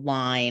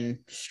line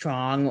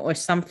strong or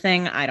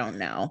something. I don't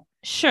know.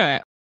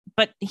 Sure.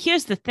 But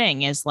here's the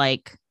thing is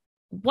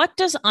what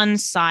does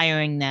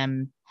unsiring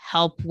them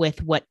help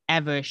with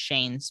whatever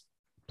Shane's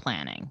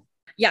planning?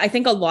 Yeah, I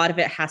think a lot of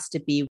it has to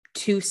be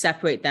to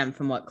separate them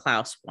from what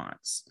Klaus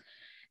wants,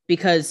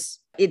 because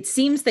it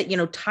seems that,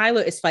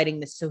 Tyler is fighting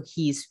this so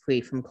he's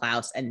free from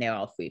Klaus and they're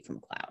all free from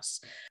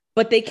Klaus,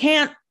 but they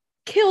can't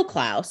kill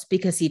Klaus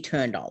because he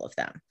turned all of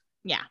them.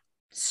 Yeah.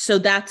 So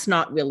that's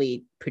not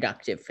really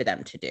productive for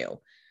them to do.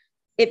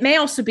 It may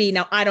also be,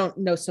 now I don't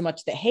know so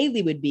much that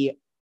Haley would be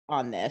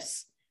on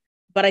this,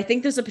 but I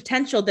think there's a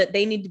potential that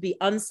they need to be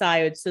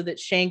unsired so that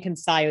Shane can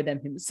sire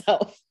them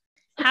himself.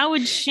 How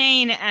would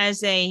Shane,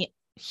 as a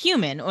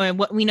human, or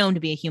what we know him to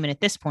be a human at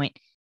this point,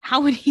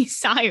 how would he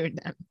sire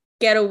them?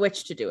 Get a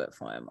witch to do it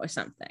for him or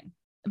something.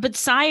 But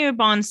sire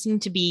bonds seem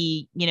to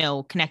be,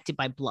 connected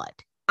by blood.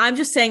 I'm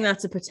just saying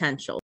that's a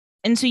potential.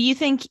 And so you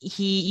think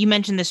you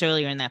mentioned this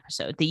earlier in the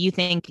episode, that you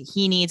think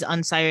he needs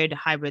unsired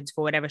hybrids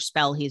for whatever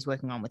spell he's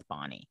working on with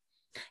Bonnie.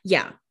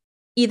 Yeah.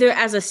 Either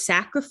as a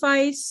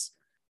sacrifice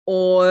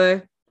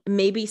or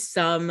maybe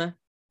some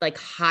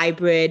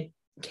hybrid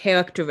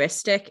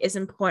characteristic is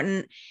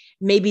important.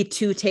 Maybe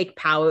to take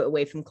power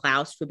away from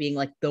Klaus for being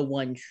like the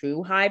one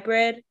true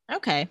hybrid.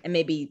 Okay. And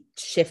maybe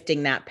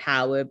shifting that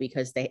power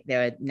because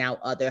there are now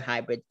other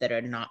hybrids that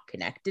are not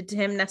connected to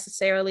him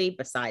necessarily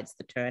besides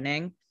the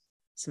turning.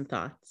 Some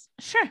thoughts.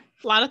 Sure.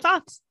 A lot of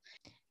thoughts.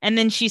 And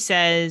then she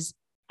says,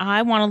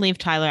 I want to leave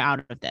Tyler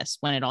out of this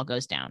when it all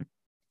goes down.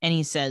 And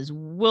he says,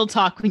 we'll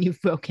talk when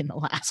you've broken the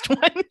last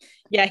one.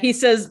 Yeah, he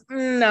says,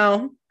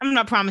 no. I'm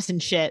not promising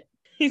shit.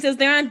 He says,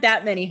 there aren't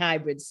that many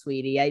hybrids,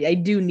 sweetie. I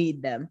do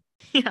need them.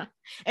 Yeah.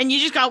 And you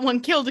just got one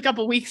killed a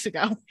couple weeks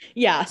ago.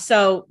 Yeah,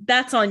 so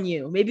that's on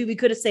you. Maybe we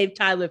could have saved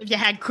Tyler. If you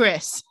had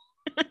Chris.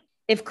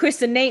 If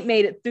Chris and Nate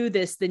made it through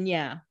this, then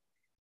yeah.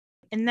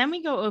 And then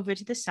we go over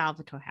to the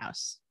Salvatore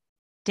house.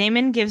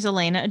 Damon gives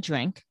Elena a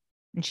drink.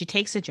 And she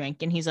takes a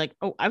drink and he's like,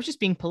 oh, I was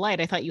just being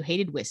polite. I thought you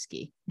hated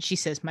whiskey. And she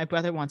says, my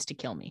brother wants to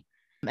kill me.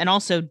 And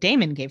also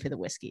Damon gave her the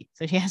whiskey.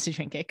 So she has to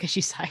drink it because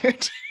she's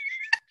tired.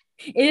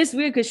 It is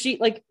weird because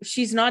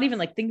she's not even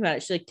like thinking about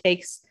it. She like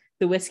takes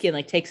the whiskey and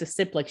like takes a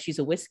sip like she's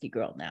a whiskey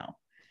girl now.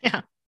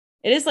 Yeah.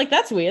 It is like,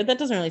 that's weird. That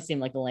doesn't really seem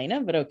like Elena,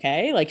 but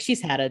okay. Like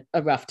she's had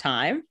a rough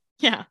time.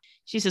 Yeah.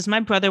 She says, my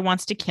brother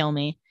wants to kill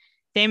me.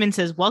 Damon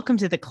says, welcome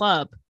to the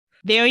club.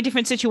 Very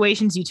different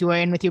situations you two are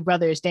in with your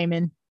brothers,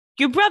 Damon.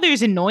 Your brother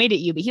is annoyed at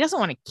you, but he doesn't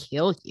want to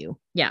kill you.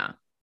 Yeah.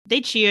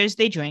 They cheers,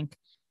 they drink.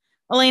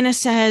 Elena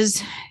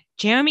says,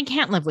 Jeremy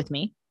can't live with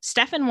me.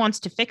 Stefan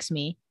wants to fix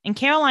me. And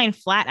Caroline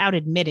flat out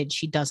admitted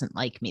she doesn't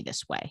like me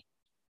this way.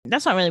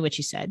 That's not really what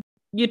she said.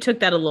 You took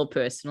that a little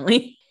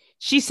personally.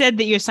 She said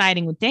that you're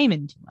siding with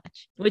Damon too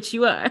much. Which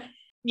you are.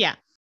 Yeah.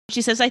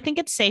 She says, I think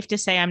it's safe to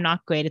say I'm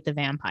not great at the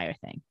vampire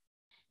thing.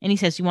 And he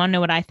says, you want to know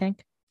what I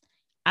think?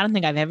 I don't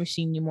think I've ever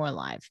seen you more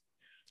alive.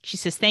 She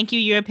says, thank you.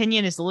 Your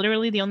opinion is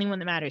literally the only one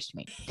that matters to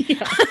me.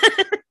 Yeah.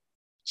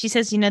 She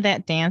says, you know,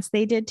 that dance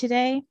they did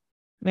today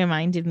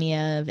reminded me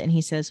of, and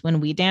he says,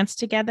 when we danced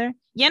together.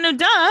 Yeah, no,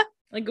 duh.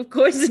 Like, of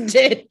course it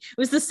did. It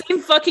was the same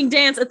fucking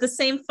dance at the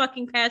same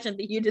fucking pageant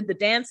that you did the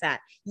dance at.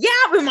 Yeah,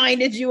 it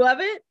reminded you of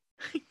it.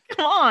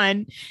 Come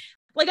on.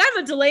 Like,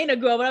 I'm a Delana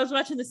girl, but I was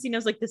watching the scene. I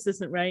was like, this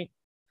isn't right.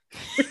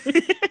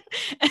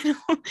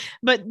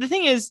 But the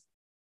thing is,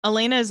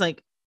 Elena is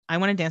like, I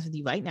want to dance with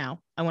you right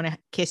now. I want to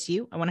kiss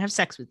you. I want to have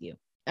sex with you.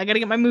 I got to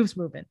get my moves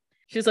moving.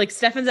 She was like,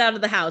 Stefan's out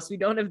of the house. We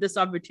don't have this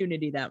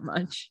opportunity that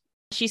much.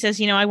 She says,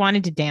 you know, I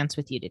wanted to dance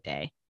with you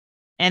today.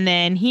 And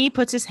then he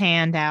puts his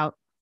hand out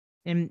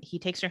and he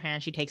takes her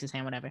hand. She takes his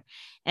hand, whatever.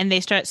 And they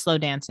start slow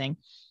dancing.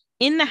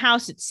 In the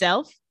house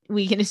itself,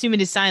 we can assume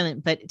it is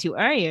silent, but to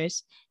our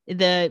ears,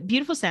 the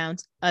beautiful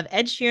sounds of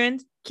Ed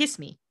Sheeran's Kiss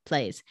Me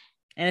plays.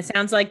 And it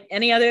sounds like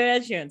any other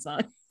Ed Sheeran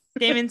song.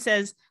 Damon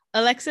says,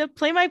 Alexa,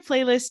 play my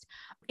playlist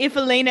if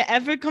Elena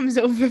ever comes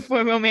over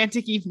for a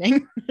romantic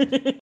evening.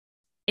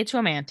 It's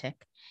romantic.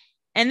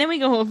 And then we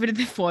go over to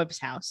the Forbes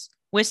house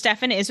where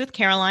Stefan is with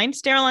Caroline.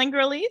 Steroline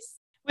girlies.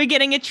 We're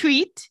getting a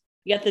treat.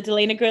 You got the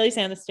Delana girlies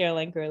and the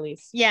Steroline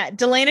girlies. Yeah,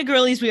 Delana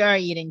girlies we are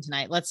eating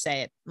tonight. Let's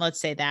say it. Let's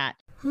say that.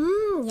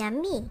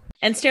 Yummy.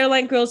 And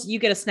Steroline girls, you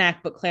get a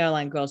snack, but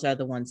Caroline girls are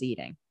the ones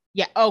eating.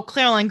 Yeah. Oh,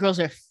 Caroline girls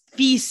are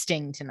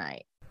feasting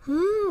tonight.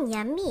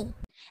 Yummy.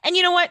 And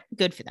you know what?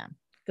 Good for them.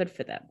 Good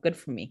for them. Good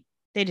for me.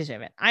 They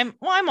deserve it.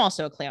 I'm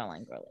also a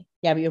Caroline girly.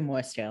 Yeah, but you're more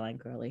Steroline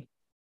girly.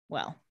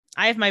 Well,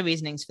 I have my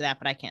reasonings for that,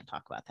 but I can't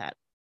talk about that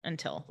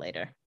until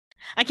later.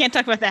 I can't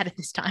talk about that at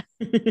this time.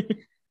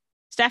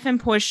 Stefan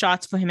pours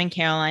shots for him and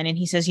Caroline, and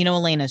he says, you know,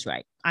 Elena's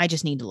right. I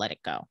just need to let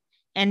it go.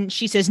 And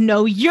she says,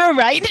 no, you're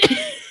right.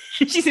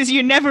 She says,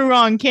 you're never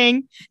wrong,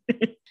 King.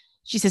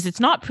 She says, it's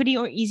not pretty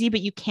or easy,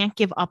 but you can't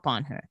give up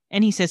on her.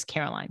 And he says,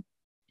 Caroline.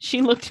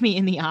 She looked me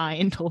in the eye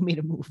and told me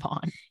to move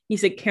on. He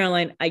said,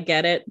 Caroline, I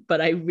get it, but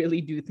I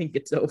really do think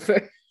it's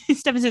over.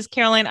 Stefan says,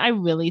 Caroline, I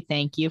really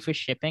thank you for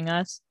shipping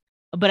us,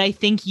 but I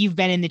think you've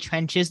been in the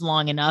trenches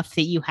long enough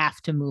that you have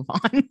to move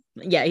on.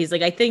 Yeah, he's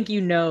like, I think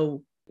you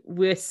know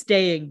we're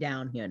staying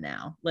down here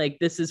now. Like,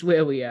 this is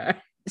where we are.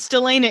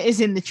 Stelena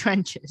is in the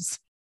trenches.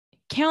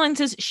 Caroline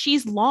says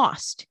she's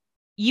lost.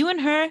 You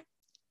and her,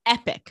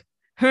 epic.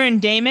 Her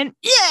and Damon,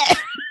 yeah.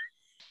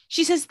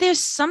 She says there's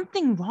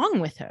something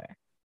wrong with her.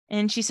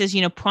 And she says,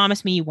 you know,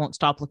 promise me you won't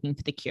stop looking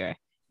for the cure.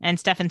 And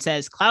Stefan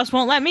says, Klaus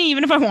won't let me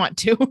even if I want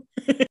to.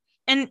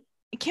 And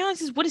Caroline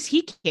says, what does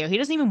he care? He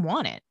doesn't even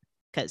want it.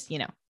 Because, you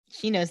know,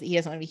 she knows that he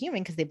doesn't want to be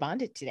human because they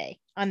bonded today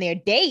on their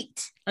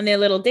date. On their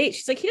little date.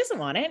 She's like, he doesn't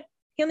want it.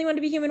 He only wanted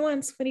to be human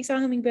once when he saw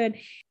Hummingbird.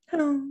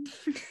 Oh.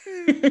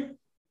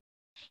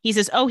 He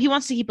says, oh, he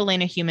wants to keep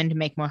Elena human to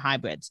make more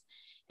hybrids.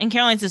 And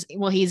Caroline says,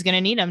 well, he's going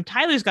to need them.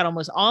 Tyler's got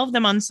almost all of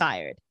them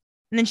unsired.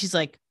 And then she's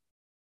like,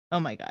 oh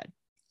my God.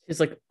 She's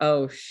like,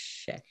 oh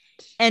shit.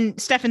 And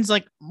Stefan's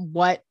like,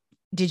 what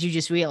did you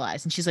just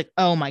realize? And she's like,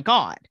 oh my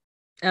God.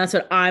 And that's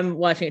what I'm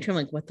watching it too. I'm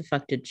like, what the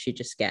fuck did she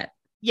just get?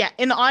 Yeah.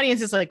 And the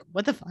audience is like,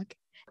 what the fuck?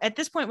 At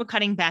this point, we're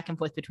cutting back and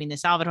forth between the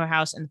Salvatore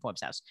house and the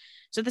Forbes house.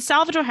 So the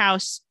Salvatore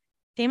house,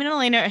 Damon and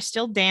Elena are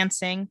still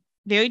dancing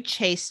very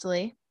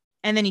chastely.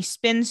 And then he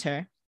spins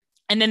her.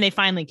 And then they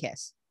finally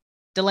kiss.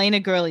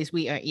 Delana girlies,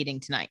 we are eating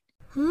tonight.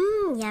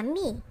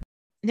 Yummy.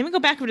 And then we go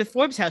back over to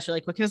Forbes' house really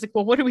quick. And I was like,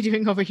 well, what are we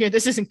doing over here?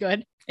 This isn't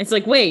good. It's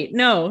like, wait,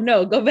 no,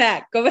 go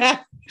back.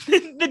 The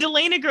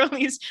Delana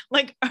girlies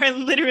like are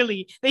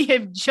literally, they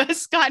have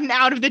just gotten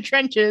out of the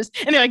trenches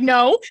and they're like,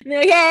 no. And they're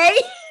like, hey.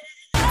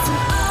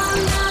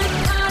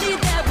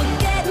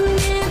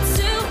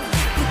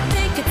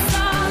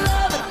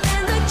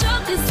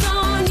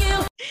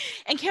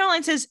 And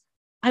Caroline says,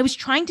 I was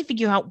trying to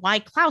figure out why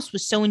Klaus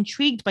was so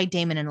intrigued by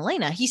Damon and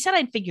Elena. He said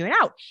I'd figure it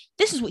out.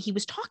 This is what he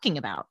was talking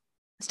about.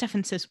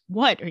 Stefan says,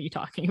 what are you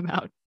talking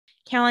about?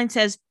 Caroline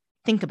says,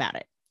 think about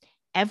it.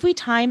 Every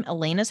time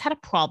Elena's had a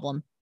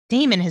problem,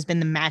 Damon has been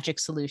the magic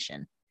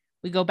solution.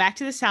 We go back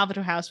to the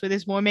Salvador house where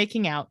there's more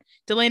making out.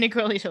 Delana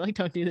girlies are like,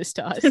 don't do this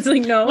to us. It's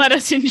like, no. Let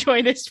us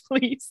enjoy this,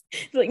 please.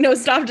 It's like, no,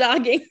 stop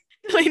dogging.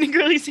 Delana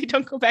girlies say,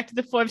 don't go back to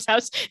the Forbes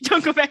house.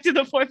 Don't go back to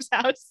the Forbes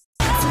house.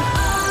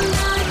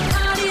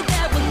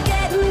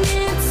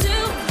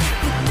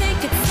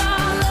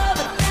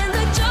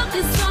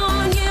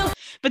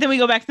 But then we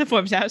go back to the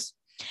Forbes house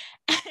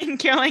and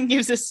Caroline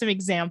gives us some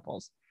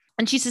examples.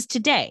 And she says,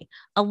 today,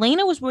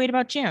 Elena was worried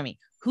about Jeremy.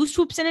 Who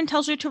swoops in and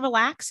tells her to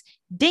relax?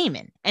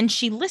 Damon. And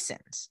she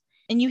listens.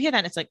 And you hear that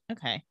and it's like,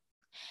 okay.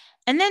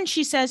 And then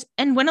she says,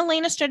 and when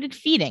Elena started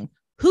feeding,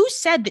 who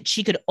said that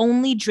she could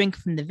only drink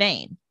from the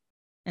vein?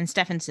 And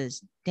Stefan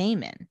says,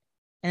 Damon.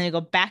 And then we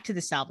go back to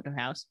the Salvador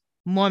house,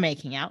 more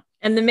making out.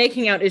 And the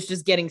making out is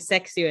just getting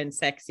sexier and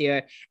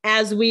sexier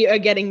as we are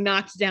getting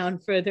knocked down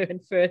further and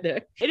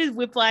further. It is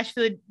whiplash for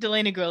the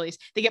Delana girlies.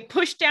 They get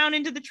pushed down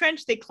into the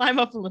trench. They climb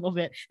up a little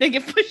bit. They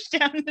get pushed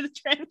down into the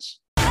trench.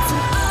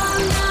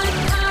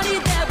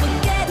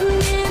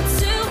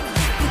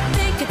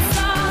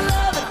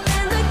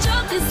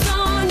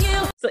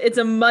 So it's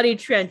a muddy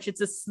trench.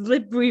 It's a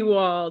slippery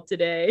wall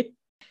today.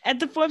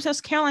 At the Forbes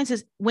house, Caroline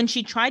says, when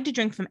she tried to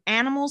drink from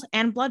animals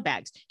and blood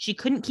bags, she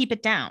couldn't keep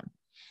it down.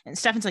 And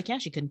Stefan's like, yeah,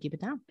 she couldn't keep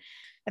it down.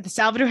 At the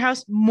Salvador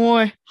house,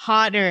 more,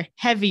 hotter,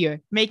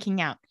 heavier,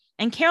 making out.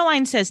 And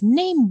Caroline says,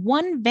 name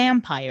one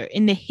vampire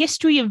in the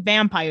history of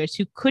vampires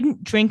who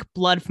couldn't drink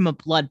blood from a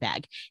blood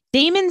bag.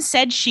 Damon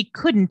said she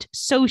couldn't,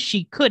 so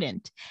she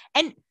couldn't.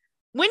 And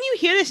when you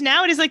hear this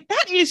now, it is like,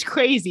 that is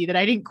crazy that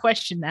I didn't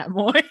question that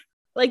more.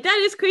 Like, that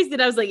is crazy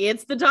that I was like,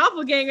 it's the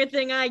doppelganger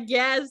thing, I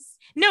guess.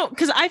 No,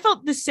 because I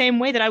felt the same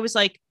way that I was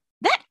like,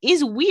 that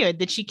is weird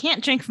that she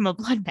can't drink from a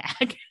blood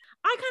bag.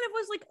 I kind of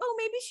was like, oh,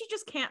 maybe she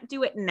just can't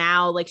do it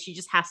now. Like, she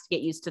just has to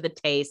get used to the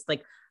taste.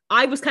 Like,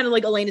 I was kind of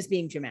like, Elena's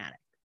being dramatic.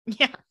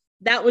 Yeah.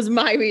 That was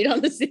my read on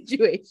the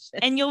situation.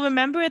 And you'll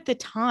remember at the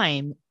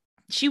time,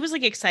 she was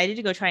like excited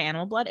to go try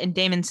animal blood. And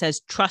Damon says,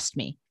 trust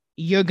me,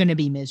 you're going to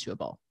be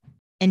miserable.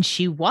 And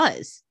she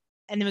was.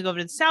 And then we go over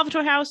to the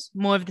Salvatore house,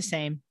 more of the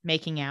same,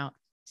 making out,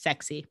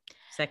 sexy.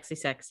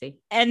 Sexy.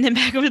 And then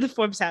back over to the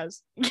Forbes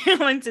house.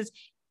 Caroline says,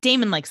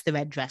 Damon likes the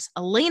red dress.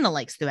 Elena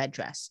likes the red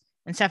dress.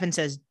 And Stefan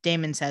says,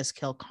 Damon says,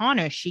 kill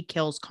Connor. She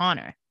kills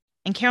Connor.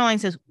 And Caroline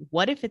says,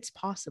 what if it's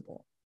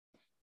possible?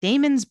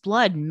 Damon's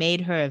blood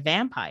made her a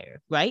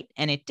vampire, right?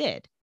 And it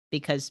did,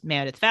 because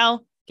Meredith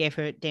Fell gave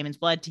her Damon's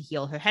blood to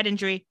heal her head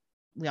injury.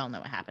 We all know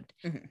what happened.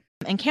 Mm-hmm.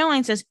 And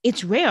Caroline says,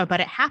 it's rare, but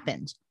it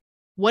happens.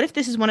 What if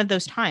this is one of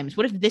those times?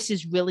 What if this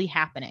is really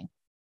happening?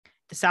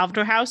 The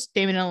Salvador house,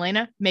 Damon and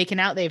Elena making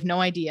out. They have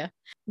no idea.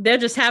 They're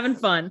just having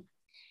fun.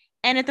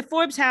 And at the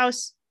Forbes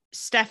house,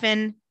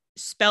 Stefan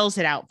spells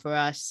it out for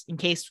us in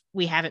case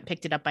we haven't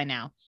picked it up by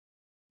now.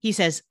 He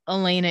says,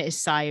 Elena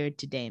is sired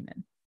to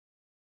Damon.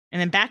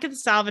 And then back at the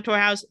Salvatore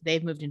house,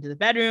 they've moved into the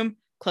bedroom.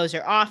 Clothes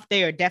are off.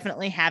 They are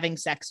definitely having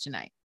sex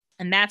tonight.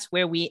 And that's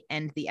where we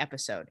end the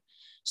episode.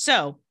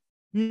 So,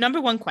 number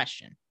one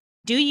question.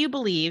 Do you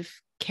believe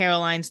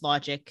Caroline's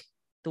logic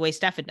the way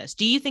Stefan does?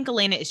 Do you think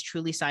Elena is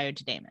truly sired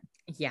to Damon?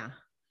 Yeah.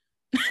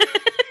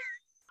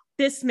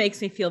 This makes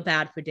me feel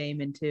bad for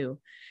Damon too.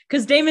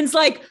 Because Damon's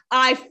like,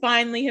 I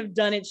finally have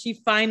done it. She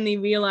finally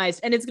realized.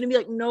 And it's going to be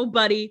like, no,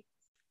 buddy.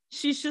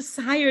 She's just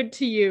sired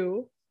to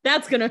you.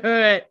 That's going to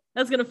hurt.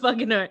 That's going to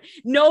fucking hurt.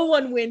 No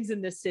one wins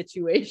in this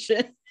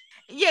situation.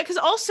 Yeah, because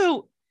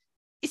also,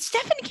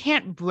 Stefan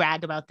can't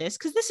brag about this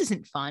because this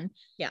isn't fun.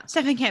 Yeah.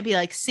 Stefan can't be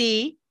like,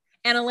 see?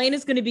 And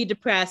Elena's going to be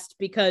depressed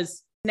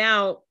because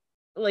now,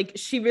 like,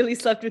 she really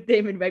slept with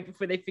Damon right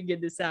before they figured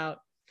this out.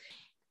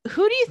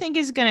 Who do you think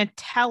is going to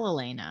tell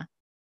Elena?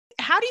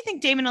 How do you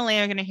think Damon and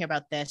Elena are going to hear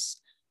about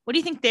this? What do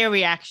you think their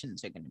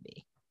reactions are going to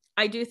be?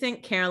 I do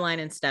think Caroline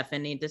and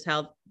Stefan need to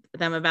tell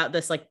them about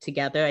this, like,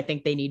 together. I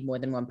think they need more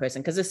than one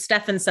person, because if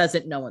Stefan says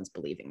it, no one's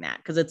believing that,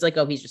 because it's like,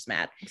 oh, he's just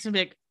mad. It's going to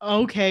be like,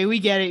 okay, we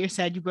get it. You're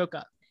sad you broke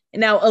up.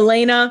 And now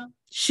Elena,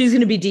 she's going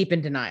to be deep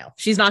in denial.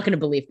 She's not going to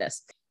believe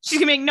this. She's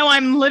going to be like, no,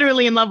 I'm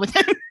literally in love with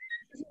him.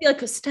 Be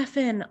like,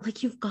 Stefan,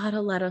 like, you've got to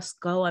let us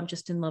go. I'm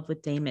just in love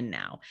with Damon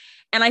now.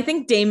 And I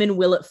think Damon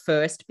will at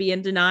first be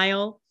in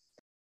denial,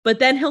 but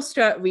then he'll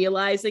start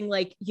realizing,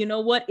 like, you know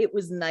what? It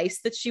was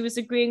nice that she was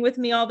agreeing with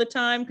me all the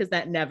time, because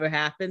that never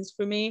happens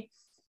for me.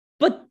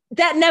 But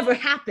that never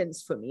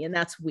happens for me, and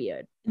that's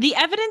weird. The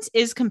evidence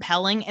is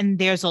compelling, and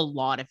there's a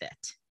lot of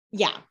it.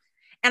 Yeah.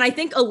 And I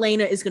think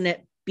Elena is going to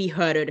be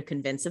harder to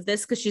convince of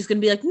this, because she's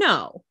going to be like,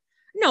 no,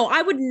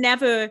 I would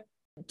never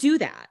do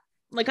that.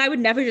 Like, I would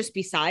never just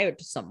be sired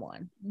to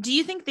someone. Do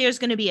you think there's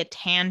going to be a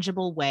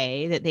tangible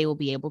way that they will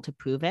be able to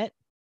prove it?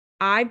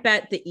 I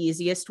bet the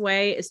easiest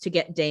way is to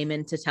get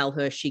Damon to tell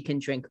her she can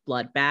drink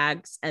blood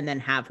bags and then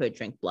have her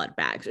drink blood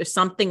bags or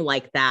something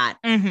like that.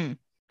 Mm-hmm.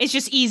 It's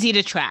just easy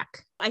to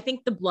track. I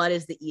think the blood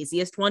is the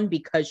easiest one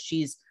because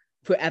she's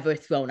forever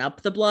thrown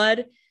up the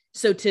blood.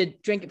 So to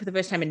drink it for the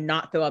first time and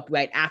not throw up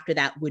right after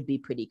that would be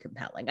pretty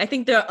compelling. I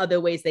think there are other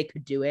ways they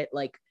could do it.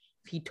 Like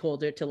if he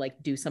told her to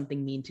like do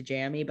something mean to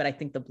Jeremy, but I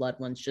think the blood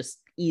one's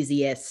just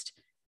easiest,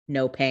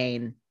 no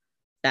pain.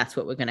 That's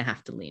what we're going to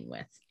have to lean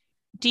with.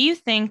 Do you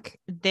think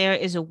there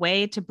is a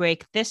way to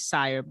break this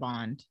sire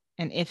bond?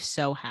 And if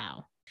so,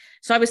 how?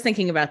 So I was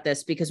thinking about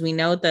this because we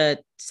know the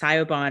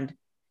sire bond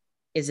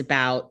is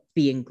about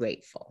being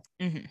grateful.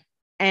 Mm-hmm.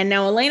 And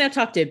now Elena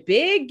talked a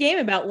big game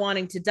about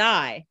wanting to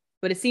die,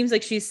 but it seems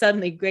like she's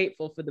suddenly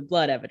grateful for the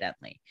blood,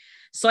 evidently.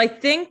 So I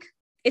think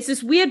it's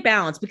this weird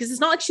balance because it's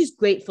not like she's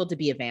grateful to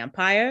be a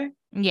vampire.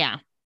 Yeah.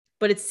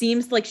 But it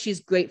seems like she's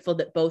grateful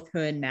that both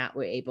her and Matt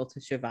were able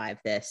to survive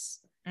this.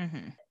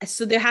 Mm-hmm.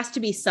 So there has to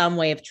be some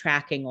way of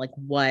tracking like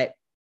what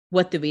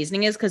the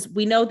reasoning is, because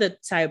we know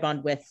that sire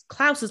bond with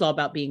Klaus is all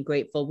about being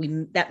grateful.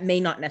 That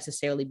may not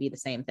necessarily be the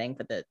same thing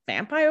for the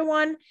vampire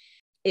one.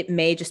 It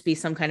may just be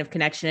some kind of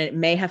connection. And it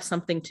may have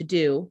something to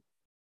do,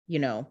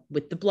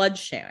 with the blood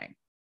sharing.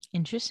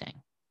 Interesting.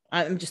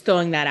 I'm just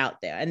throwing that out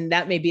there. And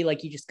that may be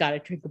like, you just got to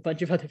drink a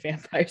bunch of other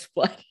vampires'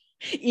 blood,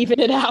 even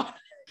it out.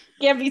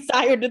 Can't be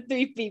sired to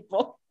 3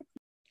 people.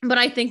 But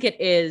I think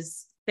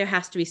there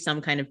has to be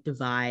some kind of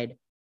divide.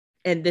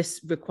 And this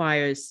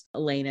requires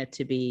Elena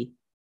to be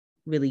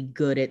really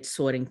good at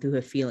sorting through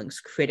her feelings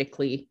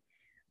critically,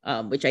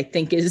 which I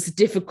think is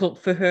difficult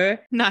for her.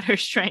 Not her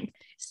strength.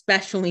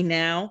 Especially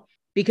now,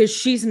 because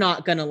she's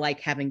not going to like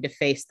having to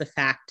face the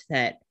fact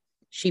that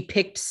she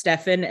picked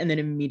Stefan and then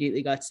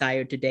immediately got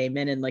sired to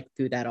Damon and like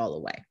threw that all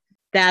away.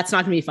 That's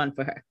not going to be fun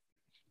for her.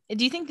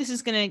 Do you think this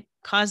is going to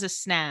cause a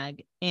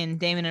snag in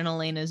Damon and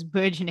Elena's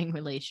burgeoning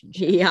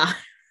relationship? Yeah.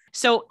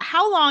 So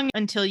how long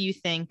until you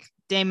think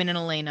Damon and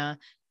Elena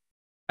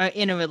are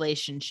in a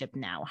relationship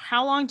now?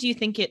 How long do you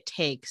think it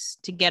takes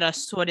to get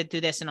us sorted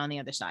through this and on the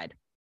other side?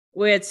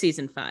 We're at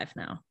season 5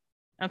 now.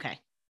 Okay.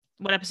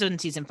 What episode in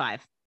season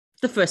 5?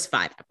 The first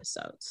 5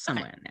 episodes,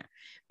 somewhere in there.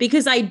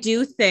 Because I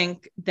do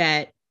think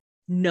that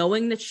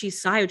knowing that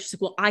she's sired, she's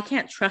like, well, I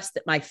can't trust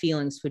that my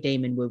feelings for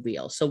Damon were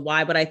real. So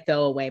why would I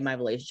throw away my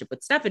relationship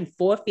with Stefan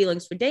for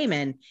feelings for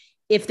Damon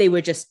if they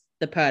were just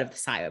the part of the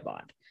sire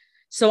bond?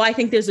 So I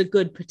think there's a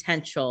good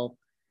potential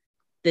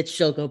that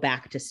she'll go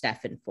back to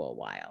Stefan for a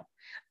while.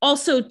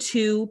 Also,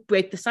 to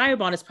break the sire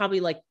bond is probably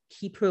like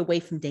keep her away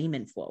from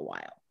Damon for a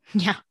while.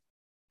 Yeah.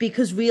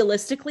 Because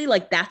realistically,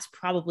 like that's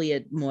probably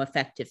a more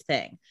effective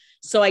thing.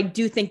 So I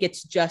do think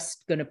it's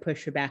just going to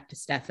push her back to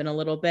Stefan a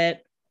little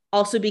bit.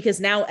 Also, because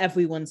now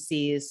everyone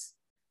sees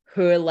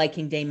her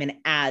liking Damon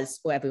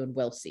or everyone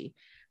will see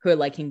her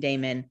liking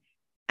Damon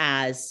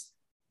as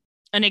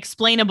an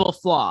explainable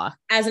flaw.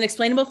 As an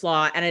explainable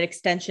flaw and an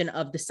extension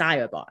of the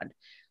sire bond,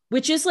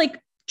 which is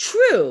like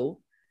true,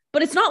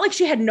 but it's not like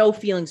she had no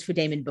feelings for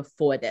Damon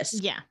before this.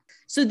 Yeah.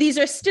 So these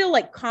are still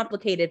like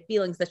complicated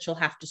feelings that she'll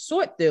have to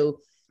sort through.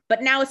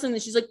 But now it's something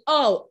that she's like,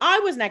 oh, I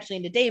wasn't actually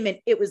into Damon.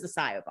 It was the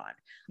sire bond.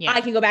 Yeah. I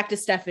can go back to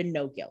Stefan,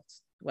 no guilt,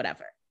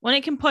 whatever. When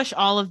it can push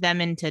all of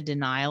them into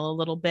denial a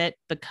little bit,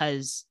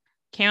 because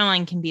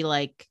Caroline can be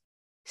like,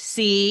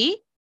 see,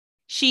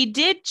 she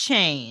did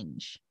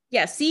change.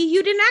 Yeah, see,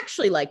 you didn't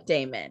actually like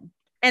Damon.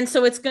 And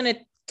so it's going to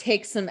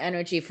take some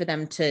energy for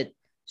them to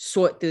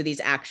sort through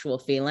these actual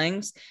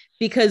feelings,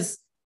 because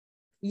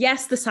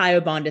yes, the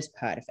sire bond is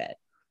part of it,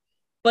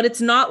 but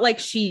it's not like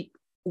she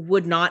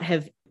would not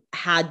have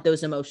had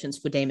those emotions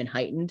for Damon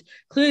heightened.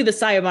 Clearly the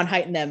sire bond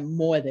heightened them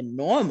more than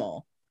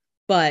normal,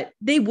 but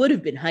they would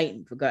have been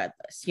heightened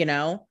regardless,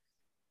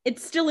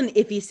 It's still an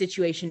iffy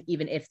situation,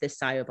 even if this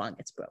sire bond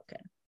gets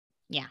broken.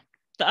 Yeah.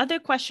 The other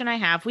question I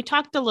have, we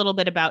talked a little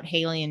bit about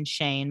Haley and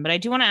Shane, but I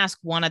do want to ask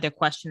one other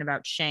question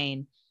about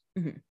Shane.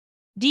 Mm-hmm.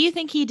 Do you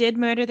think he did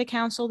murder the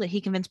council, that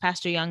he convinced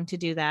Pastor Young to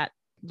do that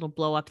little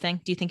blow up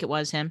thing? Do you think it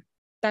was him?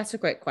 That's a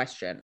great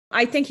question.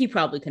 I think he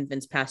probably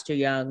convinced Pastor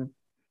Young.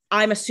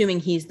 I'm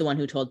assuming he's the one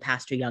who told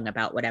Pastor Young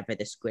about whatever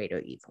this greater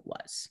evil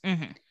was.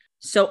 Mm-hmm.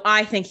 So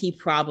I think he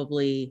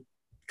probably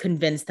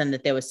convinced them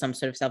that there was some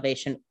sort of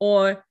salvation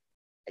or,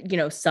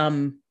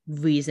 some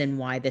reason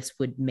why this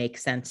would make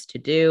sense to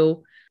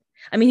do.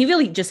 I mean, he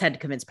really just had to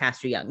convince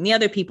Pastor Young. The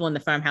other people in the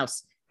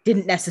farmhouse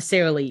didn't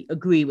necessarily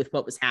agree with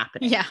what was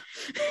happening. Yeah.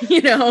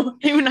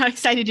 They were not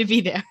excited to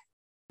be there.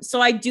 So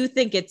I do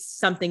think it's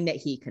something that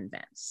he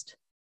convinced,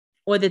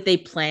 or that they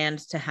planned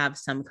to have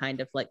some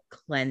kind of like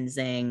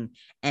cleansing,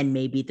 and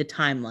maybe the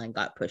timeline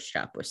got pushed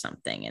up or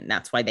something. And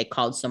that's why they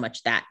called so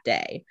much that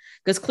day,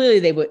 because clearly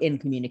they were in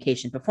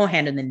communication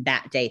beforehand. And then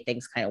that day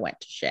things kind of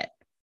went to shit.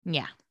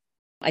 Yeah.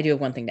 I do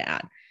have one thing to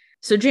add.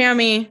 So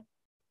Jeremy,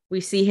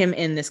 we see him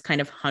in this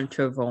kind of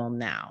hunter role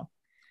now.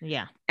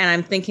 Yeah. And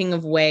I'm thinking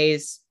of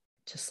ways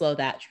to slow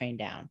that train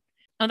down.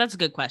 Oh, that's a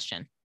good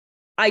question.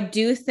 I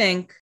do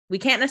think We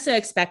can't necessarily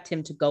expect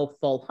him to go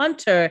full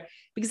hunter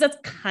because that's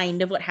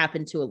kind of what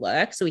happened to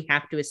Alurk. So we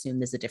have to assume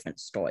there's a different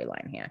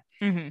storyline here.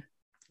 Mm-hmm.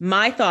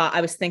 My thought,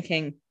 I was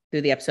thinking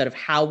through the episode of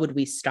how would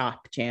we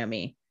stop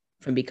Jeremy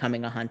from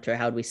becoming a hunter?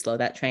 How would we slow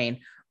that train?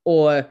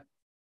 Or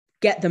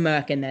get the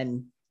Merc and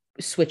then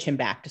switch him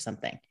back to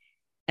something?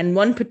 And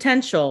one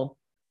potential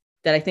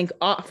that I think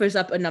offers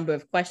up a number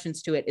of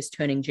questions to it is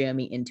turning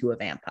Jeremy into a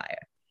vampire,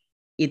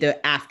 either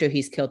after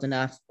he's killed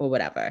enough or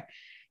whatever.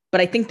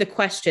 But I think the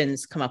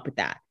questions come up with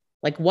that.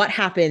 Like, what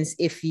happens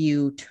if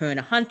you turn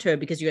a hunter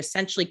because you're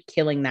essentially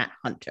killing that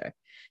hunter?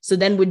 So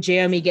then would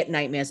Jeremy get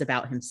nightmares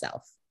about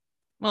himself?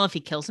 Well, if he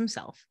kills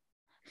himself.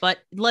 But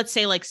let's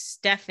say like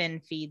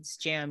Stefan feeds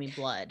Jeremy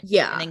blood.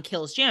 Yeah. And then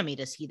kills Jeremy.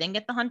 Does he then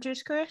get the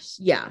hunter's curse?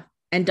 Yeah.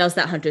 And does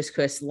that hunter's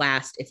curse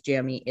last if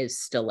Jeremy is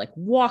still like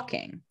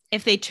walking?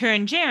 If they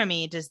turn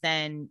Jeremy, does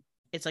then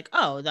it's like,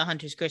 oh, the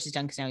hunter's curse is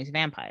done because now he's a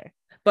vampire.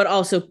 But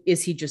also,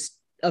 is he just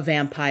a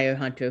vampire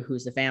hunter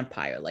who's a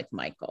vampire like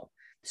Michael?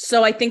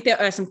 So I think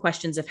there are some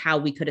questions of how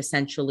we could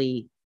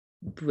essentially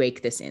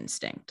break this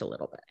instinct a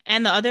little bit.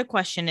 And the other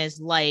question is,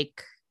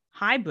 like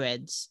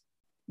hybrids,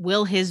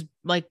 will his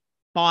like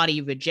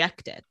body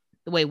reject it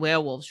the way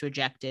werewolves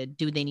reject it?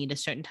 Do they need a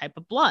certain type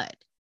of blood?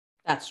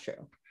 That's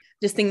true.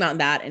 Just think about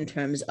that in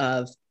terms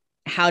of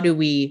how do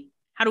we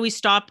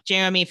stop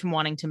Jeremy from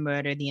wanting to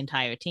murder the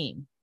entire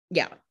team?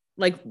 Yeah.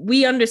 Like,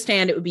 we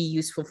understand it would be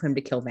useful for him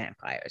to kill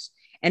vampires.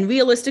 And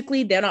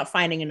realistically, they're not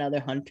finding another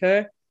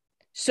hunter.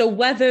 So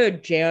whether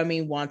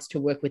Jeremy wants to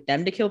work with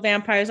them to kill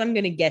vampires, I'm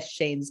going to guess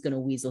Shane's going to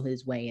weasel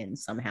his way in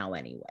somehow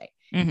anyway.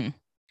 Mm-hmm.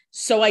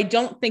 So I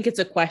don't think it's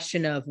a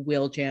question of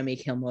will Jeremy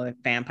kill more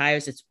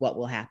vampires? It's what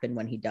will happen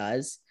when he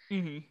does.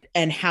 Mm-hmm.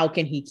 And how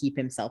can he keep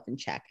himself in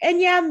check? And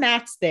yeah,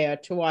 Matt's there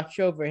to watch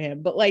over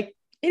him. But like,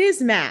 it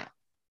is Matt.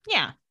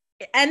 Yeah.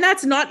 And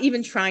that's not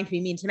even trying to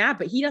be mean to Matt,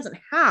 but he doesn't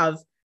have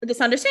this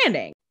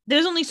understanding.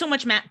 There's only so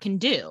much Matt can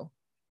do.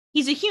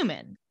 He's a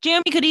human.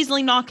 Jeremy could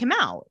easily knock him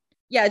out.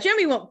 Yeah,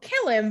 Jeremy won't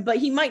kill him, but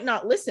he might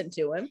not listen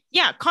to him.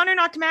 Yeah, Connor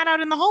knocked Matt out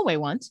in the hallway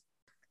once.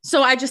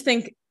 So I just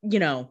think,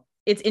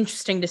 it's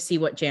interesting to see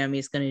what Jeremy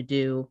is going to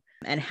do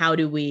and how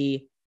do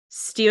we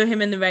steer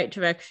him in the right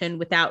direction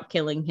without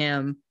killing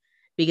him,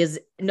 because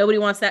nobody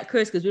wants that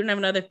curse because we don't have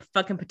another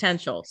fucking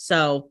potential.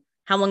 So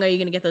how long are you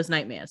going to get those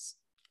nightmares?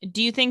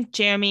 Do you think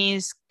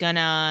Jeremy's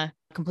gonna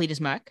complete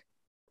his Merc?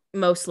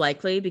 Most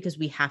likely, because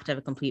we have to have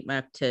a complete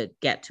Merc to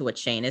get to what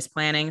Shane is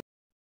planning.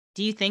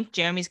 Do you think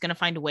Jeremy's gonna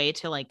find a way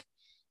to like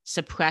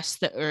suppress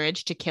the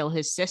urge to kill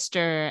his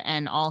sister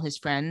and all his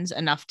friends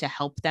enough to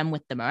help them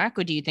with the Merc?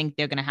 Or do you think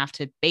they're gonna have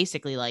to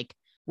basically like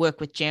work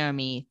with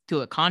Jeremy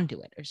through a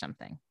conduit or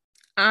something?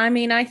 I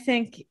mean, I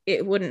think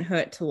it wouldn't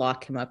hurt to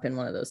lock him up in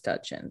one of those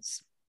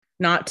dungeons.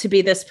 Not to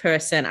be this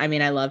person. I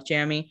mean, I love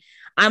Jeremy.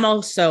 I'm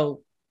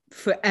also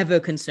forever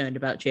concerned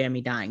about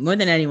Jeremy dying, more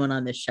than anyone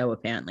on this show,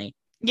 apparently.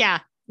 Yeah,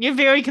 you're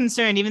very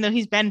concerned, even though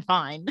he's been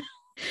fine.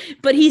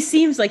 But he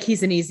seems like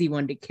he's an easy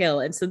one to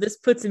kill. And so this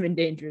puts him in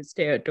dangerous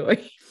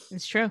territory.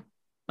 It's true.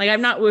 Like,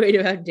 I'm not worried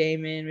about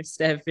Damon or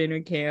Stefan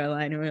or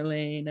Caroline or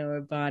Elena or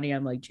Bonnie.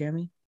 I'm like,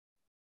 Jeremy.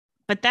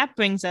 But that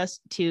brings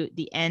us to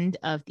the end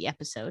of the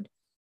episode.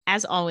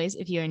 As always,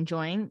 if you're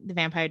enjoying the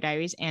Vampire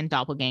Diaries and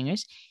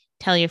Doppelgangers,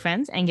 tell your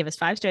friends and give us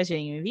 5 stars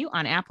rating and review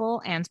on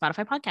Apple and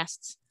Spotify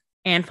podcasts.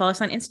 And follow us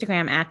on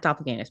Instagram at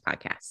Doppelgangers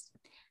Podcast.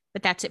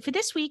 But that's it for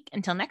this week.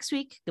 Until next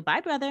week,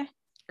 goodbye, brother.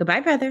 Goodbye,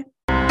 brother.